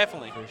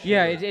 definitely. for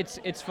Yeah, sure.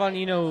 it's fun.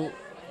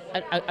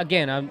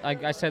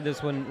 I said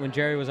this when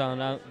Jerry was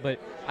on, but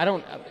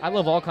I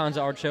love all kinds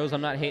of art shows.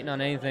 I'm not hating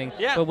on anything.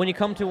 Yeah. But when you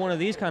come to one of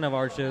these kind of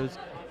art shows,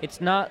 it's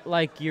not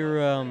like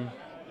you're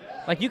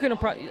like you can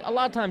a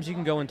lot of times you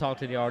can go and talk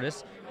to the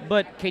artist,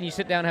 but can you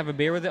sit down and have a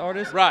beer with the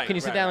artist? Right, Can you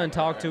sit right, down right, and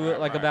talk right, to it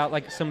like right. about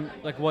like some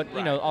like what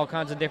Right. all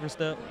kinds of different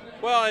stuff?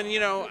 Well, and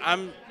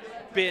I'm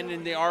been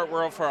in the art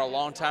world for a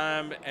long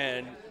time,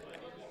 and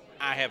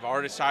I have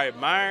artists I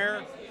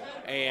admire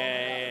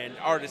and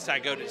artists I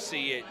go to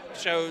see at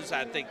shows.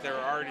 I think their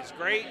art is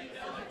great,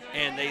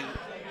 and they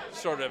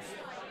sort of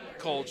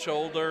cold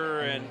shoulder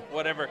and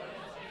whatever.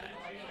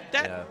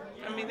 That Yeah.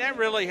 I mean, that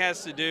really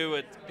has to do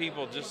with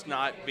people just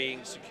not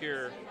being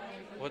secure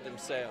with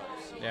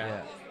themselves.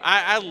 Yeah.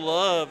 I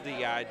love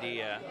the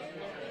idea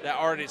that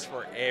art is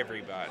for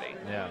everybody.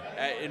 Yeah.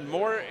 And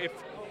more,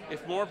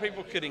 if more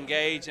people could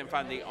engage and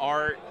find the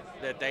art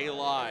that they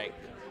like,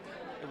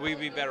 we'd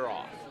be better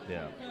off.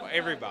 Yeah.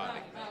 Everybody.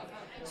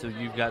 So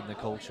you've gotten the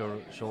cold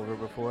shoulder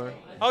before?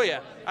 Oh yeah,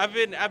 I've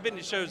been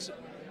to shows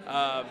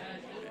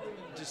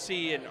to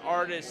see an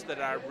artist that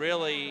I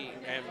really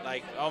am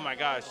like, oh my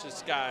gosh,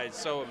 this guy is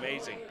so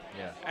amazing.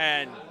 Yeah.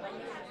 And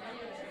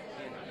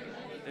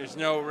there's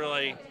no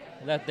really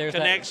There's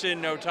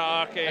connection, no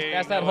talking.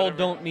 That's that no whole whatever.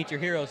 don't meet your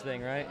heroes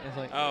thing, right? It's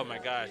like Oh my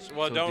gosh.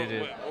 Well, So don't.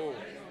 did it- oh.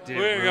 did it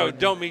We're gonna go. ruin-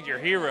 Don't meet your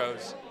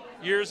heroes.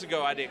 Years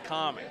ago, I did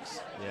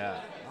comics, Yeah.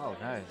 Oh,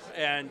 nice.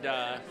 and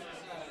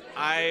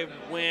I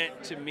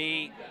went to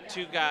meet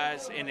two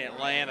guys in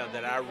Atlanta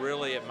that I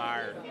really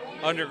admired,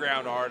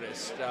 underground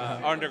artists,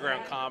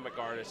 underground comic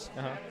artists.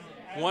 uh-huh.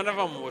 One of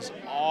them was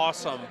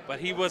awesome, but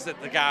he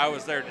wasn't the guy I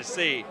was there to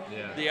see.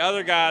 Yeah. The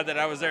other guy that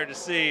I was there to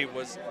see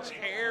was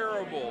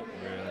terrible.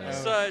 Really?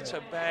 Such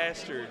a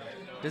bastard.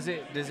 Is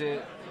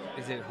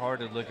it hard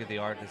to look at the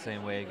art the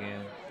same way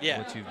again? Yeah.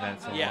 Once you've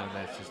met someone Yeah.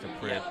 that's just a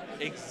prick.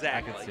 Yeah,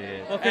 exactly. I can see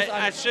it. Well, 'cause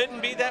I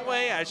shouldn't be that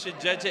way. I should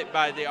judge it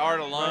by the art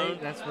alone.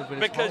 Right, that's what- but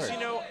it's because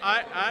hard.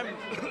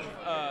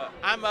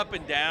 I'm up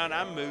and down.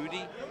 I'm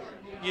moody.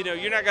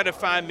 You're not going to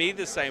find me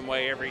the same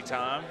way every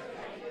time.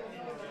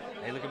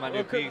 Hey, look at my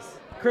Well, new Chris- piece.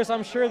 Chris,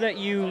 I'm sure that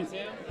you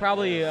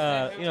probably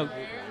Yeah.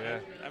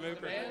 I'm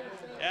Uber.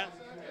 Yeah.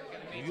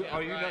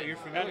 You're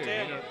familiar.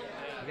 Tim.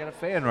 You got a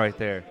fan right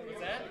there.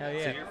 hell So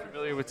yeah. you're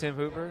familiar with Tim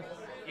Hooper?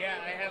 Yeah,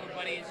 I have a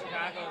buddy in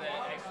Chicago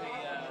that actually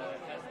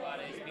has a lot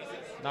of his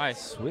pieces.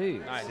 Nice.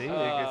 Sweet. Nice. See, it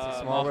gets a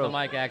small off the world.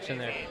 mic action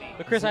there.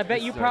 But Chris, I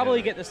bet you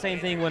probably get the same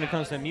thing when it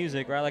comes to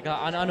music, right? Like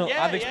I know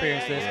Yeah, I've yeah,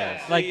 experienced yeah, this.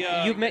 yeah. Like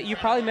The, you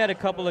probably met a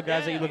couple of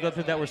guys that you looked up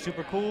to that were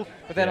super cool,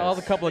 but then all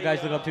the Yes. couple of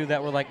guys you looked up to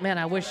that were like, man,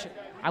 I wish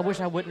I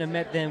wouldn't have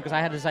met them because I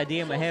had this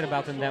idea in my head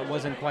about them that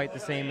wasn't quite the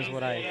same as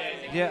what I.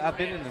 Yeah, I've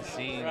been in the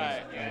scene, Right.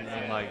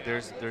 and like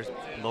there's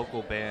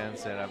local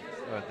bands that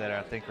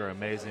I think are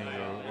amazing,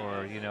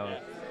 or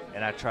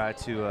and I try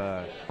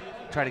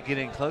to get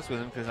in close with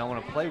them because I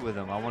want to play with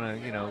them. I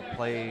want to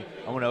play.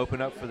 I want to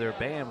open up for their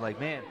band. Like,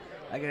 man,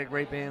 I got a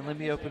great band. Let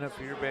me open up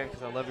for your band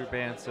because I love your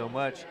band so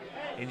much.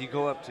 And you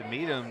go up to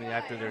meet them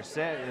after their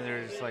set, and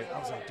they're just like, I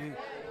was like, dude,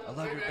 I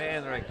love your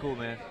band. They're like, cool,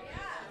 man.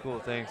 Cool,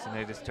 thanks. And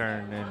they just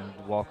turn and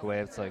walk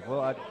away. It's like,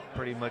 well, I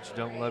pretty much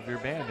don't love your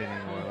band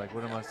anymore. Like,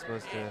 what am I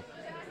supposed to?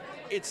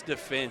 It's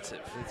defensive.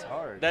 It's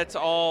hard. That's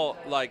all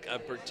like a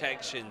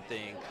protection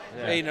thing.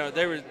 Yeah.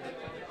 There was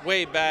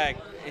way back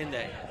in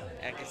the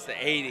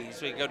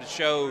 80s. We go to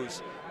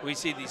shows, we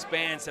see these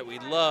bands that we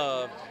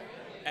love,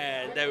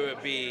 and they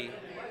would be,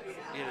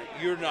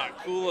 you're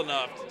not cool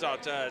enough to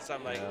talk to us.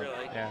 I'm like, Yeah.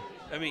 really? Yeah.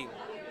 I mean,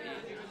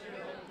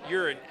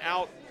 you're an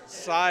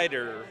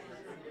outsider,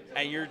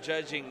 and you're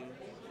judging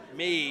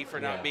me for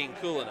not Yeah. being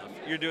cool enough.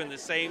 You're doing the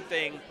same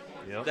thing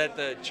Yep. that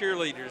the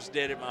cheerleaders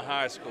did at my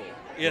high school.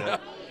 You Yep. know?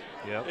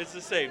 Yep. It's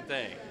the same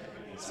thing.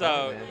 It's So,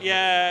 funny, man.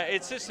 yeah,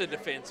 it's just a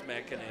defense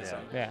mechanism.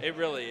 Yeah. Yeah. It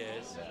really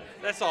is.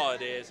 That's all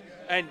it is.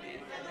 And,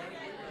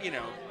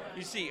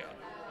 you see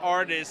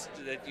artists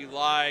that you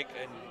like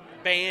and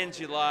bands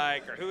you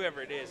like or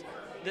whoever it is,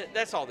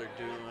 that's all they're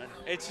doing.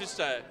 It's just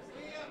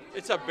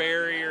it's a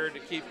barrier to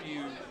keep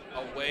you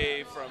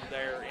away from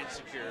their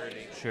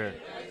insecurity. Sure.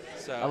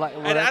 So, I like- well,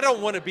 and I that's-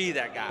 don't want to be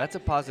that guy. That's a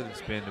positive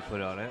spin to put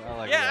on it. I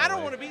like it yeah, that I don't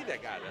way. want to be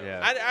that guy. Though. Yeah.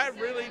 I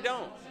really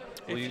don't.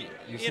 Well, If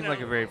you seem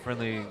like a very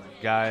friendly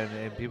guy,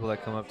 and people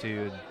that come up to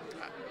you. And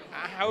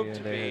I hope Yeah,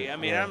 to they- be. I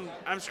mean, yeah.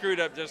 I'm screwed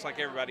up just like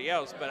everybody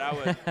else, but I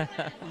would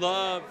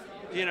love,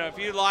 if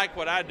you like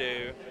what I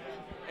do,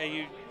 and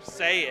you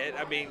say it.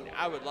 I mean,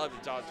 I would love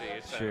to talk to you.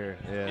 So, Sure,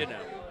 yeah.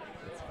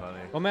 It's funny.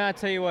 Well, man, I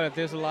tell you what, if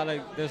there's a lot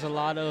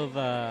of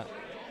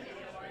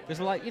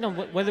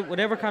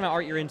whatever kind of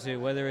art you're into,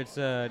 whether it's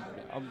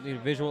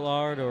visual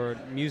art or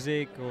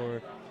music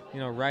or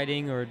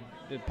writing or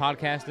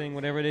podcasting,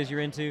 whatever it is you're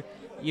into.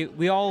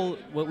 We all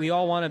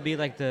want to be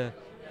like the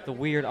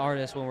weird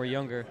artist when we're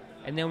younger,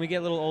 and then we get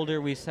a little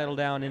older, we settle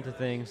down into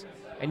things.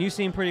 And you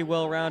seem pretty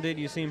well-rounded.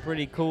 You seem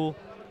pretty cool.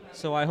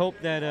 So I hope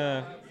that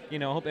I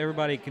hope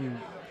everybody can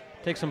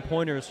take some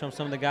pointers from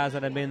some of the guys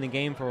that have been in the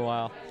game for a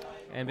while.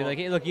 And be like,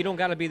 hey, look, you don't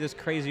got to be this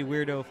crazy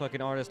weirdo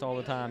fucking artist all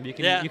the time. You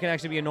can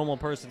actually be a normal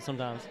person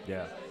sometimes.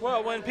 Yeah.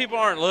 Well, when people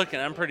aren't looking,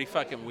 I'm pretty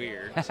fucking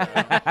weird. So.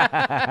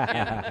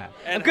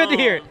 And good to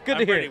hear it. Good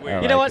to hear it.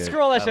 You know what?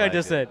 Screw all that shit I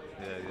just said.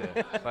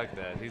 Yeah. Fuck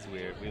that. He's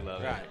weird. We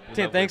love it.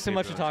 Tim, thanks so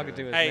much for talking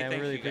to us, man. We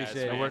really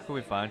appreciate it. And where can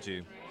we find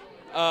you?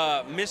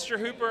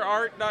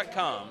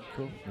 MrHooperArt.com.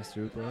 Cool. Mr.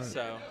 Hooper Art.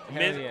 So,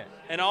 yeah.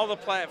 and all the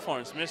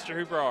platforms, Mr.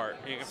 Hooper Art.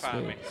 You can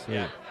find me. Sweet.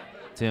 Yeah.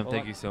 Tim,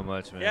 thank you so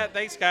much, man. Yeah,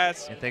 thanks,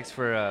 guys. And thanks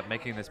for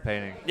making this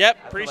painting. Yep,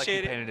 I appreciate feel like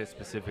it. you painted it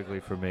specifically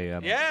for me.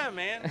 Yeah,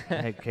 man.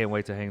 I can't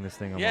wait to hang this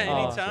thing on my Yeah,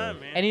 wall. anytime,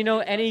 man.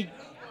 And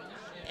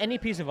any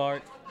piece of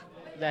art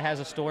that has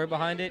a story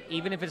behind it,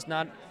 even if it's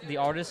not the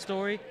artist's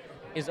story,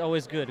 is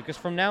always good. Because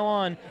from now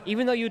on,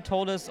 even though you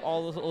told us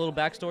all a little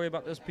backstory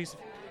about this piece,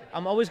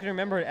 I'm always going to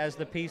remember it as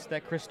the piece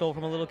that Chris stole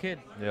from a little kid.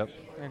 Yep.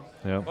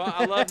 And Well,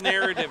 I love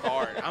narrative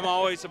art. I'm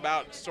always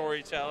about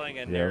storytelling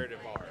and narrative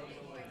art.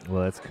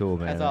 Well, that's cool,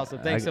 man. That's awesome.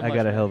 Thanks so much. I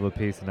got a man. hell of a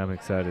piece, and I'm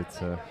excited.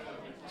 So,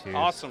 cheers.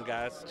 Awesome,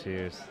 guys.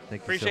 Cheers.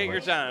 Thank you Appreciate so much.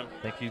 your time.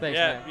 Thank you. Thanks,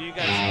 Yeah, man. you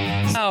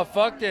guys. Oh,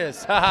 fuck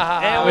this.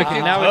 Now we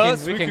can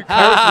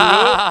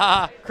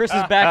Chris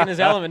is back in his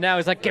element now.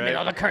 He's like, give me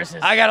all the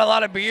curses. I got a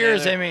lot of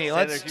beers in me.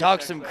 Let's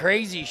talk some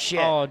crazy shit.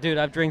 Oh, dude,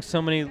 I've drank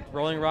so many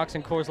Rolling Rocks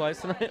and Coors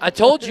Lights tonight. I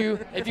told you,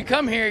 if you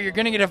come here, you're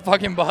going to get a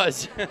fucking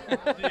buzz. Are you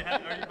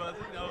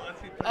buzzing? No,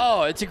 let's see.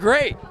 Oh, it's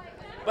great.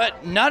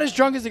 But not as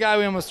drunk as the guy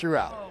we almost threw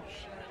out.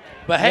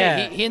 But hey,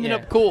 Yeah, he ended yeah.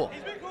 up cool.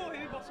 He's been cool.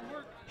 He bought some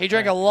work. He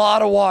drank a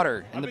lot of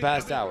water in the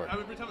past hour.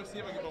 Every time I see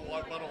him, I give him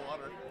a bottle of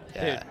water.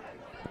 Yeah.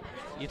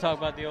 You talk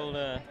about the old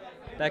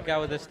that guy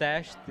with the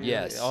stash?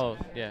 Yes. Oh,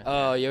 yeah.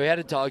 Oh, yeah, we had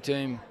to talk to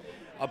him.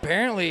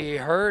 Apparently, he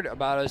heard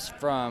about us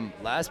from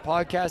last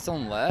podcast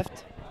on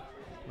Left,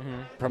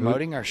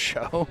 promoting our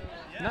show.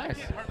 Nice.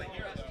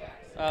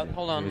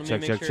 Hold on. Let me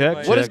Check, make check, sure check.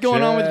 everybody- What is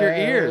going on with your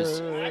ears?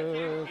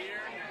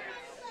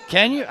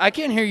 Can you? I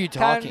can't hear you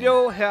talking. Can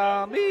you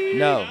hear me?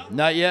 No,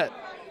 not yet.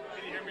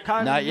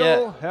 Can Not you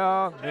yet.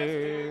 hear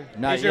me?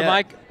 Not Is yet. your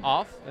mic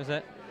off? Is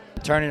that?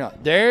 Turn it on.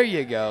 There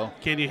you go.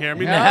 Can you hear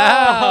me Now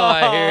now?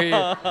 I hear you.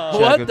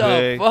 What Check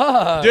the it,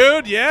 fuck?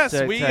 Dude, yes,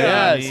 Check, we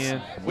check.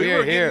 Yes. we We were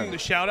are here. getting the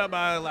shout out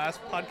by last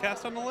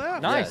podcast on the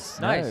left. Nice. Yes.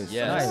 Nice.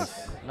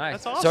 Yes. Nice.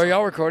 That's awesome. So are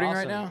y'all recording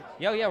right Awesome.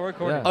 now? Yeah, we're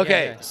recording. Yeah.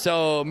 Okay, Yeah, yeah.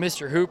 so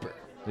Mr. Hooper.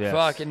 Yes.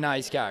 Fucking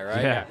nice guy,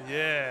 right? Yeah.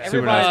 Yeah. Super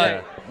Everybody, nice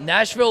that, guy.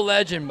 Nashville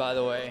legend, by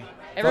the way.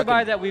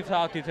 everybody that we've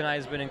talked to tonight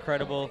has been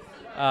incredible.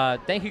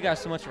 Thank you guys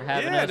so much for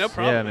having Yeah, us. no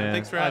problem. Yeah, man.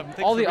 Thanks for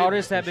having. All the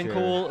artists here. have been Sure.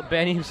 cool.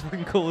 Benny's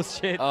fucking cool as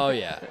shit. Oh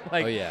yeah.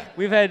 Like, oh yeah.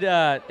 We've had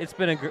it's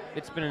been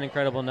an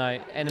incredible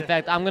night, and in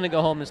fact, I'm gonna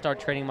go home and start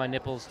training my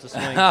nipples to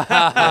swing.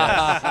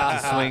 To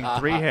swing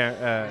three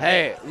hair.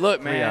 Hey,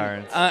 look, Three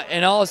man. irons.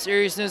 In all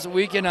seriousness,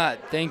 we cannot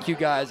thank you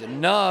guys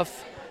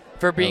enough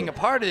for being a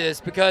part of this,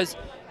 because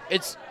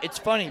it's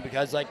funny,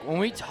 because like when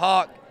we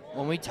talk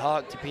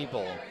to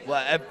people,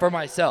 well, for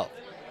myself,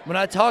 when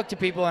I talk to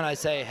people and I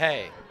say,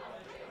 hey,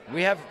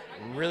 we have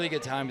really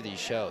good time with these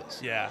shows,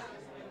 Yeah.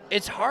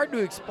 it's hard to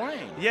explain.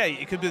 Yeah,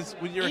 because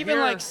when you're Even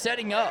here, like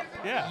setting up,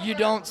 Yeah. you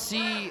don't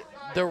see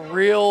the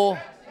real,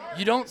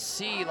 you don't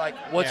see like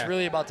what's Yeah.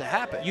 really about to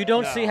happen. You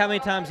don't No. see how many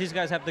times these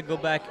guys have to go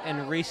back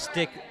and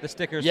re-stick the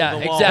stickers Yeah, to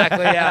the wall.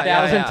 exactly. Yeah,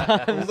 yeah, 1,000 yeah.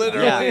 times.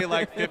 literally Yeah.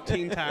 like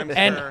 15 times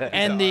and per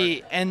and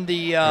the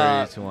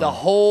Great one. the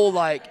whole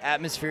like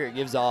atmosphere it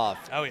gives off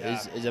Oh, yeah.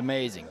 is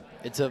amazing.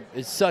 It's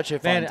such a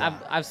fun Man, time.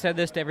 I've said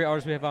this to every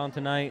artist we have on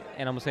tonight,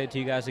 and I'm gonna say it to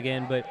you guys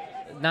again. But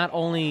not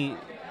only,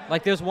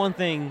 like, there's one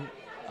thing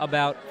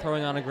about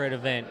throwing on a great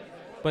event,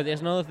 but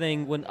there's another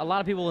thing when a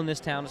lot of people in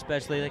this town,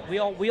 especially, like we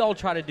all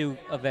try to do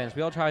events,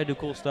 we all try to do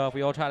cool stuff,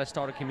 we all try to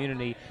start a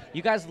community.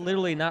 You guys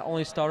literally not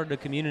only started a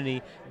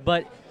community,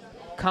 but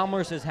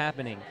commerce is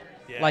happening.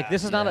 Like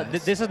this is not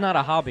this is not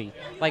a hobby.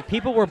 Like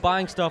people were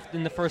buying stuff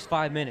in the first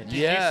 5 minutes. Did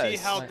you see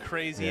Yes. how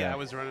crazy Yeah. I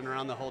was running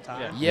around the whole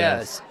time?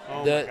 Yes.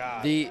 Oh the my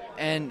God. the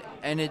and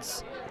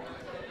it's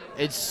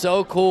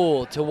so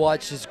cool to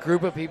watch this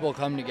group of people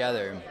come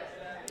together.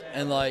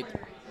 And like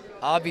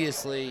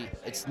obviously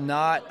it's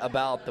not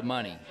about the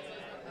money.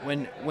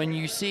 When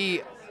you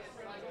see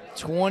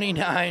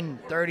 29,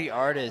 30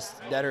 artists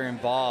that are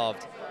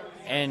involved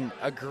and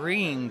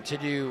agreeing to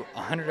do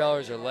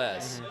 $100 or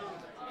less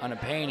on a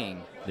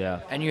painting, Yeah.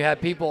 and you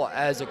have people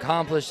as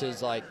accomplished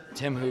as like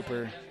Tim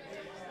Hooper,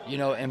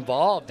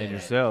 involved And in it,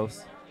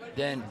 yourselves.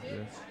 then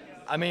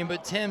I mean,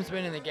 but Tim's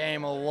been in the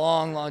game a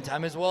long, long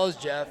time, as well as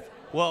Jeff.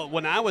 Well,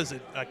 when I was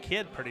a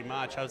kid, pretty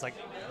much, I was like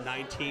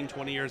 19,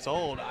 20 years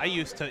old, I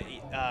used to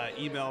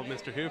email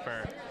Mr.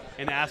 Hooper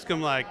and ask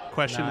him like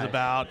questions Nice.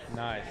 about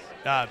Nice.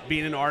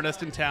 being an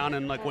artist in town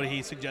and like what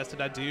he suggested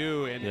I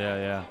do, and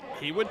Yeah.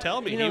 he would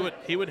tell me. You know-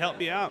 He would help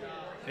me out.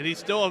 And he's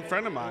still a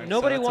friend of mine.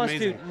 Nobody so that's wants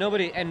amazing. to.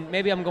 Nobody, and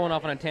maybe I'm going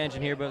off on a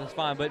tangent here, but it's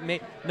fine. But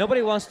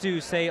nobody wants to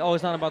say, "Oh,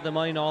 it's not about the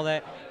money and all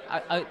that."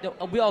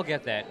 We all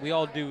get that. We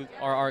all do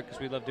our art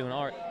because we love doing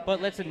art. But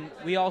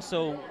we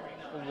also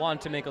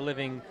want to make a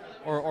living,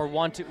 or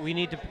want to. We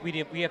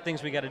have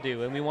things we got to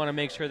do, and we want to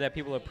make sure that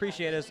people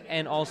appreciate us,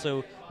 and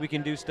also we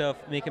can do stuff,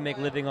 make a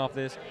living off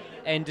this,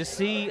 and to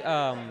see.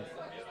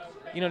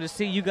 To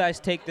see you guys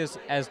take this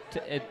as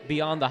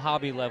beyond the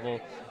hobby level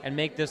and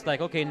make this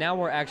like, okay, now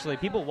we're actually,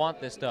 people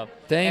want this stuff.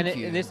 Thank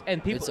you.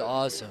 And people, it's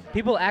awesome.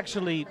 People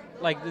actually,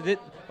 like,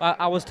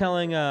 I was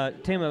telling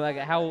Tim, like,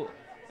 how,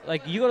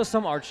 like, you go to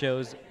some art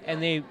shows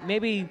and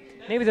maybe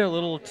they're a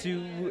little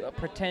too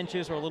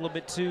pretentious or a little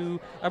bit too,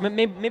 or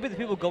maybe the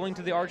people going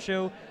to the art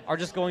show are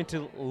just going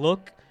to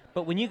look.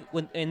 But when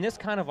in this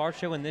kind of art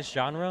show, in this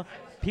genre,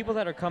 people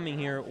that are coming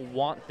here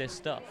want this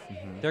stuff.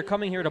 Mm-hmm. They're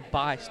coming here to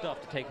buy stuff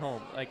to take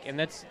home, and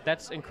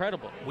that's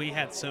incredible. We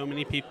had so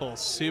many people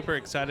super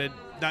excited,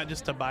 not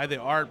just to buy the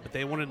art, but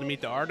they wanted to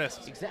meet the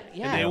artists. Exactly.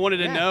 Yeah. And they wanted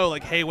to know,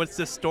 like, hey, what's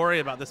this story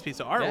about this piece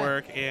of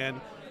artwork? Yeah.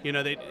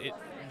 And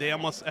they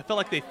almost, I felt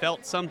like they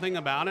felt something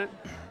about it,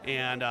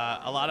 and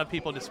a lot of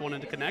people just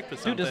wanted to connect with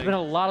something. Dude, there's been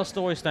a lot of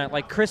stories tonight.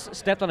 Like, Chris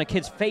stepped on a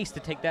kid's face to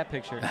take that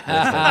picture. It's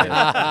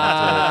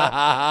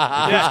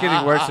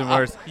getting worse and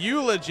worse.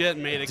 You legit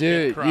made a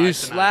kid Dude, cry you tonight.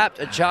 slapped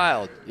a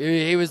child.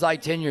 He was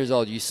like 10 years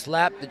old. You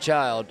slapped the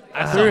child,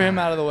 threw him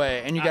out of the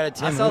way, and you got a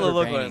Tim I saw the Hoover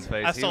look on painting. his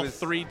face. I saw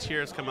 3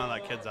 tears come out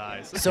of that kid's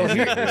eyes. So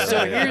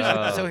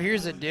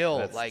here's the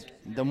deal. Like,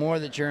 the more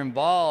that you're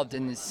involved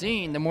in the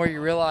scene, the more you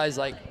realize,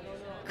 like,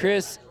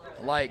 Chris,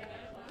 like,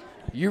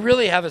 you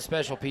really have a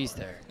special piece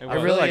there. It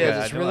really like is.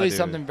 I It's know really I do.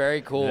 something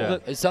very cool. Yeah.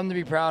 It's something to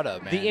be proud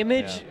of, man. The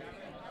image,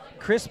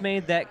 Chris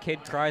made that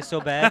kid cry so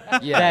bad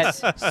Yes.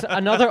 that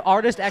another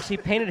artist actually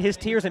painted his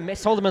tears and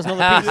sold them as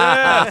another piece.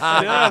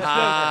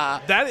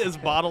 Yes. That is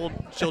bottled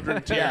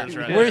children tears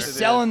right We're there.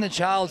 selling the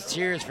child's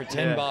tears for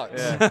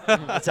 $10.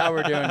 That's how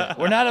we're doing it.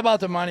 We're not about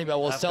the money, but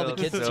we'll sell the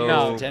kids' tears for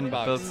 $10.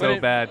 I felt so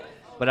bad,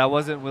 but I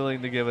wasn't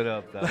willing to give it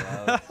up, though.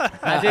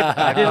 I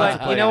did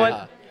like, you know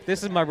what?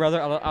 This is my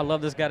brother. I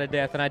love this guy to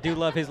death, and I do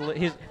love his.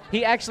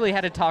 He actually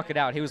had to talk it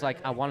out. He was like,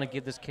 "I want to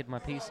give this kid my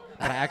piece,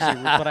 but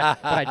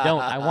I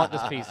don't. I want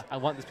this piece. I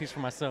want this piece for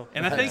myself."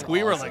 And I think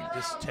we were like,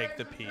 just take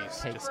the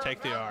piece. Just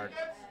take the art.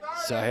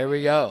 So here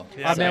we go.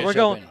 Yeah. All right, man, we're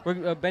Benny.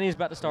 going. Benny's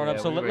about to start Yeah, up,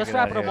 so we let's get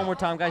wrap out it up here. one more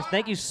time, guys.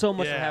 Thank you so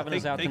much for Yeah, having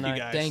us out thank you tonight.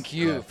 guys. Thank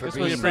you for This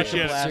being was such a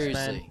here. blast,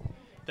 Seriously. man.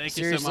 Thank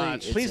you Seriously, so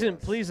much.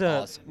 it's Please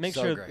awesome. make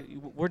So sure great.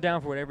 we're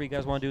down for whatever you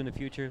guys want to do in the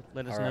future.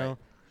 Let us All right. know.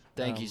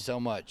 Thank you so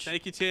much.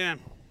 Thank you, Tim.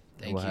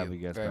 Thank We'll you, have you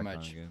guys very back on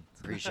much. again.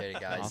 Appreciate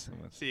it, guys. Awesome.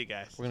 See you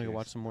guys. We're gonna go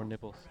watch some more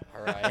nipples.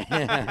 All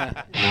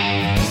right.